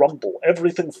 bridges rumble,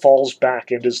 everything falls back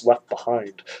and is left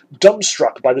behind.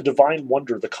 Dumbstruck by the divine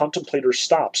wonder, the contemplator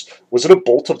stops. Was it a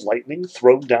bolt of lightning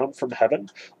thrown down from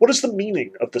heaven? What is the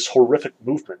meaning of this horrific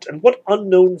movement, and what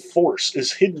unknown force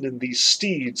is hidden in these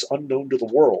steeds unknown to the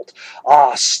world?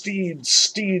 Ah, steeds,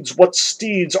 steeds, what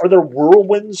steeds? Are there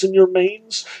whirlwinds in your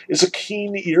manes? Is a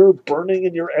keen ear burning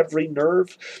in your every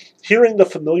nerve? Hearing the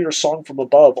familiar song from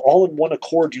above, all in one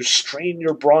accord you strain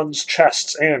your bronze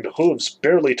chests, and, hooves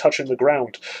barely touching the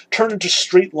ground, turn into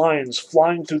straight lines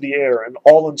flying through the air, and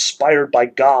all inspired by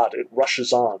God, it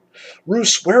rushes on.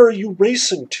 Rus, where are you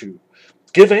racing to?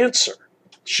 Give answer."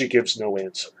 She gives no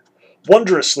answer.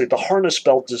 Wondrously, the harness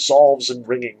bell dissolves in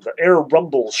ringing, the air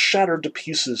rumbles, shattered to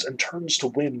pieces, and turns to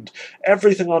wind.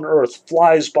 Everything on earth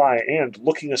flies by, and,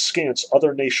 looking askance,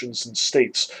 other nations and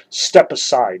states step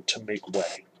aside to make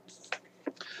way.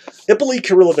 Ippoly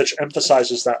Kirillovich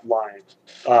emphasizes that line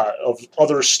of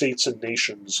other states and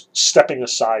nations stepping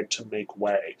aside to make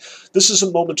way. This is a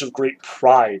moment of great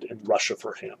pride in Russia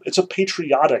for him. It's a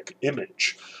patriotic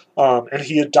image, and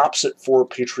he adopts it for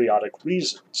patriotic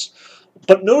reasons.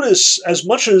 But notice, as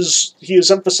much as he is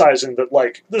emphasizing that,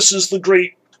 like, this is the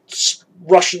great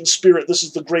Russian spirit, this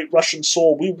is the great Russian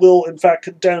soul, we will, in fact,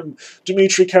 condemn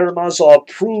Dmitry Karamazov,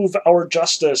 prove our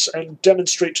justice, and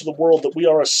demonstrate to the world that we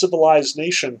are a civilized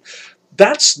nation,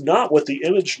 that's not what the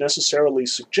image necessarily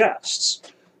suggests.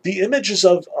 The image is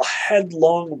of a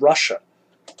headlong Russia,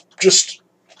 just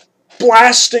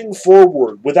blasting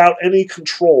forward without any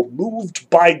control, moved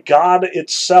by God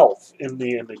itself in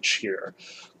the image here.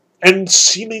 And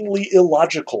seemingly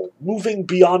illogical, moving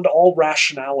beyond all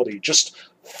rationality, just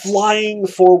flying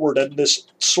forward at this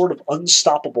sort of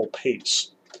unstoppable pace.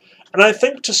 And I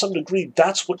think to some degree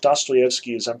that's what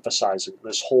Dostoevsky is emphasizing in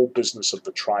this whole business of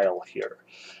the trial here.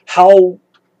 How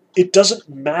it doesn't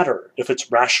matter if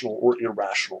it's rational or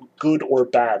irrational, good or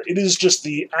bad. It is just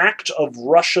the act of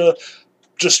Russia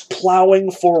just plowing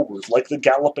forward like the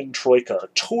galloping troika,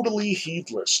 totally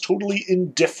heedless, totally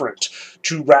indifferent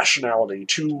to rationality,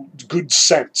 to good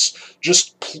sense,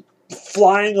 just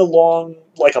flying along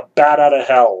like a bat out of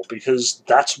hell, because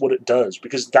that's what it does,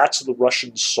 because that's the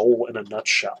Russian soul in a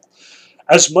nutshell.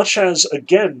 As much as,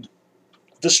 again,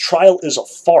 this trial is a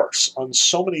farce on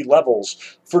so many levels,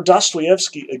 for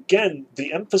Dostoevsky, again,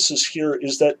 the emphasis here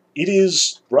is that it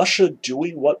is Russia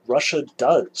doing what Russia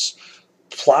does.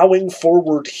 Plowing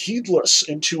forward heedless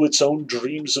into its own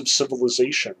dreams of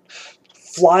civilization,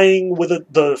 flying with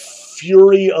the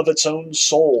fury of its own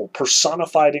soul,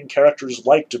 personified in characters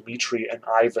like Dmitri and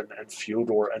Ivan and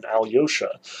Fyodor and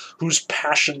Alyosha, whose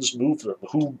passions move them,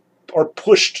 who are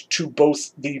pushed to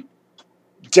both the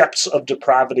depths of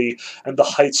depravity and the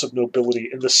heights of nobility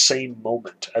in the same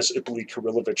moment, as Ippoly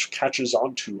Kirillovich catches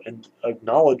onto and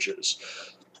acknowledges.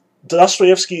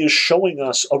 Dostoevsky is showing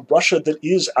us a Russia that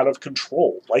is out of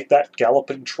control, like that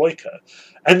galloping troika.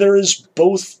 And there is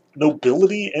both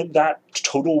nobility in that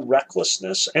total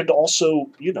recklessness and also,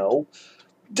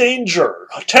 danger,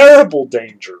 terrible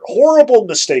danger, horrible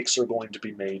mistakes are going to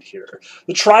be made here.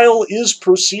 The trial is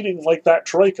proceeding like that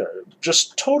troika,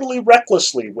 just totally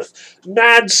recklessly, with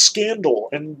mad scandal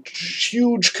and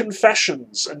huge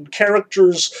confessions and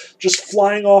characters just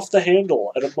flying off the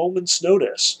handle at a moment's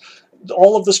notice.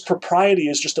 All of this propriety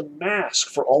is just a mask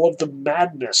for all of the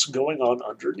madness going on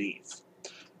underneath.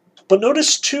 But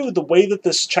notice, too, the way that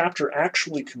this chapter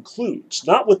actually concludes,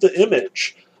 not with the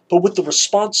image, but with the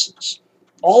responses.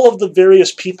 All of the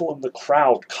various people in the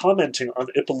crowd commenting on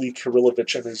Ippolit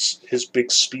Kirillovich and his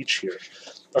big speech here.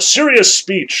 A serious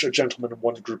speech, a gentleman in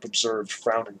one group observed,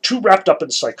 frowning. Too wrapped up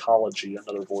in psychology,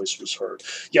 another voice was heard.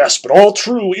 Yes, but all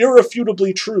true,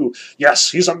 irrefutably true.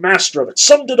 Yes, he's a master of it.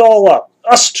 Summed it all up.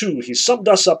 Us too, he summed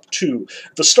us up too.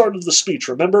 At the start of the speech,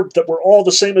 remember that we're all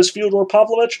the same as Fyodor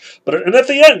Pavlovich? And at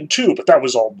the end too, but that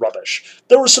was all rubbish.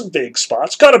 There were some vague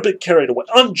spots, got a bit carried away.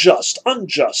 Unjust,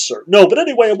 sir. No, but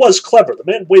anyway, it was clever. The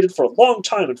man waited for a long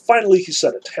time, and finally he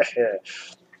said it. Heh.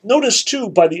 Notice, too,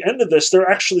 by the end of this, they're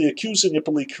actually accusing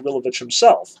Ippolit Kirillovich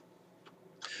himself.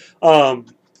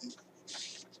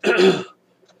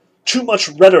 Too much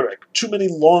rhetoric, too many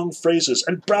long phrases,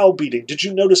 and browbeating. Did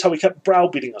you notice how he kept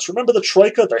browbeating us? Remember the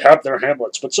Troika? They have their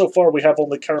Hamlets, but so far we have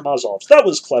only Karamazovs. That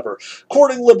was clever.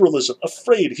 Courting liberalism,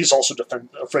 afraid. He's also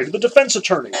afraid of the defense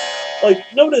attorney.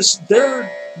 Notice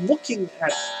they're looking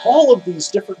at all of these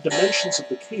different dimensions of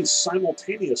the case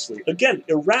simultaneously. Again,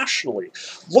 irrationally.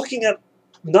 Looking at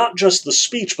not just the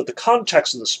speech, but the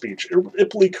context of the speech.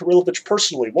 Ippolit Kirillovich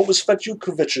personally, what was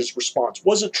Fetyukovich's response?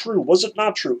 Was it true? Was it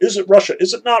not true? Is it Russia?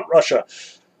 Is it not Russia?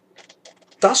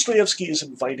 Dostoevsky is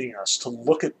inviting us to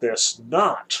look at this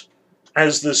not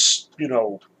as this,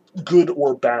 good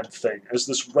or bad thing, as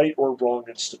this right or wrong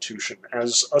institution,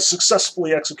 as a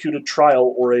successfully executed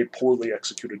trial or a poorly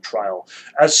executed trial,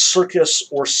 as circus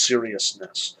or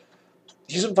seriousness.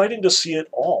 He's inviting to see it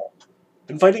all.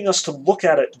 Inviting us to look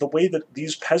at it the way that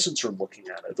these peasants are looking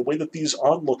at it, the way that these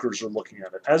onlookers are looking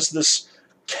at it, as this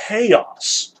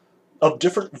chaos of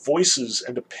different voices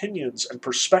and opinions and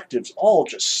perspectives all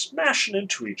just smashing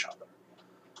into each other.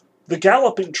 The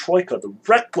galloping troika, the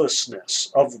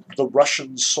recklessness of the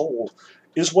Russian soul,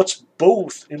 is what's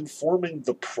both informing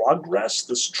the progress,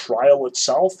 this trial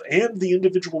itself, and the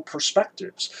individual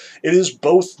perspectives. It is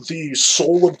both the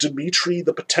soul of Dmitri,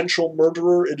 the potential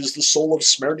murderer. It is the soul of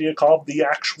Smerdyakov, the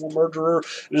actual murderer.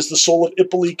 It is the soul of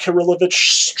Ippolit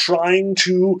Kirillovich trying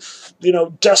to,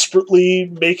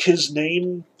 desperately make his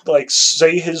name,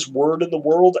 say his word in the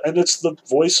world. And it's the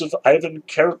voice of Ivan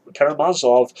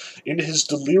Karamazov in his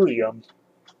delirium,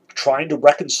 trying to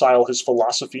reconcile his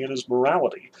philosophy and his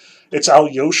morality. It's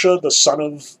Alyosha, the son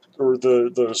of, or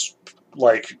the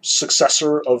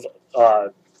successor of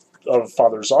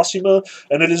Father Zosima,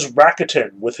 and it is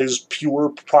Rakitin with his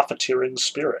pure profiteering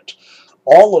spirit.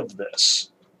 All of this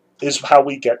is how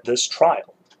we get this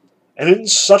trial. And in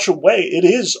such a way, it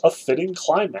is a fitting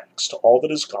climax to all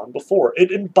that has gone before.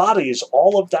 It embodies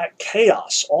all of that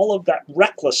chaos, all of that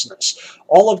recklessness,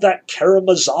 all of that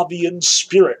Karamazovian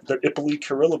spirit that Ippolit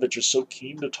Kirillovich is so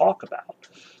keen to talk about.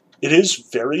 It is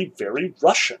very, very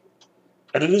Russian.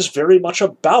 And it is very much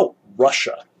about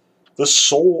Russia. The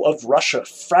soul of Russia,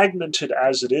 fragmented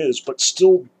as it is, but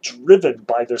still driven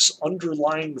by this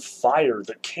underlying fire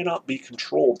that cannot be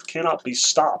controlled, cannot be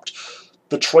stopped.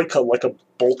 The troika like a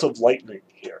bolt of lightning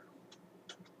here.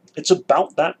 It's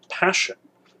about that passion.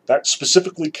 That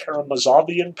specifically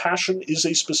Karamazovian passion is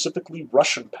a specifically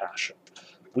Russian passion.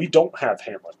 We don't have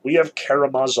Hamlet. We have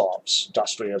Karamazovs,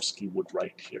 Dostoevsky would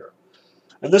write here.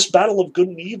 And this battle of good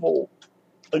and evil,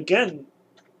 again,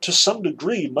 to some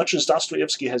degree, much as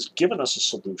Dostoevsky has given us a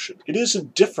solution, it is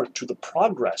indifferent to the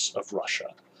progress of Russia.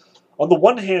 On the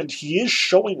one hand, he is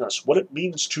showing us what it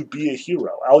means to be a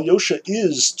hero. Alyosha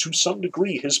is, to some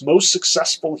degree, his most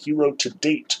successful hero to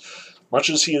date,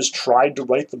 much as he has tried to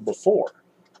write them before.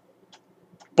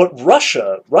 But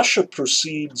Russia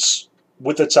proceeds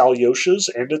with its Alyoshas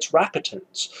and its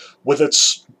Rakitins, with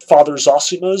its Father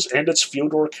Zosimas and its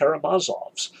Fyodor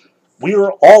Karamazovs. We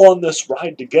are all on this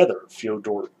ride together,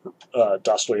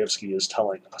 Dostoevsky is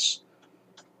telling us.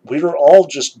 We are all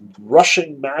just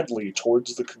rushing madly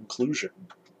towards the conclusion.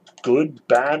 Good,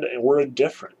 bad, or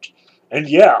indifferent. And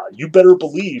yeah, you better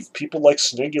believe people like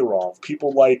Snegurov,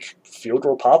 people like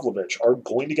Fyodor Pavlovich are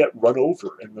going to get run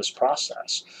over in this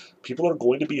process. People are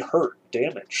going to be hurt,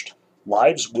 damaged.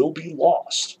 Lives will be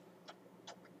lost.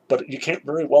 But you can't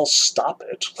very well stop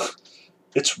it.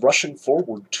 It's rushing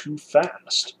forward too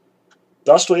fast.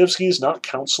 Dostoevsky is not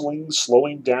counseling,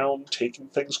 slowing down, taking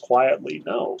things quietly.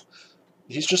 No.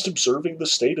 He's just observing the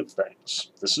state of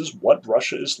things. This is what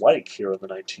Russia is like here in the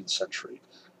 19th century.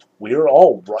 We are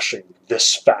all rushing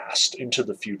this fast into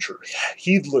the future,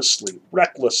 heedlessly,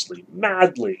 recklessly,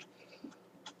 madly.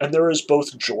 And there is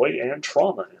both joy and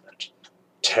trauma in it,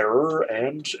 terror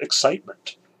and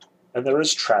excitement. And there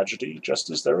is tragedy just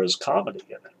as there is comedy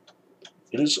in it.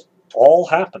 It is all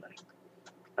happening.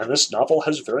 And this novel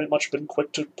has very much been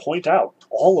quick to point out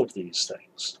all of these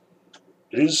things.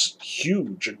 It is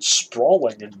huge and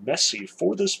sprawling and messy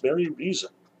for this very reason.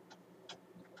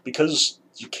 Because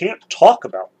you can't talk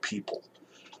about people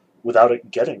without it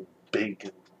getting big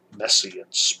and messy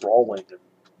and sprawling and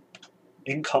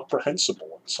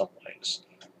incomprehensible in some ways.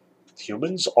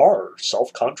 Humans are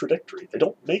self-contradictory. They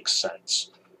don't make sense.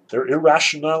 Their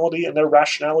irrationality and their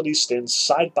rationality stand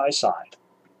side by side.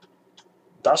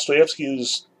 Dostoevsky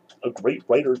is a great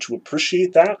writer to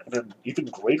appreciate that, and an even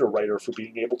greater writer for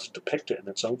being able to depict it in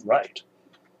its own right.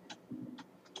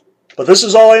 But this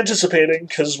is all anticipating,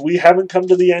 because we haven't come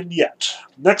to the end yet.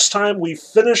 Next time we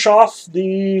finish off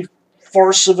the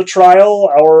farce of a trial,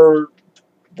 our...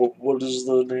 What is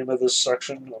the name of this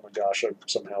section? Oh my gosh, I've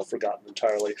somehow forgotten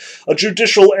entirely. A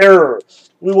judicial error.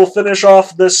 We will finish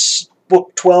off this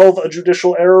Book 12, A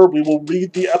Judicial Error. We will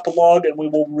read the epilogue and we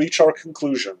will reach our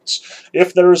conclusions.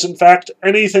 If there is in fact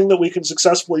anything that we can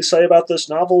successfully say about this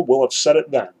novel, we'll have said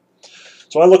it then.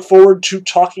 So I look forward to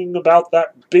talking about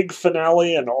that big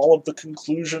finale and all of the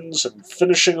conclusions and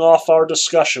finishing off our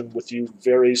discussion with you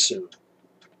very soon.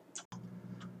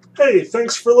 Hey,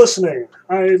 thanks for listening.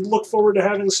 I look forward to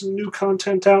having some new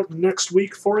content out next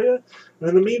week for you. And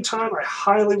in the meantime, I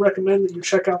highly recommend that you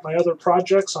check out my other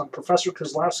projects on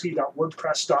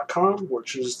professorkozlowski.wordpress.com,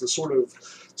 which is the sort of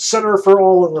center for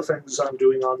all of the things I'm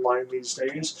doing online these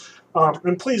days.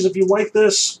 And please, if you like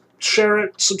this, share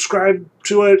it, subscribe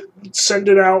to it, send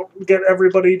it out, get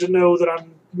everybody to know that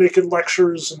I'm making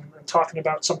lectures and talking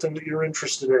about something that you're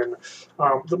interested in.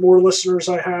 The more listeners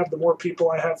I have, the more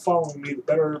people I have following me, the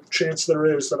better chance there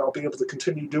is that I'll be able to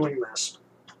continue doing this.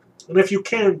 And if you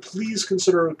can, please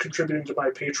consider contributing to my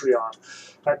Patreon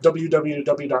at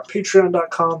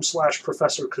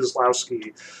www.patreon.com/Professor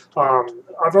Kozlowski.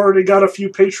 I've already got a few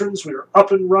patrons. We're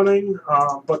up and running,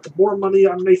 but the more money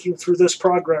I'm making through this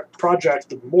project,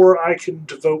 the more I can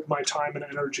devote my time and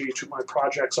energy to my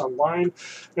projects online,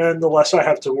 and the less I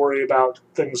have to worry about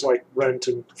things like rent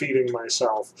and feeding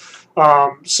myself.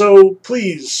 So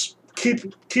please,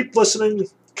 keep listening,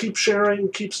 keep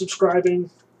sharing, keep subscribing,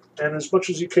 and as much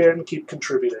as you can, keep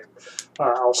contributing.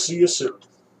 I'll see you soon.